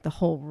like the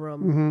whole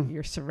room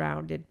you're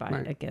surrounded by,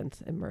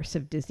 against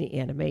immersive Disney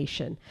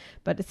animation.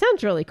 But it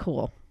sounds really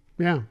cool.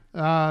 Yeah,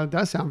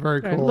 does sound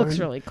very cool. It looks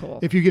really cool.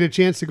 If you get a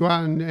chance to go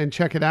out and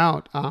check it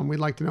out, we'd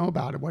like to know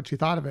about it, what you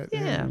thought of it,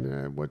 Yeah.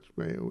 and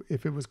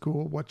if it was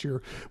cool, what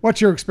your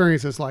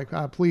experience is like.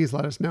 Please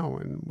let us know,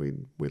 and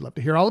we'd love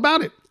to hear all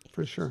about it.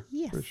 For sure.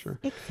 Yes, for sure.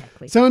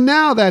 Exactly. So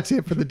now that's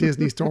it for the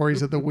Disney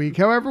stories of the week.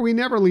 However, we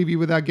never leave you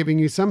without giving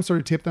you some sort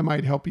of tip that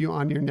might help you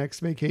on your next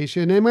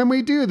vacation. And when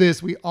we do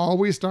this, we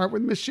always start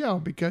with Michelle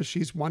because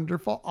she's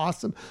wonderful,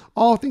 awesome,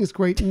 all things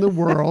great in the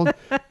world.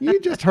 You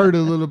just heard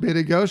a little bit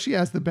ago. She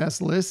has the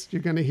best list.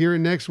 You're going to hear it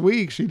next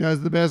week. She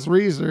does the best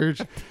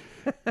research.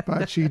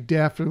 But she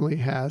definitely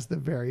has the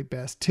very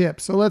best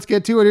tips. So let's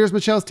get to it. Here's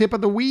Michelle's tip of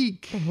the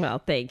week.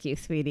 Well, thank you,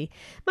 sweetie.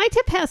 My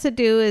tip has to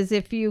do is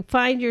if you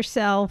find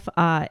yourself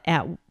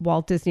at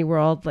Walt Disney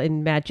World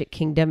in Magic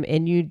Kingdom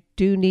and you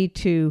do need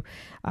to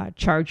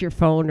charge your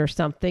phone or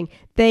something,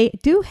 they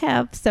do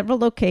have several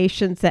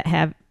locations that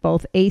have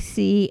both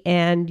AC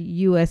and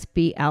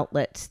USB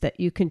outlets that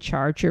you can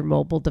charge your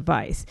mobile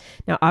device.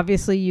 Now,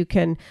 obviously, you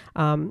can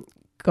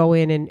go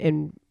in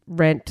and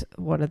rent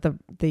one of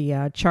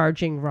the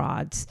charging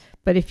rods.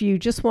 But if you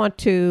just want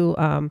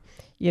to,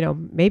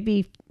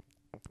 maybe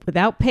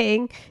without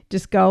paying,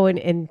 just go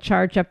and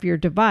charge up your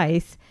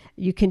device,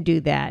 you can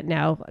do that.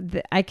 Now,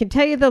 I can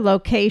tell you the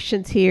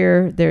locations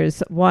here.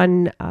 There's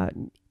one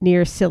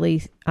near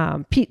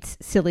Pete's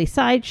Silly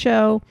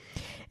Sideshow,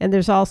 and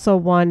there's also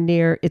one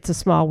near It's a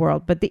Small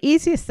World. But the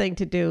easiest thing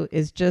to do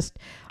is just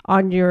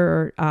on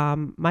your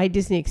My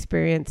Disney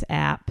Experience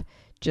app,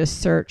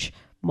 just search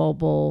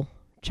mobile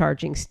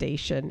charging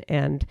station,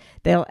 and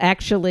they'll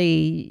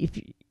actually, if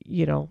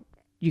you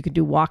can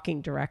do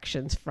walking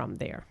directions from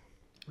there.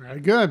 Very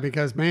good,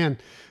 because man,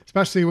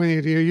 especially when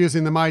you're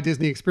using the My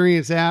Disney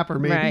Experience app or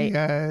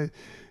maybe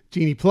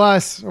Genie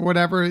Plus or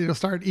whatever, you'll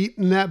start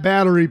eating that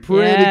battery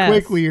pretty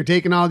quickly. You're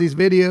taking all these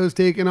videos,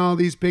 taking all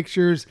these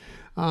pictures.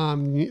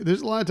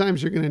 There's a lot of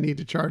times you're going to need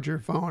to charge your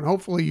phone.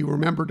 Hopefully you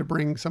remember to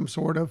bring some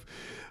sort of,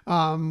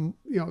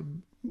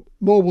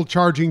 mobile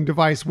charging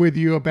device with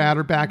you, a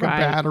backup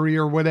battery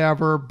or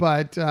whatever.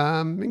 But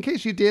in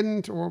case you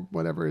didn't or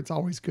whatever, it's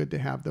always good to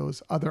have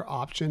those other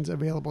options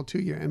available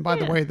to you. And by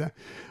the way, the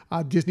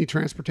Disney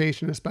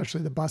transportation,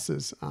 especially the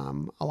buses,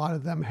 a lot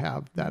of them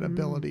have that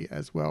ability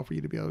as well for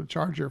you to be able to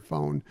charge your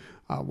phone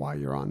while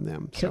you're on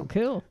them. So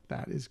cool.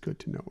 That is good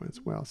to know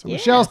as well. So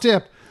Michelle's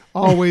tip,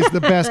 always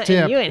the best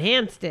tip. You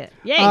enhanced it.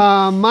 Yay.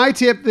 My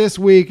tip this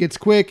week, it's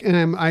quick,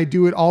 and I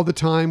do it all the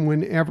time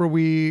whenever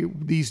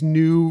these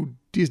new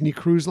Disney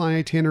Cruise Line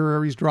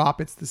itineraries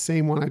drop. It's the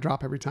same one I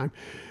drop every time.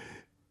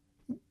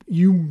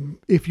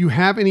 If you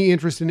have any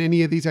interest in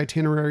any of these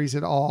itineraries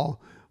at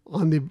all,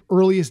 on the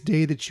earliest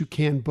day that you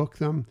can book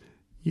them,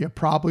 you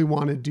probably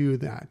want to do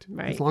that.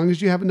 Right. As long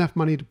as you have enough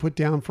money to put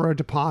down for a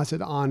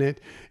deposit on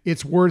it,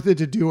 it's worth it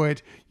to do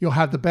it. You'll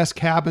have the best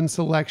cabin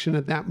selection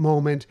at that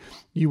moment.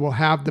 You will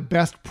have the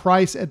best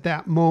price at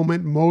that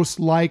moment, most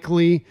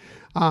likely.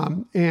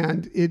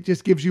 And it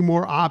just gives you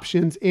more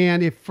options.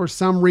 And if for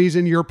some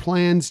reason your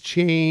plans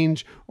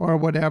change or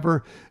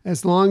whatever,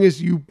 as long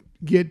as you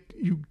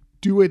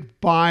do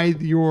it by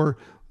your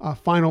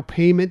final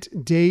payment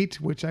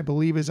date, which I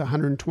believe is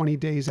 120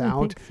 days out. I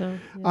think so,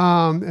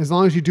 yeah. As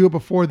long as you do it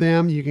before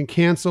them, you can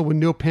cancel with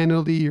no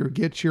penalty. You'll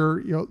get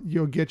your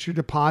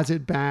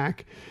deposit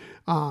back.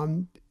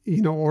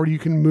 Or you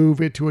can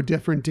move it to a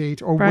different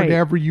date or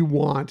whatever you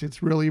want.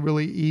 It's really,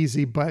 really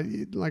easy. But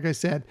like I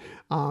said,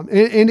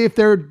 and if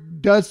they're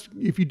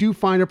if you do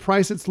find a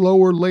price that's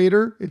lower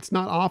later, it's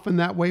not often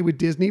that way with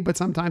Disney, but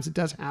sometimes it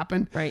does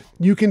happen. Right.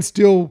 You can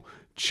still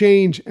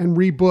change and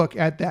rebook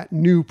at that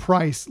new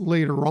price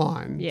later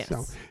on. Yes.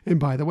 So, and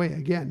by the way,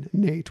 again,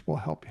 Nate will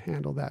help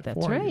handle that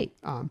That's for right.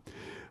 you.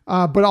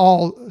 But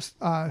all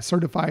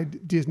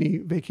certified Disney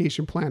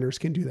vacation planners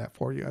can do that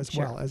for you as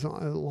well, as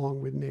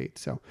along with Nate.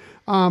 So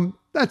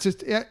that's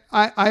just,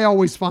 I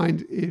always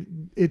find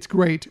it's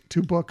great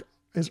to book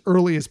as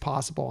early as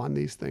possible on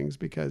these things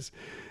because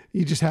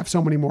you just have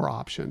so many more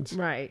options.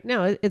 Right.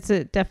 No, it's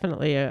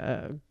definitely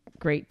a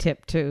great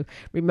tip to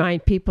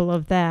remind people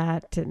of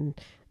that. And,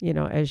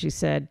 as you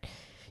said,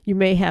 you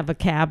may have a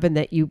cabin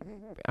that you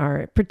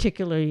are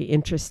particularly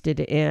interested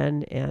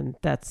in, and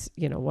that's,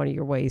 one of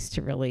your ways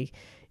to really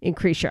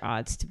increase your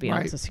odds to be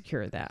able to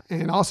secure that.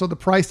 And also the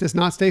price does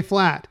not stay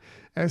flat.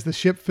 As the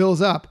ship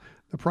fills up,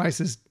 the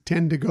prices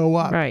tend to go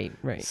up. Right.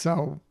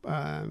 So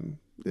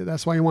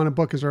that's why you want to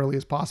book as early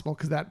as possible,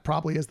 because that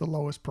probably is the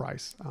lowest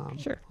price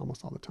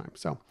almost all the time.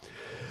 So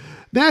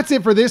that's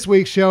it for this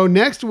week's show.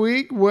 Next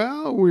week,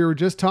 well, we were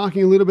just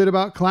talking a little bit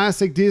about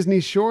classic Disney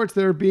shorts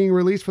that are being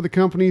released for the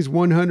company's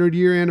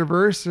 100-year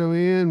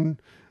anniversary.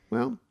 And,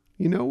 well,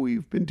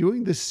 we've been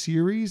doing this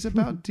series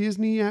about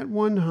Disney at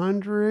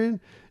 100.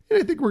 And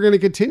I think we're going to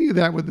continue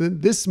that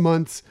with this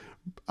month's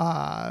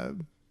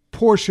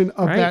portion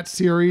of that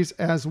series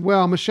as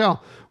well.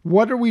 Michelle,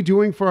 what are we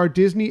doing for our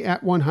Disney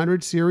at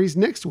 100 series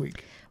next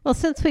week? Well,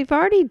 since we've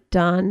already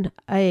done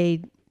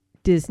a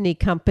Disney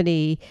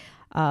company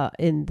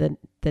in the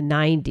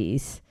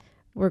 90s,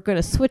 we're going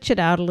to switch it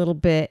out a little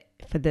bit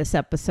for this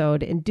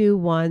episode and do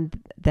one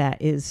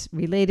that is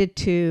related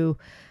to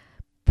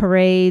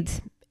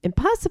parades and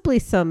possibly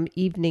some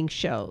evening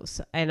shows.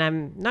 And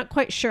I'm not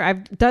quite sure.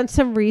 I've done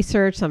some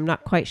research. So I'm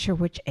not quite sure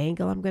which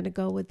angle I'm going to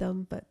go with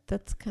them, but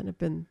that's kind of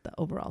been the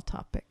overall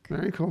topic.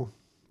 Very cool.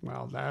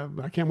 Well,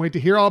 I can't wait to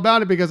hear all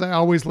about it because I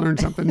always learn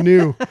something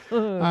new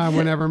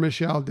whenever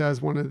Michelle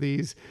does one of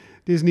these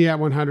Disney at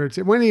 100.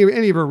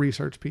 Any of her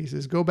research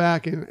pieces, go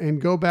back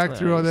and go back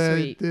through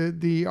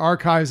the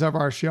archives of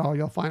our show.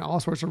 You'll find all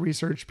sorts of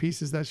research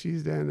pieces that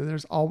she's done.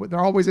 And they're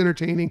always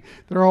entertaining.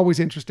 They're always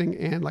interesting.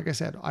 And like I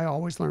said, I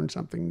always learn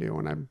something new,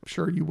 and I'm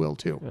sure you will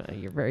too.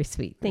 You're very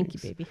sweet. Thank you,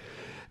 baby.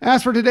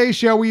 As for today's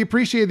show, we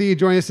appreciate that you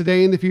join us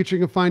today. In the future,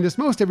 you can find us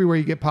most everywhere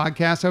you get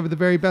podcasts. However, the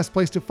very best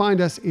place to find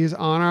us is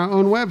on our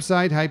own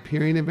website,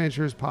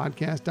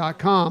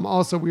 HyperionAdventuresPodcast.com.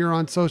 Also, we are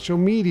on social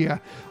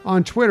media,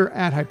 on Twitter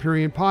at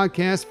Hyperion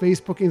Podcast,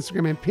 Facebook,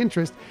 Instagram, and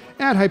Pinterest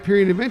at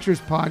Hyperion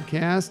Adventures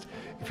Podcast.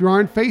 If you are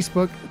on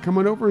Facebook, come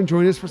on over and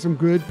join us for some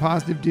good,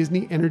 positive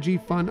Disney energy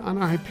fun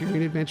on our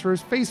Hyperion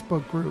Adventurers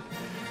Facebook group.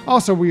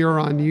 Also, we are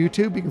on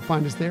YouTube. You can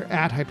find us there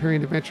at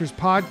Hyperion Adventures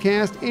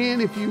Podcast. And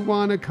if you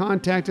want to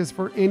contact us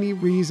for any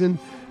reason,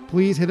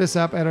 please hit us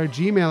up at our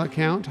Gmail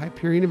account,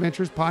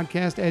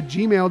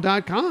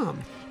 HyperionAdventuresPodcast@gmail.com.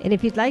 And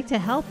if you'd like to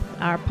help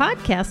our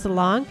podcast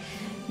along,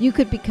 you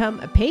could become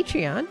a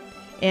Patreon.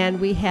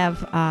 And we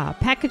have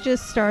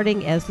packages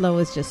starting as low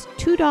as just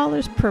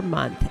 $2 per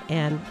month.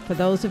 And for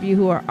those of you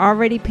who are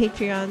already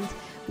Patreons,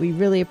 we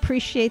really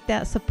appreciate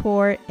that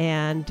support,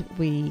 and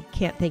we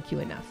can't thank you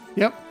enough.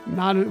 Yep.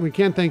 We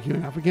can't thank you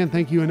enough. We can't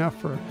thank you enough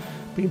for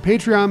being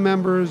Patreon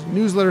members,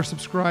 newsletter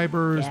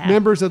subscribers,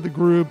 members of the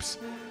groups,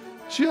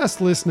 just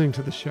listening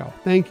to the show.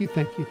 Thank you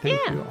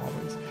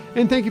always.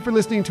 And thank you for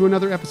listening to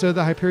another episode of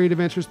the Hyperion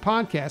Adventures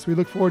Podcast. We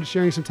look forward to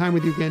sharing some time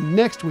with you again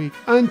next week.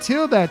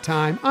 Until that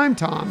time, I'm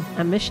Tom.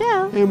 I'm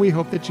Michelle. And we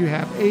hope that you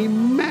have a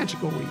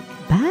magical week.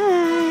 Bye.